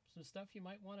some stuff you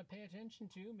might want to pay attention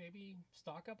to. Maybe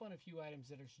stock up on a few items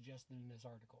that are suggested in this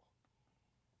article.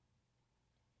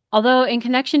 Although, in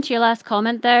connection to your last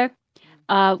comment there,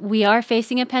 we are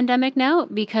facing a pandemic now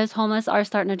because homeless are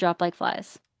starting to drop like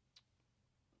flies.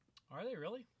 Are they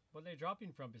really? What are they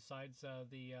dropping from besides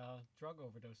the drug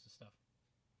overdose stuff?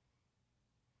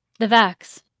 The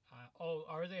vax.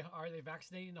 Are they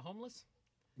vaccinating the homeless?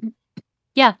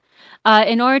 Yeah.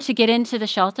 In order to get into the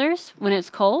shelters when it's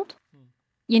cold,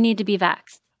 you need to be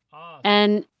vaxxed.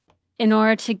 And in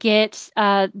order to get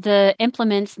the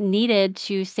implements needed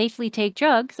to safely take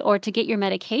drugs or to get your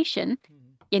medication,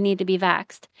 you need to be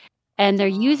vaxxed. And they're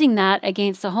using that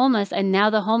against the homeless, and now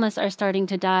the homeless are starting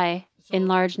to die in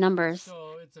large numbers.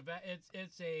 So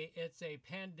it's a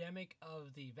pandemic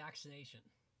of the vaccination.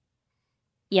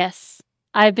 Yes.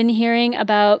 I've been hearing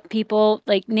about people,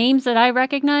 like names that I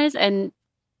recognize, and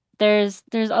there's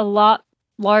a lot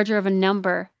larger of a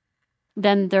number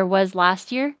than there was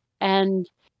last year. And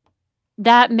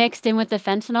that mixed in with the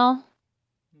fentanyl,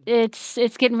 it's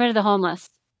getting rid of the homeless.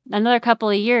 Another couple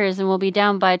of years and we'll be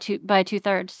down by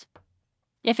 2/3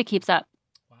 if it keeps up.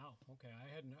 Wow. Okay. I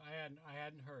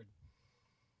hadn't heard.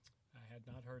 I had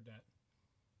not heard that.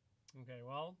 Okay.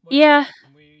 Well. Yeah.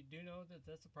 We do know that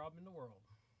that's a problem in the world.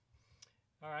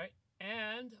 All right.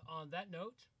 And on that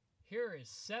note, here is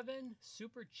 7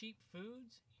 super cheap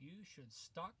foods you should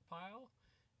stockpile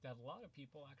that a lot of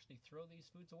people actually throw these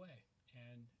foods away.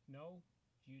 And no,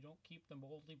 you don't keep the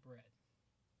moldy bread.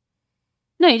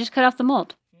 No, you just cut off the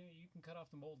mold. Yeah, you can cut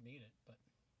off the mold and eat it, but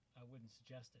I wouldn't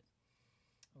suggest it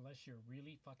unless you're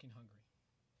really fucking hungry.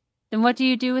 Then what do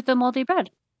you do with the moldy bread?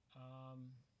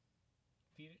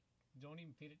 Feed it. Don't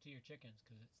even feed it to your chickens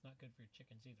because it's not good for your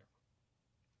chickens either.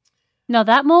 No,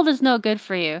 that mold is no good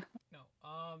for you. No.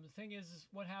 The thing is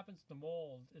what happens to the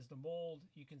mold is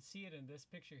you can see it in this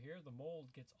picture here, the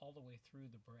mold gets all the way through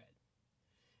the bread.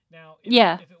 Now, if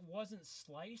it wasn't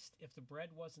sliced, if the bread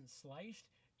wasn't sliced,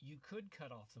 you could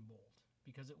cut off the mold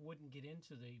because it wouldn't get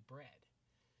into the bread.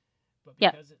 But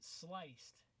because it's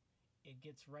sliced, it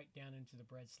gets right down into the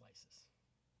bread slices.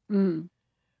 Mm.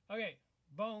 Okay,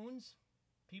 bones.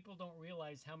 People don't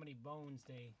realize how many bones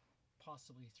they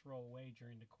possibly throw away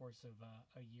during the course of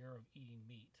a year of eating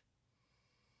meat.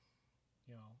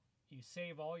 You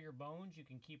save all your bones, you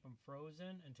can keep them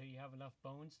frozen until you have enough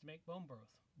bones to make bone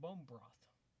broth.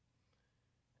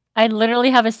 I literally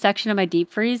have a section of my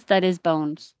deep freeze that is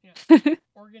bones. Yeah.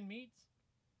 Organ meats.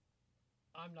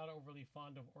 I'm not overly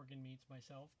fond of organ meats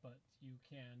myself, but you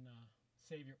can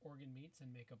save your organ meats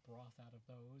and make a broth out of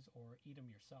those or eat them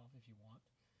yourself if you want.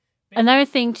 Another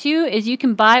thing, too, is you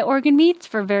can buy organ meats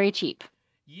for very cheap.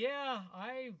 Yeah,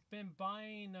 I've been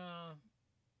buying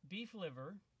beef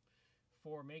liver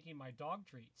for making my dog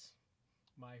treats,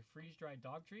 my freeze-dried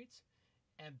dog treats,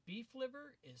 and beef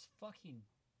liver is fucking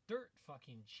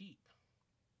cheap.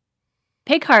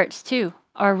 Pig hearts, too,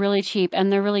 are really cheap, and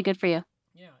they're really good for you.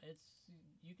 Yeah,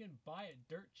 you can buy it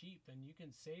dirt cheap, and you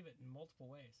can save it in multiple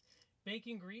ways.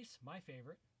 Bacon grease, my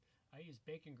favorite. I use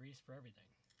bacon grease for everything.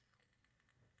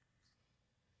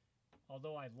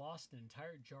 Although I lost an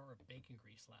entire jar of bacon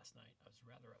grease last night, I was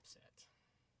rather upset.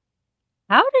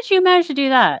 How did you manage to do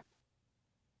that?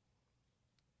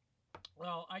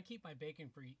 Well, I keep my bacon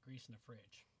grease in the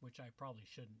fridge, which I probably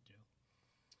shouldn't do.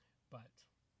 But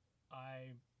I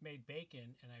made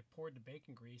bacon and I poured the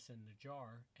bacon grease in the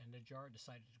jar, and the jar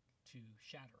decided to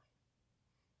shatter.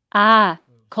 Ah,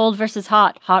 cold versus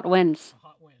hot. Hot wins.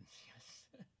 Hot wins,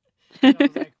 yes. And I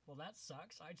was like, well, that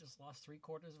sucks. I just lost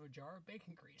 3/4 of a jar of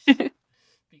bacon grease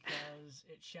because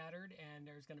it shattered and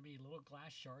there's going to be little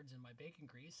glass shards in my bacon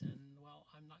grease. And, well,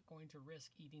 I'm not going to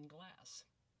risk eating glass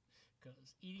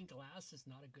because eating glass is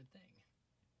not a good thing.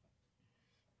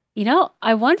 You know,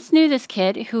 I once knew this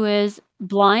kid who is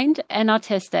blind and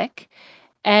autistic,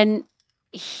 and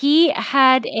he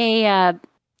had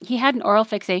an oral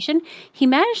fixation. He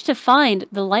managed to find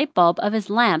the light bulb of his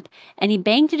lamp, and he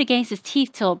banged it against his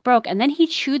teeth till it broke, and then he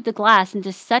chewed the glass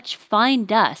into such fine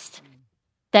dust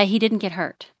that he didn't get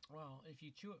hurt. Well, if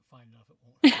you chew it fine enough, it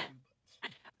won't hurt you.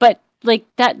 But like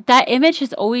that image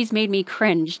has always made me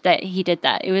cringe that he did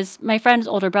that. It was my friend's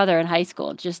older brother in high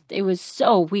school. Just it was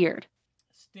so weird.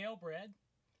 Stale bread,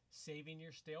 saving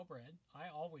your stale bread. I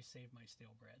always save my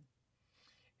stale bread.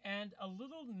 And a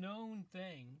little known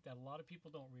thing that a lot of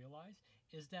people don't realize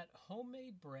is that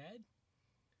homemade bread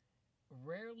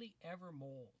rarely ever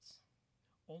molds.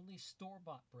 Only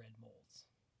store-bought bread molds.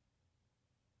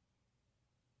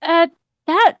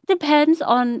 That depends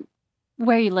on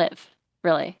where you live,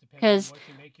 really. Depends on Because what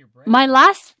you make your bread my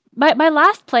from.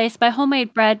 last place, my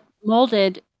homemade bread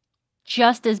molded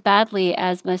just as badly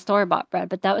as my store-bought bread,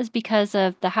 but that was because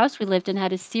of the house we lived in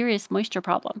had a serious moisture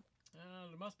problem. There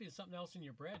must be something else in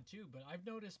your bread too, but I've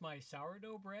noticed my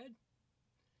sourdough bread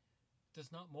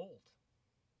does not mold.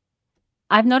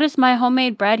 I've noticed my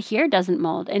homemade bread here doesn't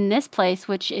mold. In this place,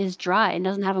 which is dry and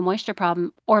doesn't have a moisture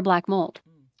problem or black mold.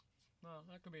 Well,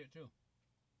 that could be it too.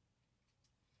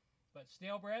 But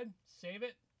stale bread, save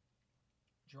it,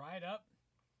 dry it up,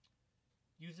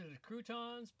 use it as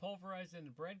croutons, pulverize it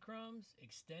into breadcrumbs,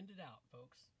 extend it out,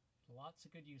 folks. Lots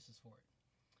of good uses for it.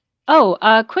 Oh,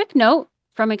 a quick note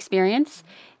from experience.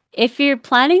 If you're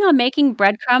planning on making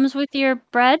breadcrumbs with your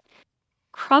bread,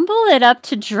 crumble it up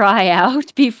to dry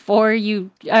out before you,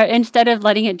 instead of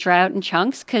letting it dry out in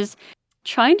chunks, because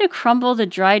trying to crumble the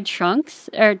dried chunks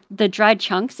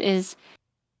is,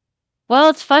 well,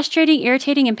 it's frustrating,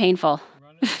 irritating, and painful.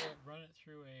 Run it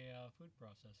through a food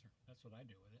processor. That's what I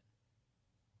do with it.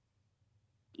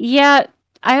 Yeah,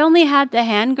 I only had the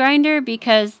hand grinder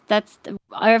because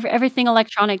everything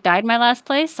electronic died in my last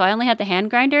place, so I only had the hand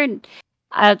grinder. And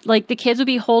like the kids would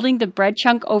be holding the bread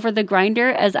chunk over the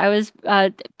grinder as I was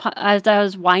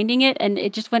winding it, and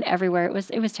it just went everywhere. It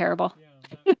was terrible. Yeah,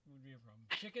 that would be a problem.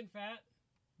 Chicken fat,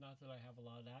 not that I have a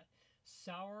lot of that.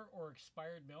 Sour or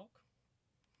expired milk.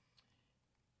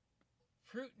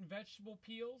 Fruit and vegetable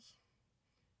peels.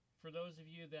 For those of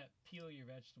you that peel your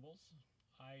vegetables,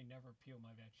 I never peel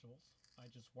my vegetables. I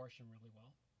just wash them really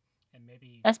well. And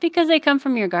maybe That's because they come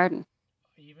from your garden.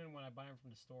 even when I buy them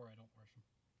from the store, I don't wash them.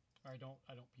 Or I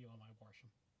don't peel them, I wash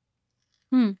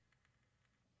them.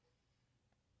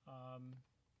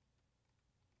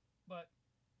 But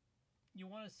you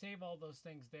want to save all those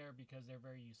things there because they're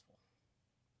very useful.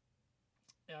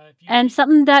 And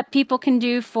something that people can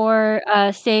do for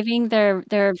saving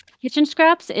their kitchen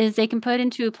scraps is they can put it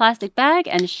into a plastic bag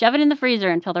and shove it in the freezer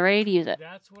until they're ready to use it.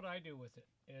 That's what I do with it.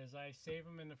 Is I save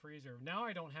them in the freezer. Now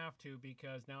I don't have to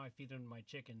because now I feed them to my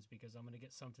chickens because I'm going to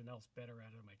get something else better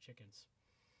out of my chickens.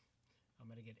 I'm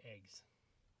going to get eggs.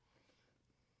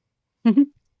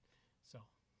 So,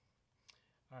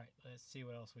 all right, let's see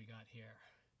what else we got here.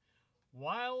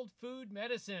 Wild food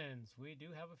medicines. We do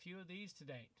have a few of these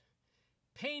today.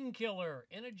 Painkiller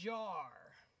in a jar.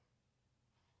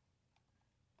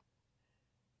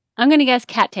 I'm going to guess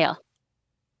cattail.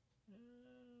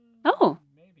 Oh.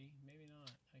 Maybe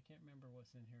not. I can't remember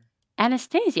what's in here.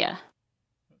 Anastasia.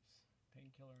 Oops.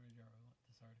 Painkiller in a jar. I want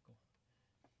this article.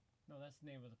 No, that's the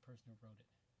name of the person who wrote it.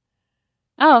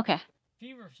 Oh, okay.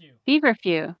 Feverfew.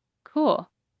 Feverfew. Cool.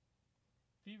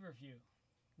 Feverfew.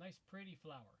 Nice, pretty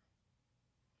flower.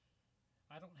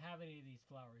 I don't have any of these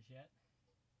flowers yet.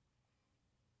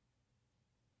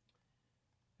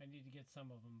 I need to get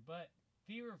some of them, but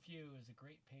Feverfew is a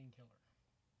great painkiller.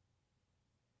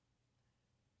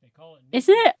 They call it.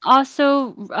 Isn't it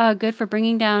also good for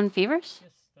bringing down fevers?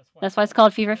 Yes, That's why it's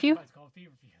called feverfew? That's why it's called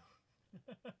Feverfew.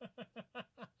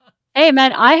 Hey,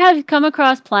 man, I have come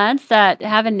across plants that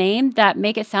have a name that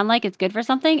make it sound like it's good for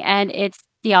something, and it's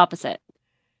the opposite.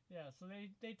 Yeah, so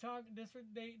they talk this.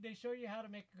 They show you how to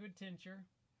make a good tincture,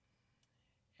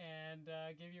 and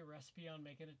give you a recipe on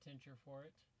making a tincture for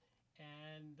it.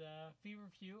 And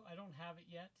Feverfew, I don't have it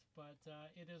yet, but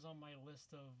it is on my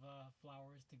list of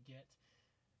flowers to get.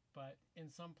 But in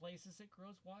some places it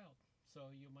grows wild,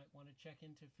 so you might want to check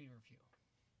into Feverfew.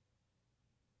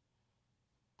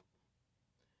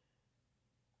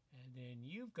 And then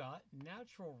you've got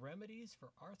natural remedies for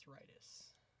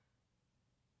arthritis.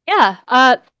 Yeah,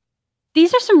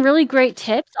 these are some really great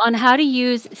tips on how to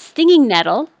use stinging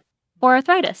nettle for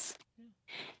arthritis.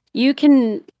 You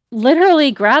can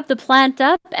literally grab the plant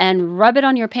up and rub it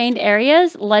on your pained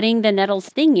areas, letting the nettle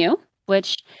sting you,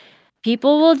 which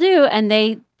people will do, and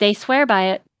they swear by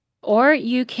it. Or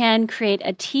you can create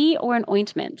a tea or an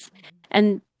ointment.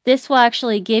 And this will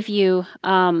actually give you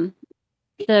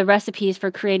the recipes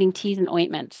for creating teas and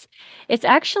ointments. It's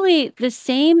actually the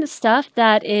same stuff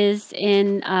that is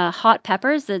in hot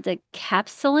peppers, the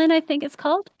capsulin, I think it's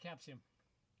called.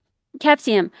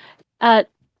 Capsium.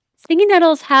 Stinging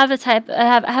nettles have a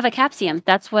capsium.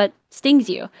 That's what stings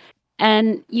you.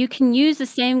 And you can use the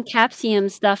same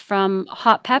capsium stuff from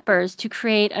hot peppers to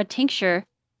create a tincture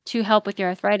to help with your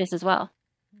arthritis as well.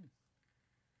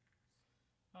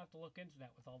 I'll have to look into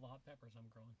that with all the hot peppers I'm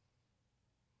growing.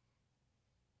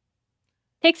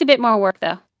 Takes a bit more work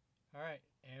though. All right,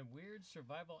 and weird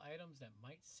survival items that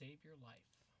might save your life.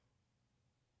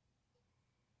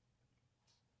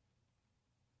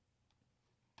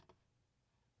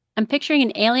 I'm picturing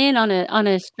an alien on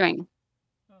a string,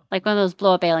 Oh, like one of those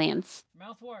blow up aliens.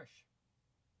 mouthwash.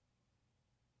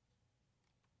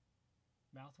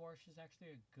 Mouthwash is actually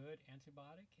a good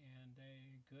antibiotic and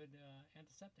a good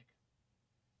antiseptic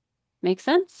Makes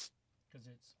sense? because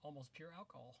it's almost pure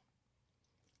alcohol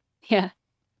Yeah.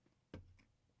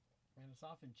 and it's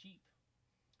often cheap.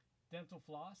 Dental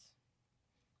floss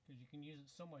because you can use it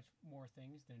so much more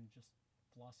things than just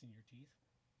flossing your teeth.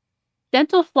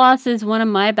 Dental floss is one of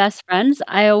my best friends.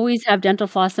 I always have dental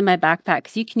floss in my backpack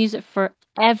because you can use it for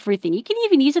everything. You can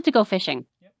even use it to go fishing.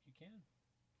 Yep, you can.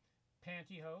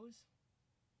 Pantyhose.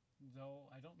 Though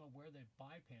I don't know where they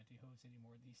buy pantyhose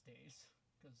anymore these days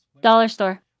because Dollar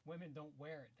store. women don't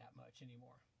wear it that much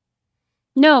anymore.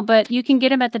 No, but you can get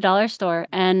them at the dollar store,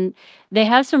 and they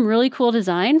have some really cool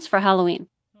designs for Halloween.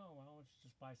 Oh, well, let's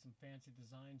just buy some fancy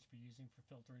designs for using for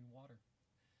filtering water.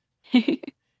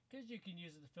 Because you can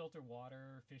use it to filter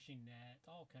water, fishing net,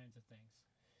 all kinds of things.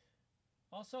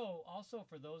 Also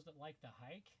for those that like to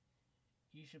hike,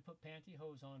 you should put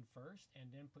pantyhose on first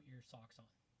and then put your socks on.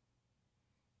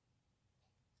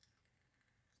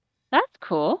 That's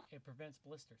cool. It prevents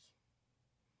blisters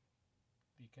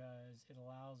because it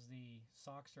allows the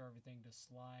socks or everything to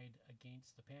slide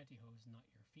against the pantyhose, not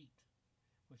your feet,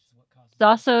 which is what causes. It's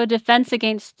also a defense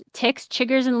against ticks,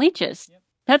 chiggers, and leeches. Yep.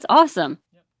 That's awesome.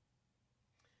 Yep.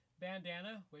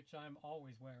 Bandana, which I'm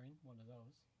always wearing, one of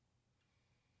those.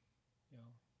 You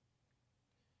know,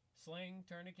 sling,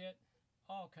 tourniquet,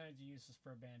 all kinds of uses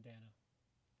for a bandana,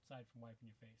 aside from wiping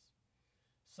your face.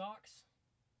 Socks,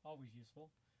 always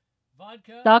useful.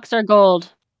 Vodka. Socks are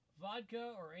gold.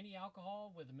 Vodka or any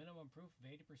alcohol with a minimum proof of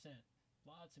 80%.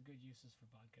 Lots of good uses for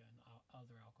vodka and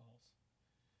other alcohols.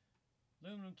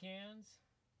 Aluminum cans,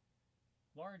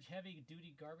 large heavy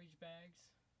duty garbage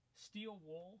bags, steel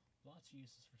wool. Lots of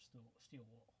uses for steel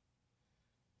wool.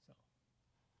 So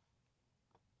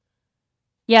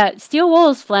Yeah, steel wool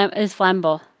is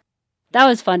flammable. That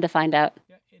was fun to find out.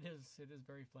 yeah, it is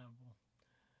very flammable.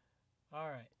 All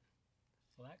right,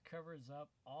 so that covers up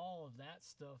all of that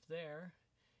stuff there,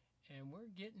 and we're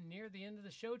getting near the end of the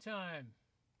showtime.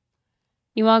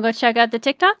 You want to go check out the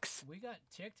TikToks? We got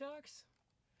TikToks.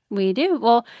 We do.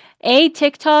 Well, a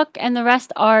TikTok and the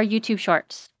rest are YouTube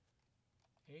shorts.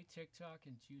 A TikTok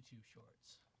and YouTube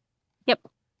shorts. Yep.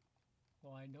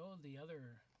 Well, I know the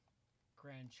other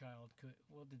grandchild could.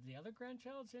 Well, did the other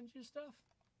grandchild send you stuff?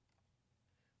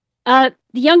 The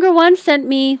younger one sent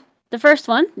me the first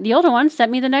one. The older one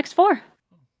sent me the next 4.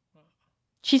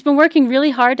 She's been working really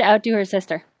hard to outdo her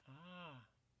sister.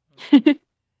 Okay.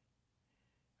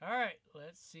 All right,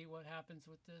 let's see what happens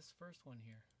with this first one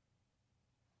here.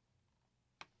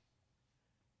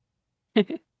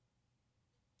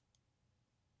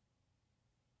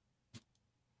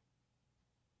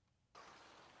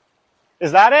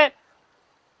 Is that it?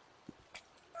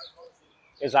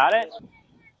 Is that it?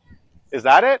 Is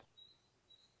that it?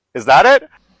 Is that it?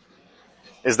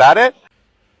 Is that it?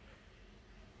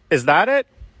 Is that it?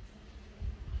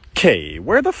 Okay,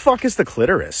 where the fuck is the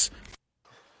clitoris?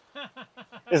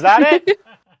 Is that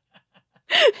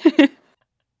it?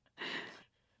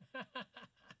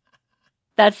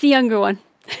 That's the younger one.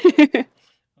 Oh dear.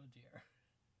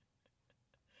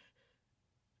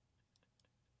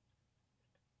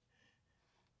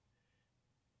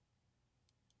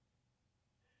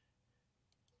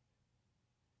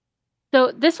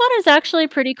 So this one is actually a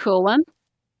pretty cool one.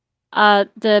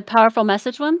 The powerful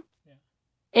message one. Yeah.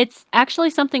 It's actually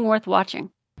something worth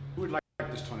watching. Who would like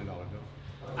this $20 bill?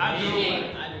 I do.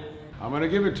 I'm going to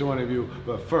give it to one of you,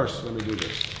 but first, let me do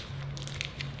this.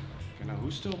 Okay, now,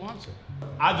 who still wants it?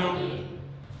 I do.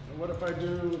 And what if I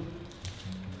do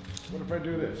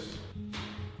this?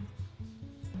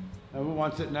 And who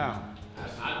wants it now?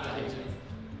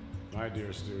 My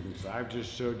dear students, I've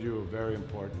just showed you a very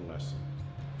important lesson.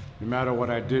 No matter what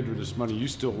I did with this money, you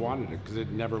still wanted it because it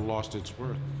never lost its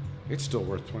worth. It's still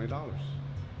worth $20.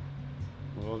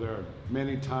 Well, there are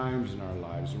many times in our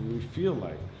lives when we feel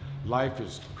like life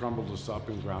has crumbled us up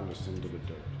and ground us into the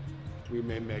dirt. We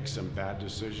may make some bad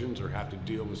decisions or have to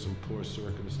deal with some poor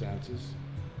circumstances.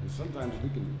 And sometimes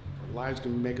our lives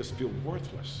can make us feel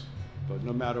worthless. But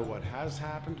no matter what has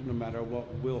happened, no matter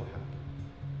what will happen,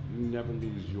 you never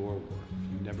lose your worth.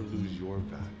 You never lose your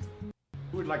value.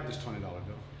 Who would like this $20 bill?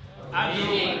 I do.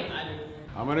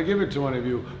 I'm going to give it to one of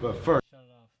you, but first. Shut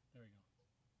it off. There we go.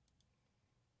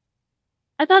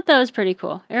 I thought that was pretty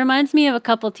cool. It reminds me of a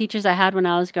couple teachers I had when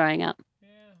I was growing up. Yeah,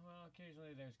 well,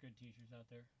 occasionally there's good teachers out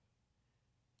there.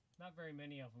 Not very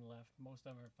many of them left. Most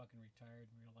of them are fucking retired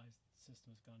and realize the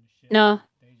system's gone to shit. No,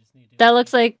 They just need to. that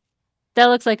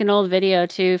looks like an old video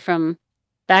too from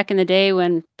back in the day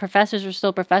when professors were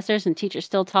still professors and teachers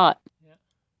still taught. Yeah.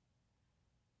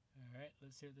 All right,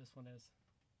 let's see what this one is.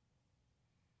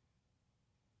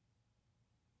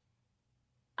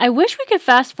 I wish we could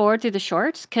fast forward through the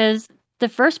shorts because the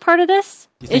first part of this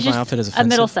You is think my just outfit is a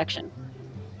middle offensive? section.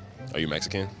 Are you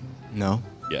Mexican? No.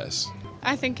 Yes.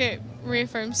 I think it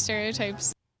reaffirms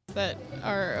stereotypes that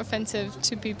are offensive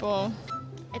to people.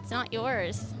 It's not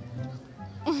yours.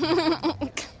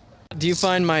 Do you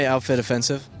find my outfit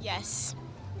offensive? Yes.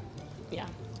 Yeah.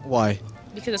 Why?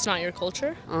 Because it's not your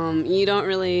culture. You don't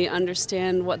really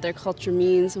understand what their culture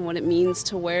means and what it means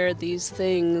to wear these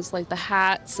things, like the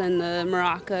hats and the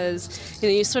maracas.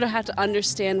 You sort of have to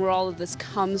understand where all of this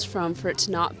comes from for it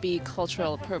to not be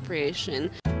cultural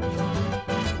appropriation.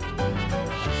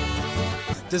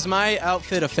 Does my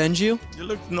outfit offend you? You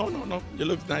look, no. You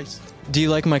look nice. Do you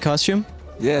like my costume?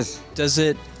 Yes. Does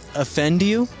it offend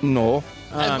you? No.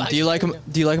 Do you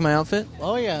like my outfit?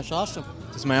 Oh yeah, it's awesome.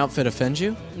 Does my outfit offend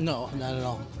you? No, not at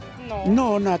all.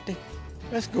 No, nothing.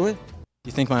 That's good. Do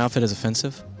you think my outfit is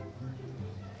offensive?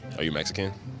 Are you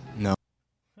Mexican? No.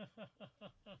 Yeah,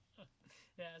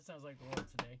 it sounds like the world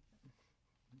today.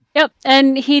 Yep,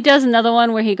 and he does another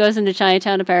one where he goes into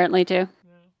Chinatown apparently too.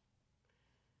 Yeah.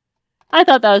 I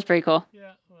thought that was pretty cool.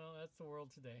 Yeah, well, that's the world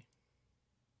today.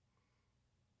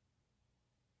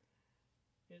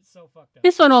 It's so fucked up.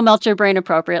 This one will melt your brain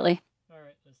appropriately All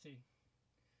right, let's see.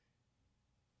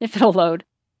 if it'll load.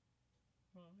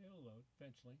 Well, it'll load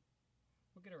eventually.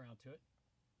 We'll get around to it.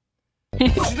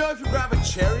 Did you know if you grab a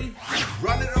cherry,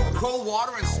 run it over cold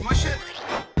water and smush it,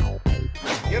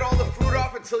 get all the fruit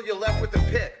off until you're left with the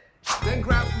pit. Then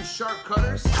grab some sharp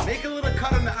cutters, make a little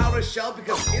cut in the outer shell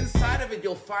because inside of it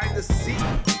you'll find the seed.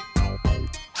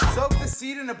 Soak the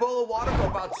seed in a bowl of water for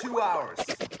about 2 hours.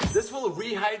 This will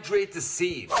rehydrate the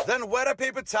seed. Then wet a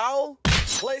paper towel,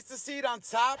 place the seed on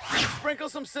top, sprinkle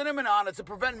some cinnamon on it to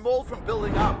prevent mold from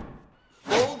building up.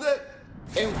 Fold it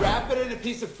and wrap it in a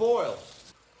piece of foil.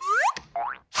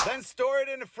 Then store it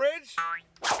in the fridge.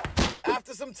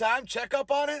 After some time, check up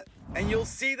on it, and you'll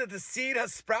see that the seed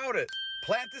has sprouted.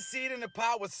 Plant the seed in a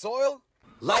pot with soil,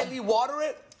 lightly water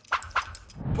it,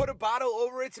 put a bottle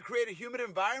over it to create a humid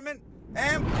environment,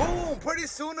 and boom, pretty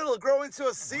soon it'll grow into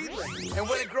a seedling. And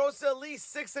when it grows to at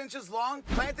least 6 inches long,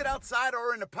 plant it outside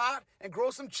or in a pot and grow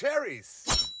some cherries.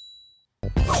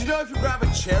 Did you know if you grab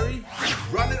a cherry,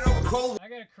 run it over cold I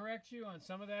gotta correct you on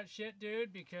some of that shit,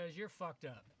 dude, because you're fucked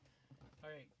up. All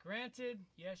right, granted,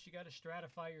 yes, you gotta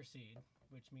stratify your seed,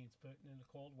 which means put it in the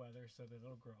cold weather so that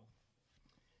it'll grow.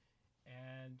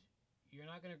 And you're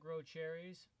not gonna grow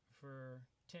cherries for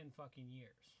 10 fucking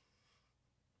years.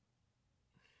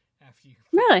 After you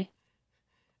Really?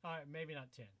 maybe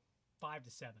not 10, 5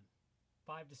 to 7.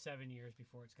 5 to 7 years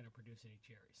before it's gonna produce any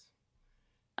cherries.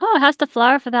 Oh, it has to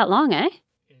flower for that long, eh?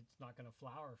 It's not gonna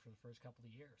flower for the first couple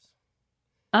of years.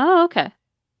 Oh, okay.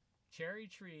 Cherry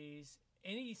trees,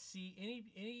 any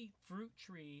fruit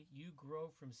tree you grow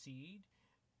from seed,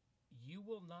 you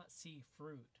will not see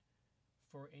fruit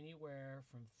for anywhere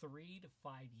from 3 to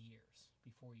 5 years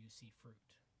before you see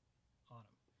fruit on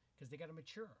them, because they got to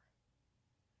mature.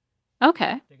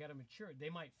 Okay. They got to mature. They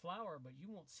might flower, but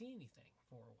you won't see anything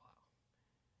for a while.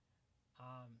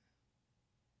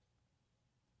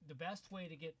 The best way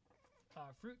to get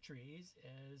fruit trees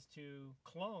is to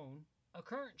clone a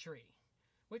current tree,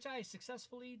 which I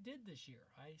successfully did this year.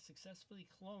 I successfully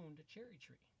cloned a cherry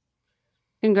tree.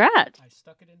 Congrats. I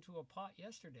stuck it into a pot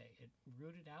yesterday. It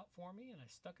rooted out for me, and I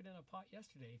stuck it in a pot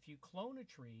yesterday. If you clone a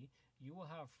tree, you will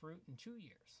have fruit in 2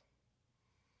 years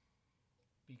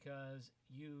because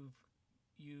you've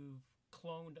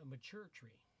cloned a mature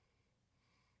tree.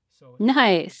 So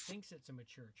Nice. It thinks it's a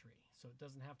mature tree, so it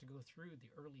doesn't have to go through the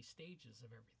early stages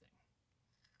of everything.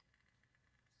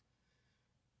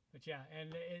 But yeah,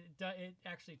 and it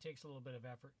actually takes a little bit of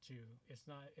effort to. It's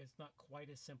not quite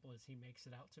as simple as he makes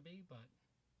it out to be, but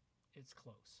it's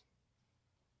close.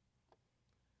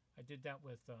 I did that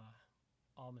with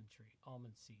almond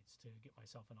seeds to get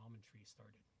myself an almond tree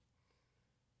started.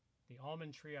 The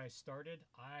almond tree I started,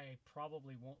 I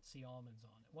probably won't see almonds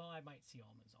on it. Well, I might see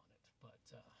almonds on it, but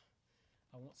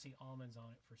I won't see almonds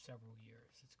on it for several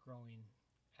years. It's growing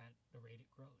at the rate it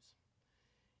grows.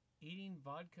 Eating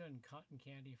vodka and cotton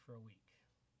candy for a week.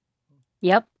 Oh,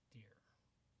 Yep.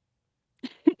 dear.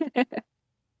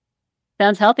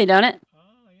 Sounds healthy, don't it? Oh,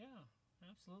 yeah,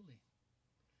 absolutely.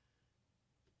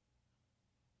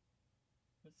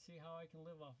 Let's see how I can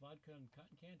live off vodka and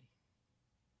cotton candy.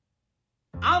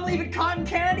 I'm leaving cotton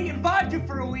candy and vodka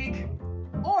for a week.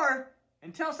 Or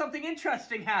until something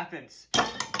interesting happens.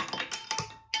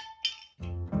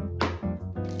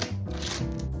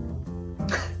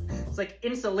 It's like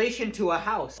insulation to a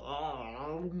house.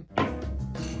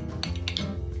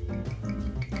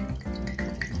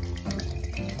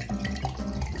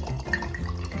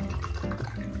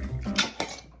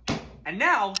 And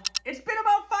now, it's been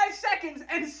about 5 seconds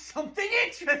and something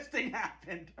interesting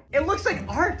happened. It looks like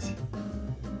art.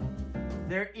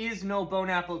 There is no bone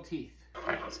apple teeth.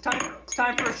 It's time for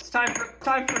a shot.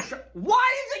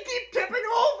 Why does it keep tipping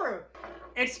over?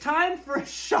 It's time for a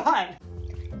shot.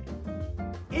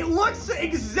 It looks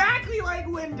exactly like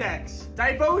Windex.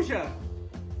 Dibosia.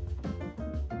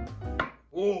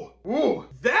 Ooh,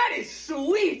 that is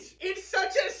sweet. It's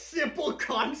such a simple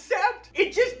concept.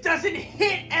 It just doesn't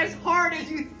hit as hard as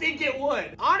you think it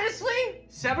would. Honestly,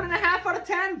 7.5 out of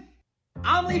 10.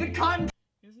 I'm leaving cotton.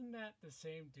 Isn't that the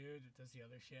same dude that does the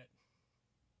other shit?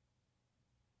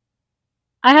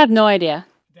 I have no idea.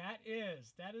 That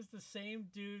is the same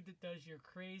dude that does your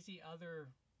crazy other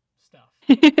stuff.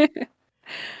 Look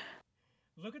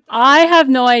at the I face. have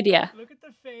no idea. Look at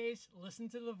the face, listen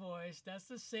to the voice. That's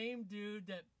the same dude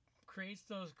that creates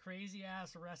those crazy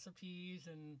ass recipes,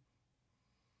 and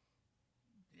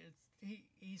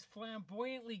he's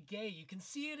flamboyantly gay. You can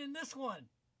see it in this one.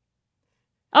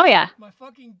 Oh, yeah. My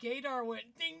fucking gaydar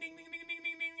went ding ding ding ding ding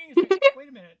ding ding. It's like, wait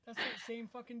a minute, that's that same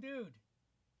fucking dude.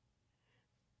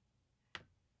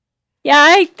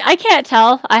 Yeah, I can't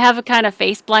tell. I have a kind of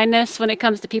face blindness when it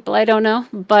comes to people I don't know.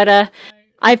 But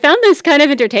I found this kind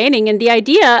of entertaining. And the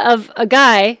idea of a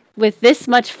guy with this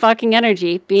much fucking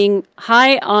energy being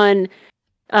high on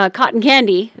cotton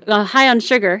candy, high on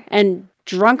sugar, and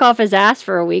drunk off his ass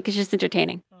for a week is just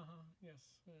entertaining.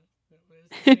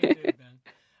 Same dude, man.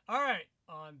 All right,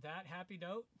 on that happy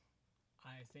note,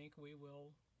 I think we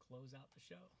will close out the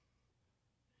show.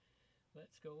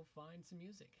 Let's go find some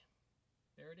music.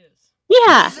 There it is.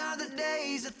 Yeah. These are the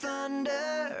days of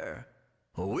thunder.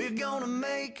 We're gonna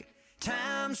make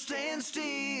time stand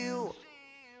still.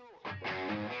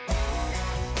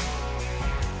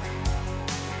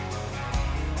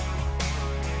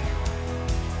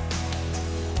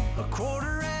 A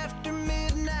quarter after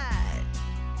midnight,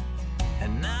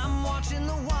 and I'm watching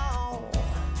the wall.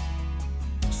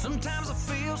 Sometimes I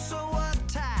feel so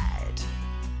uptight,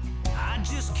 I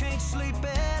just can't sleep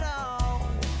at all.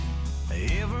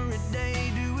 Every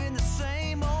day doing the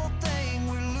same old thing,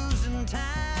 we're losing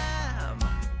time.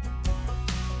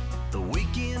 The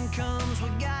weekend comes, we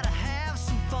gotta have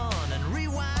some fun and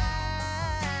rewind.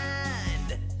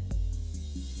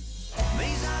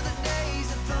 These are the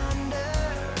days of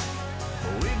thunder.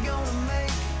 We're gonna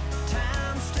make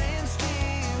time stand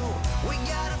still. We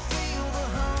gotta feel the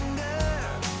hunger,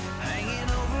 hanging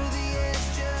over the edge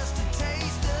just to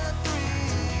taste the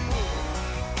thrill.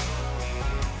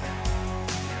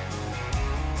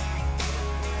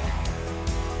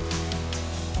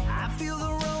 I feel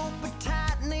the rope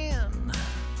tightening,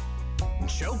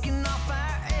 choking off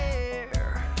our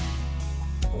air.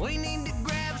 We need to